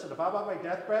said, listen, if I'm on my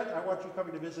deathbed, I want you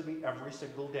coming to visit me every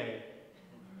single day.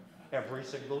 Every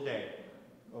single day.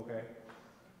 Okay?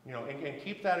 You know, and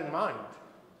keep that in mind.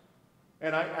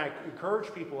 And I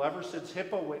encourage people, ever since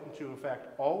HIPAA went into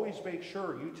effect, always make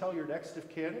sure you tell your next of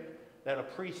kin that a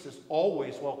priest is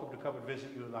always welcome to come and visit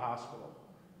you in the hospital.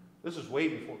 This is way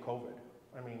before COVID.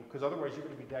 I mean, because otherwise you're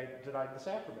going to be denied the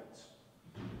sacraments.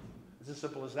 It's as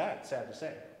simple as that, sad to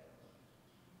say.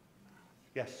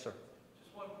 Yes, sir.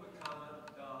 Just one quick comment.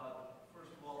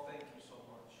 First of all, thank you so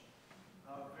much.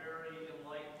 Very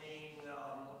enlightening.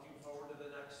 Looking forward to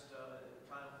the next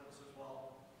conference as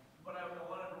well. But I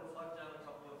wanted to reflect on a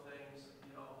couple of things.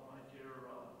 You know, my dear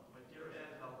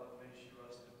Aunt Helen, may she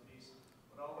rest in peace,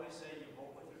 would always say, you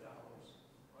vote with your dollars,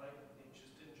 right?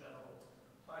 Just in general.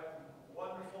 My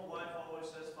wonderful wife always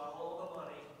says, follow the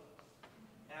money.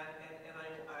 And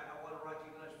I want to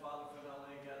recognize Father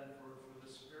Finale again for the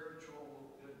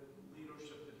spiritual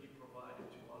leadership that he provided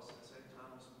to us at St.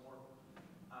 Thomas More.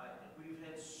 We've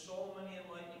had so many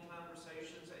enlightening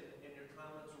conversations, and your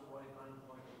comments were right on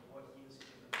point with what he has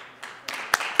given us.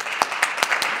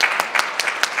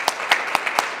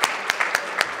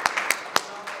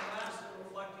 Lastly,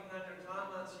 reflecting on your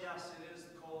comments, yes, it is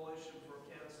the Coalition for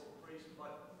Canceled Priests,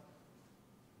 but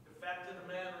the fact of the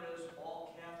matter is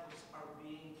all Catholics are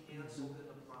being canceled in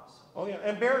the process. Oh yeah,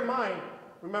 and bear in mind,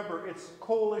 remember, it's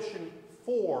Coalition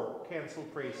for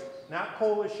Canceled Priests, not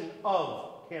Coalition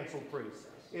of Canceled Priests.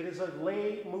 It is a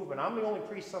lay movement. I'm the only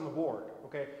priest on the board,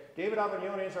 okay? David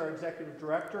Avagnone is our executive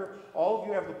director. All of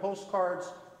you have the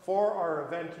postcards for our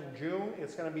event in June.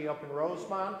 It's going to be up in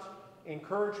Rosemont.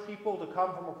 Encourage people to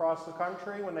come from across the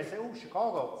country. When they say, oh,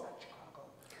 Chicago, it's not Chicago,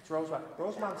 it's Rosemont.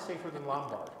 Rosemont's safer than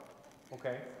Lombard,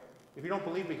 okay? If you don't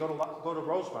believe me, go to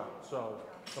Rosemont. So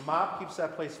the mob keeps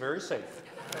that place very safe.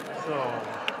 So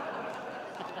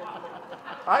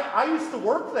I used to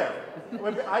work there.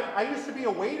 I used to be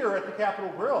a waiter at the Capitol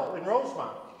Grill in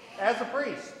Rosemont as a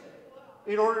priest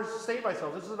in order to sustain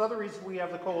myself. This is another reason we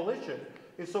have the coalition,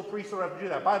 is so priests don't have to do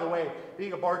that. By the way,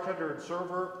 being a bartender and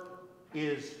server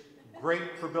is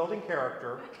great for building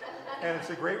character, and it's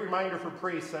a great reminder for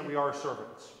priests that we are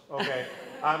servants. Okay,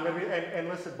 I'm gonna be, and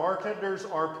listen, bartenders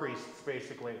are priests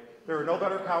basically. There are no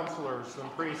better counselors than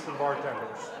priests and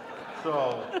bartenders.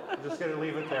 So I'm just going to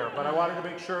leave it there. But I wanted to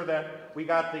make sure that we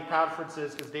got the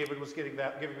conferences, because David was giving me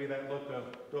that look of,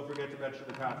 don't forget to mention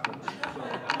the conference. So.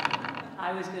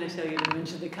 I was going to tell you to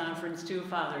mention the conference too,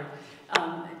 Father.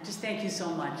 Just thank you so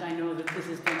much. I know that this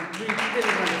has been really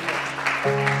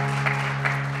wonderful.